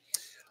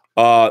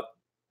 My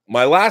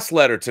last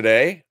letter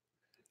today,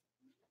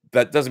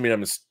 that doesn't mean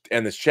I'm going to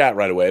end this chat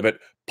right away, but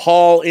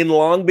Paul in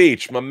Long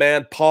Beach, my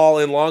man Paul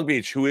in Long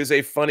Beach, who is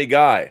a funny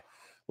guy.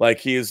 Like,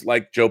 he is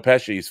like Joe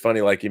Pesci. He's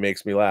funny, like he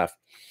makes me laugh.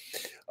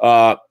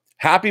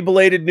 Happy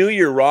belated New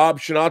Year, Rob.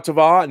 Shana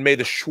Tova, and may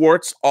the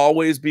Schwartz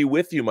always be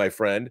with you, my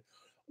friend.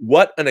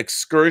 What an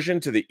excursion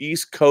to the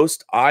East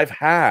Coast I've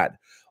had.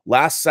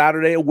 Last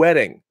Saturday, a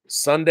wedding.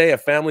 Sunday, a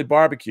family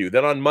barbecue.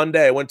 Then on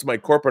Monday, I went to my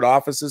corporate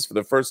offices for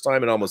the first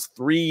time in almost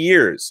 3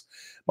 years.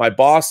 My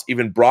boss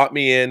even brought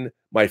me in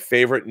my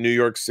favorite New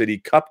York City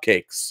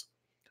cupcakes.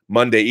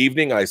 Monday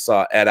evening, I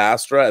saw Ed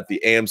Astra at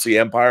the AMC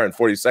Empire on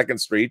 42nd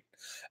Street.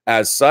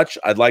 As such,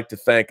 I'd like to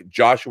thank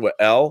Joshua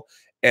L.,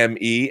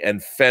 M.E.,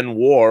 and Fen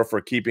War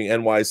for keeping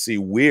NYC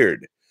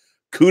weird.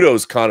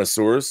 Kudos,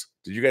 connoisseurs.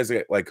 Did you guys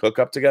hook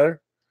up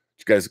together?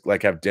 Did you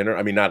guys have dinner?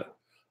 I mean, I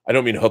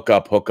don't mean hook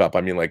up.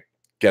 I mean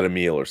get a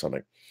meal or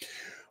something.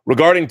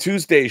 Regarding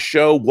Tuesday's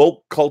show,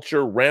 woke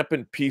culture,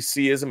 rampant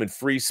PCism, and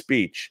free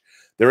speech,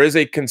 there is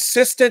a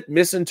consistent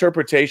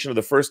misinterpretation of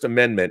the First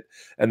Amendment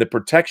and the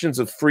protections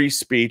of free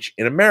speech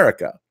in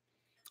America.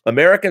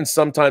 Americans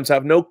sometimes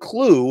have no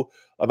clue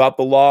about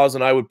the laws,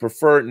 and I would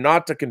prefer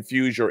not to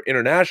confuse your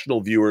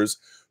international viewers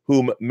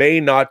whom may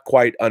not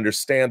quite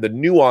understand the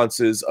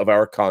nuances of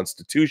our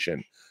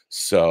Constitution.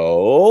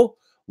 So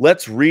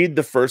let's read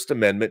the First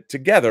Amendment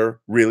together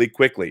really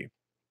quickly.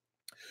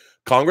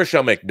 Congress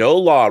shall make no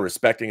law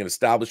respecting an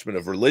establishment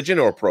of religion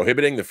or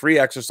prohibiting the free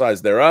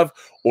exercise thereof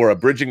or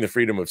abridging the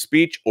freedom of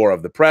speech or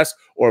of the press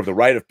or of the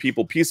right of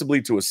people peaceably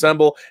to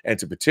assemble and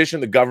to petition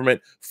the government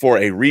for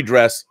a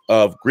redress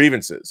of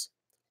grievances.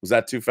 Was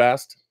that too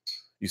fast?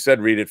 You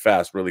said read it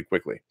fast really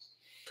quickly.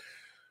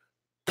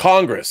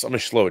 Congress, I'm going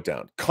to slow it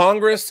down.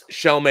 Congress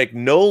shall make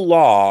no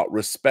law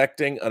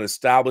respecting an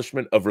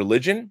establishment of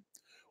religion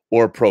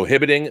or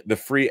prohibiting the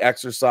free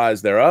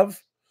exercise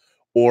thereof,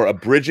 or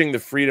abridging the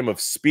freedom of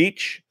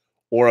speech,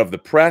 or of the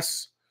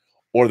press,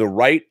 or the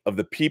right of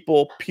the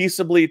people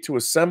peaceably to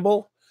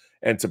assemble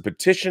and to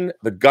petition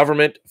the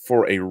government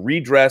for a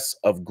redress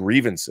of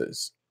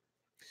grievances.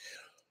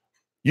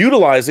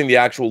 Utilizing the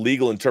actual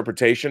legal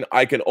interpretation,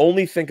 I can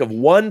only think of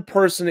one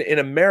person in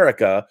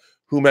America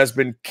whom has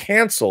been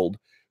canceled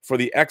for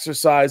the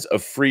exercise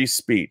of free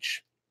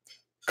speech.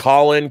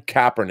 Colin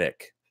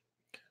Kaepernick,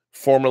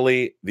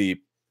 formerly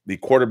the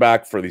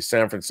quarterback for the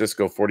San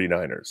Francisco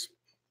 49ers.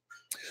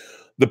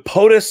 The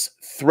POTUS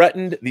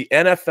threatened the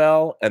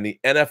NFL, and the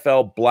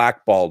NFL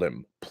blackballed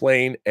him,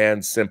 plain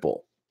and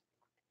simple.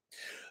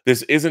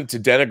 This isn't to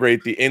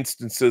denigrate the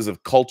instances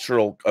of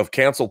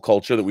cancel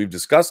culture that we've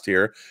discussed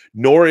here,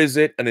 nor is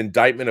it an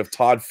indictment of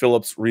Todd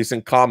Phillips'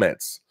 recent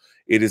comments.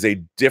 It is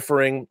a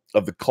differing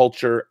of the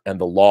culture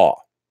and the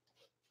law.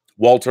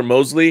 Walter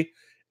Mosley,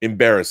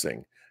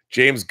 embarrassing.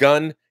 James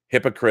Gunn,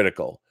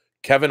 hypocritical.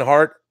 Kevin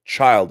Hart,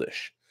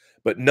 childish.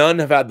 But none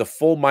have had the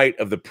full might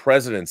of the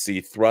presidency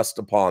thrust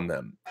upon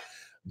them.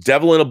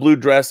 Devil in a Blue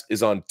Dress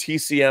is on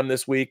TCM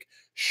this week.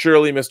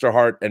 Surely Mr.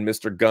 Hart and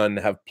Mr. Gunn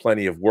have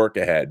plenty of work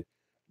ahead.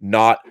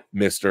 Not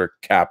Mr.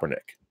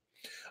 Kaepernick.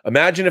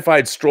 Imagine if I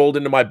had strolled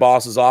into my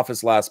boss's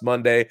office last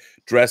Monday,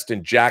 dressed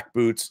in jack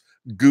boots,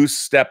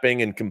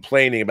 goose-stepping and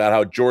complaining about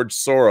how George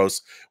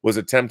Soros was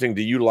attempting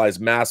to utilize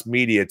mass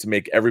media to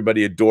make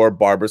everybody adore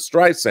Barbra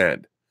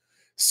Streisand.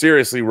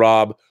 Seriously,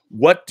 Rob,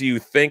 what do you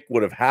think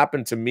would have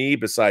happened to me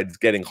besides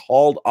getting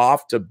hauled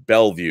off to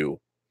Bellevue?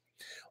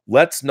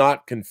 Let's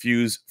not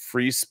confuse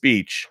free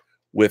speech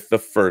with the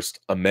First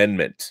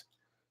Amendment.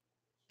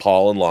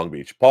 Paul in Long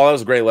Beach. Paul, that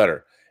was a great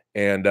letter,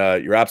 and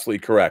you're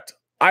absolutely correct.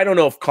 I don't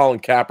know if Colin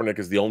Kaepernick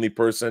is the only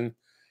person,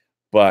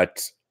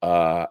 but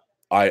I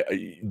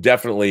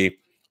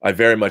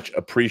very much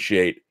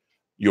appreciate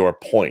your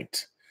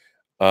point.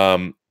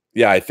 Yeah,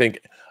 I think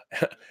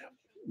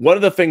one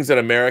of the things that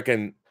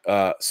American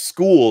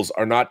schools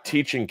are not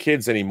teaching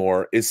kids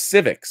anymore is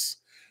civics.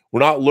 We're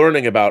not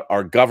learning about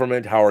our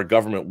government, how our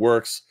government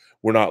works.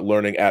 We're not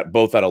learning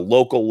both at a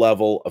local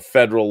level, a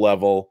federal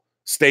level,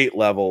 state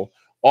level,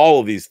 all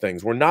of these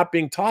things. We're not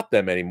being taught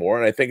them anymore,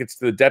 and I think it's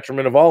to the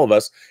detriment of all of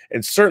us,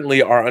 and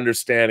certainly our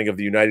understanding of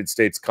the United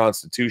States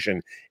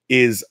Constitution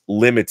is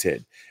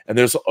limited. And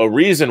there's a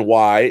reason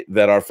why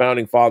that our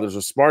founding fathers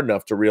were smart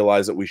enough to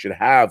realize that we should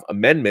have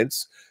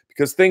amendments,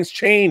 because things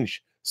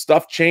change,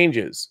 stuff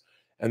changes.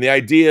 And the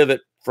idea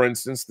that, for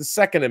instance, the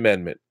Second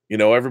Amendment,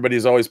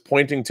 everybody's always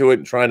pointing to it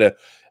and trying to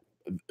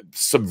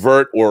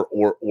subvert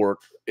or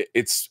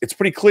it's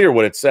pretty clear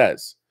what it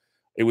says.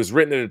 It was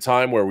written at a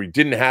time where we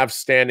didn't have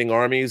standing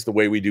armies the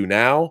way we do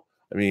now.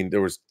 I mean,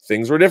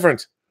 things were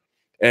different.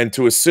 And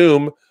to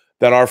assume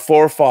that our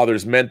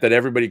forefathers meant that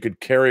everybody could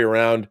carry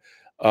around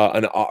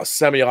a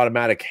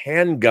semi-automatic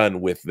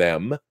handgun with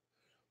them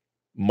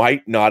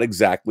might not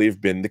exactly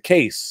have been the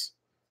case.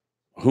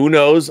 Who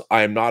knows?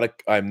 I'm not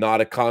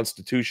a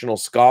constitutional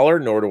scholar,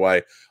 nor do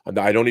I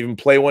don't even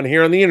play one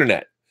here on the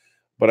internet.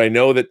 But I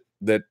know that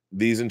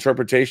these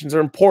interpretations are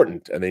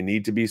important, and they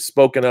need to be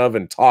spoken of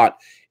and taught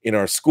in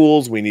our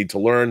schools. We need to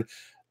learn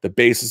the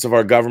basis of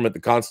our government, the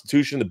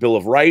Constitution, the Bill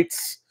of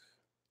Rights,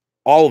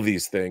 all of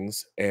these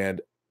things.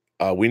 And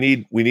we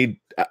need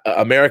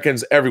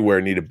Americans everywhere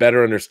need a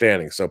better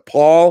understanding. So,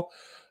 Paul,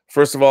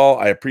 first of all,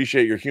 I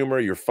appreciate your humor.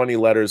 Your funny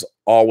letters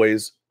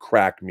always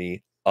crack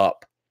me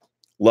up.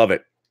 Love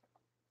it.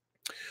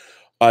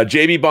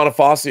 JB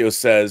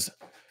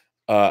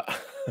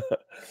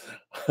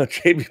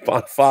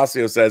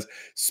Bonifacio says,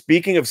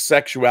 speaking of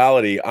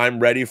sexuality, I'm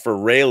ready for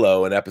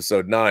Raylo in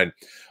episode 9.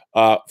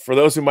 For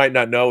those who might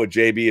not know what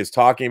JB is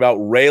talking about,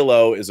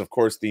 Raylo is, of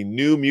course, the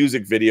new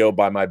music video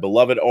by my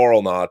beloved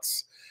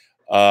Auralnauts.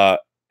 And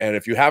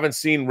if you haven't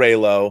seen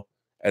Raylo,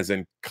 as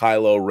in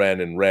Kylo Ren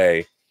and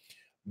Rey,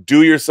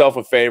 do yourself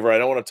a favor. I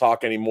don't want to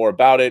talk any more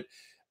about it.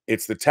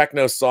 It's the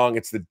techno song.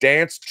 It's the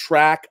dance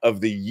track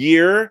of the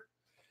year.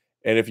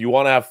 And if you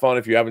want to have fun,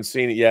 if you haven't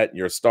seen it yet,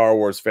 you're a Star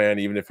Wars fan,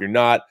 even if you're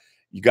not,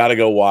 you got to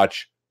go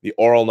watch the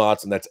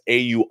Auralnauts, and that's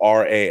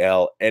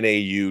Auralnauts,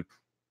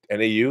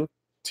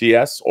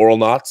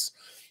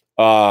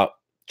 Auralnauts.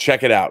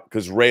 Check it out,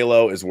 because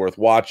Raylo is worth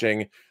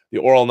watching. The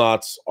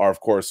Auralnauts are, of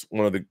course,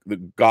 one of the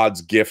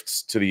God's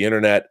gifts to the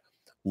internet.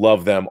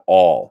 Love them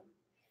all.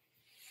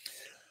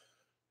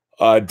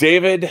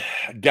 David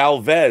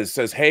Galvez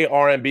says, hey,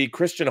 RMB,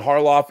 Christian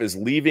Harloff is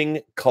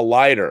leaving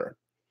Collider.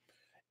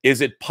 Is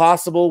it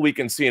possible we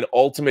can see an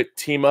ultimate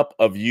team-up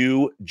of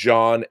you,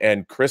 John,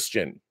 and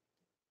Christian?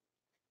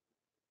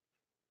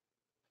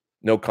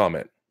 No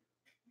comment.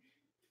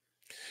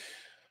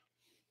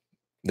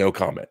 No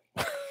comment.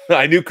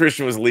 I knew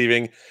Christian was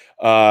leaving.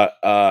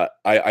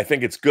 I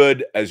think it's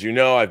good. As you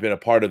know, I've been a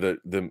part of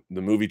the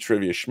movie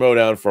Trivia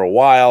Schmodown for a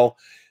while,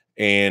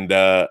 and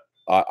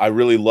I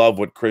really love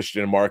what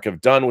Christian and Mark have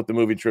done with the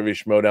movie Trivia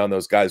Schmodown.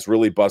 Those guys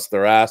really bust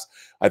their ass.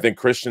 I think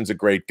Christian's a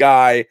great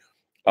guy.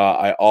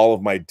 All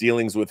of my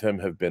dealings with him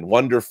have been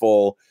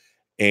wonderful,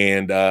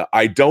 and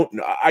I don't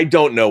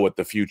know what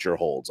the future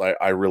holds.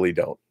 I really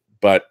don't.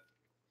 But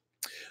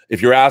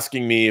if you're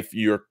asking me if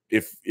you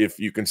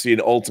can see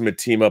an ultimate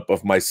team up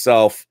of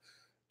myself,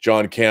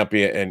 John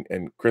Campea,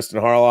 and Kristen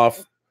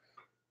Harloff,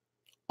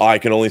 I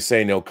can only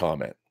say no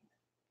comment.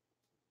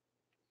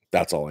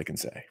 That's all I can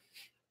say.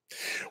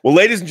 Well,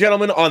 ladies and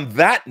gentlemen, on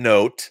that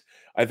note,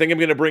 I think I'm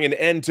going to bring an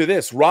end to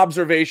this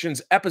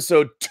Robservations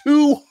episode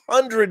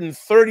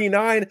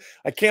 239.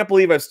 I can't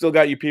believe I've still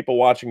got you people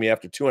watching me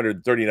after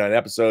 239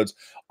 episodes.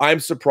 I'm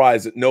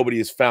surprised that nobody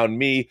has found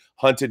me,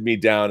 hunted me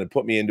down, and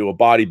put me into a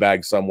body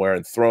bag somewhere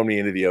and thrown me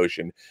into the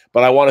ocean.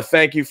 But I want to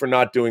thank you for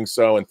not doing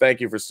so, and thank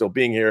you for still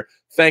being here.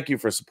 Thank you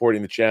for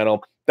supporting the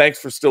channel. Thanks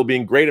for still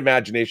being great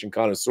imagination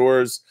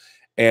connoisseurs.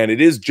 And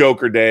it is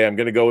Joker Day. I'm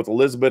going to go with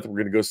Elizabeth. We're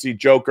going to go see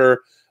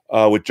Joker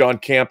with John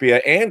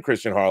Campea and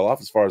Christian Harloff,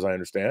 as far as I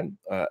understand.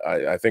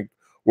 I think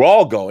we're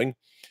all going.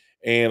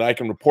 And I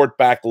can report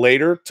back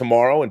later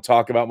tomorrow and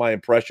talk about my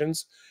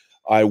impressions.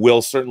 I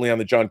will certainly on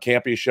the John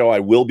Campea show. I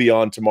will be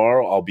on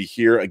tomorrow. I'll be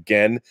here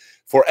again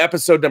for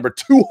episode number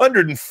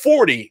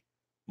 240.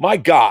 My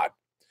God.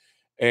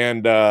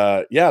 And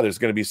yeah, there's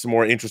going to be some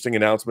more interesting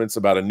announcements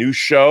about a new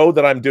show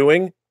that I'm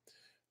doing.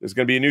 There's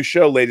going to be a new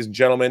show, ladies and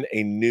gentlemen,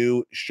 a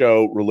new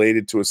show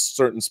related to a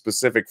certain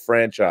specific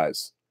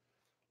franchise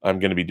I'm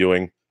going to be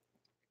doing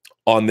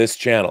on this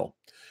channel.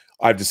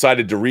 I've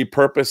decided to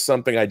repurpose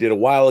something I did a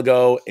while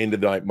ago into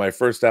my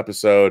first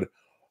episode,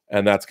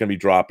 and that's going to be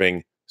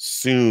dropping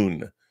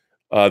soon.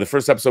 The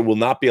first episode will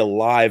not be a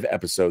live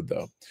episode,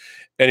 though.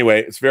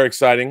 Anyway, it's very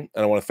exciting,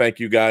 and I want to thank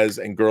you guys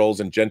and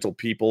girls and gentle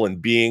people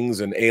and beings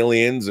and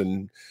aliens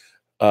and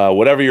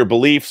whatever your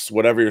beliefs,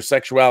 whatever your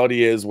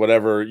sexuality is,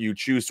 whatever you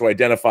choose to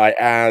identify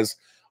as.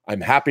 I'm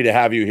happy to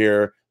have you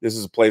here. This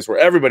is a place where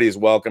everybody is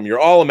welcome. You're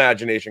all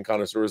imagination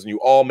connoisseurs, and you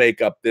all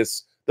make up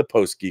the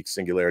Post-Geek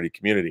Singularity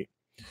community.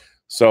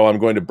 So I'm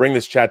going to bring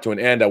this chat to an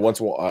end. I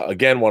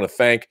again want to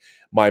thank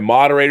my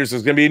moderators.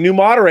 There's going to be a new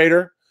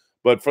moderator,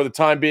 but for the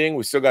time being,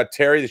 we've still got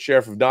Terry, the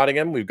Sheriff of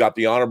Nottingham. We've got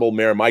the Honorable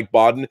Mayor Mike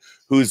Bodden,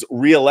 whose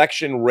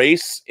re-election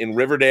race in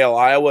Riverdale,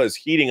 Iowa is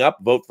heating up.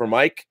 Vote for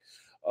Mike.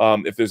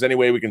 If there's any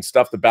way we can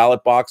stuff the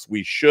ballot box,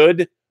 we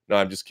should. No,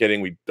 I'm just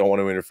kidding. We don't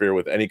want to interfere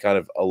with any kind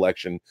of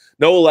election.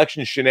 No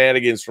election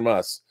shenanigans from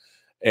us.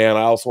 And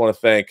I also want to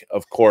thank,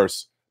 of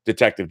course,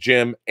 Detective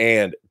Jim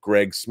and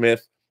Greg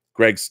Smith.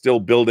 Greg's still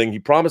building. He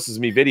promises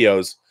me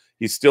videos.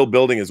 He's still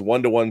building his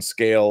 1-to-1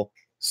 scale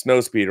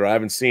snowspeeder. I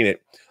haven't seen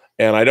it.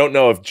 And I don't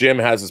know if Jim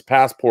has his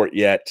passport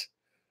yet.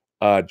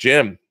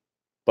 Jim,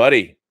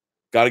 buddy,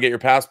 got to get your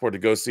passport to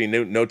go see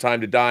No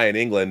Time to Die in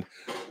England.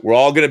 We're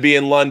all going to be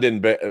in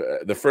London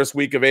the first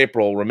week of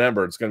April.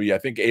 Remember, it's going to be, I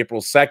think,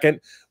 April 2nd.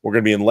 We're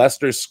going to be in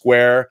Leicester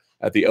Square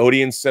at the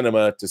Odeon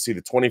Cinema to see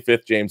the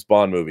 25th James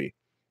Bond movie.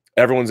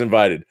 Everyone's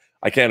invited.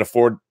 I can't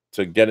afford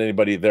to get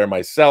anybody there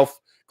myself,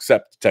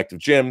 except Detective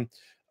Jim.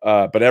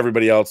 But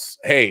everybody else,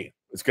 hey,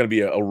 it's going to be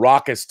a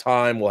raucous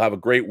time. We'll have a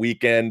great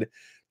weekend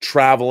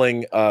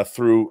traveling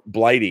through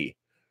Blighty.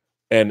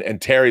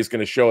 And Terry's going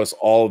to show us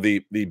all of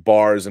the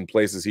bars and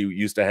places he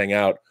used to hang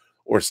out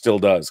or still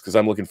does, because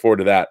I'm looking forward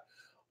to that.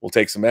 We'll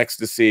take some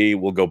ecstasy.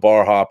 We'll go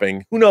bar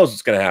hopping. Who knows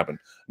what's going to happen?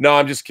 No,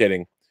 I'm just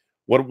kidding.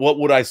 What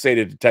would I say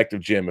to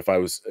Detective Jim if I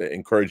was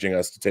encouraging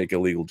us to take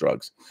illegal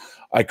drugs?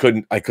 I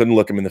couldn't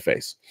look him in the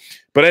face.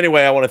 But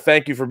anyway, I want to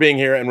thank you for being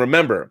here. And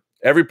remember,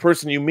 every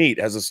person you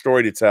meet has a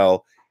story to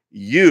tell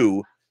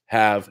you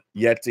have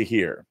yet to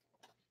hear.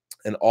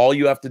 And all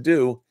you have to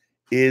do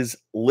is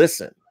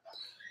listen.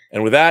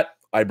 And with that,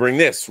 I bring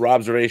this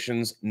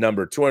Robservations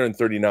number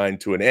 239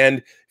 to an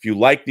end. If you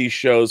like these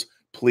shows,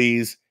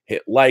 please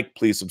hit like,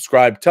 please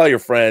subscribe, tell your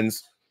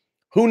friends.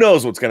 Who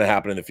knows what's going to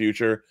happen in the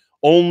future?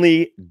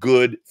 Only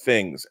good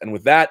things. And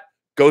with that,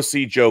 go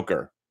see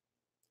Joker.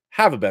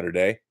 Have a better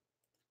day.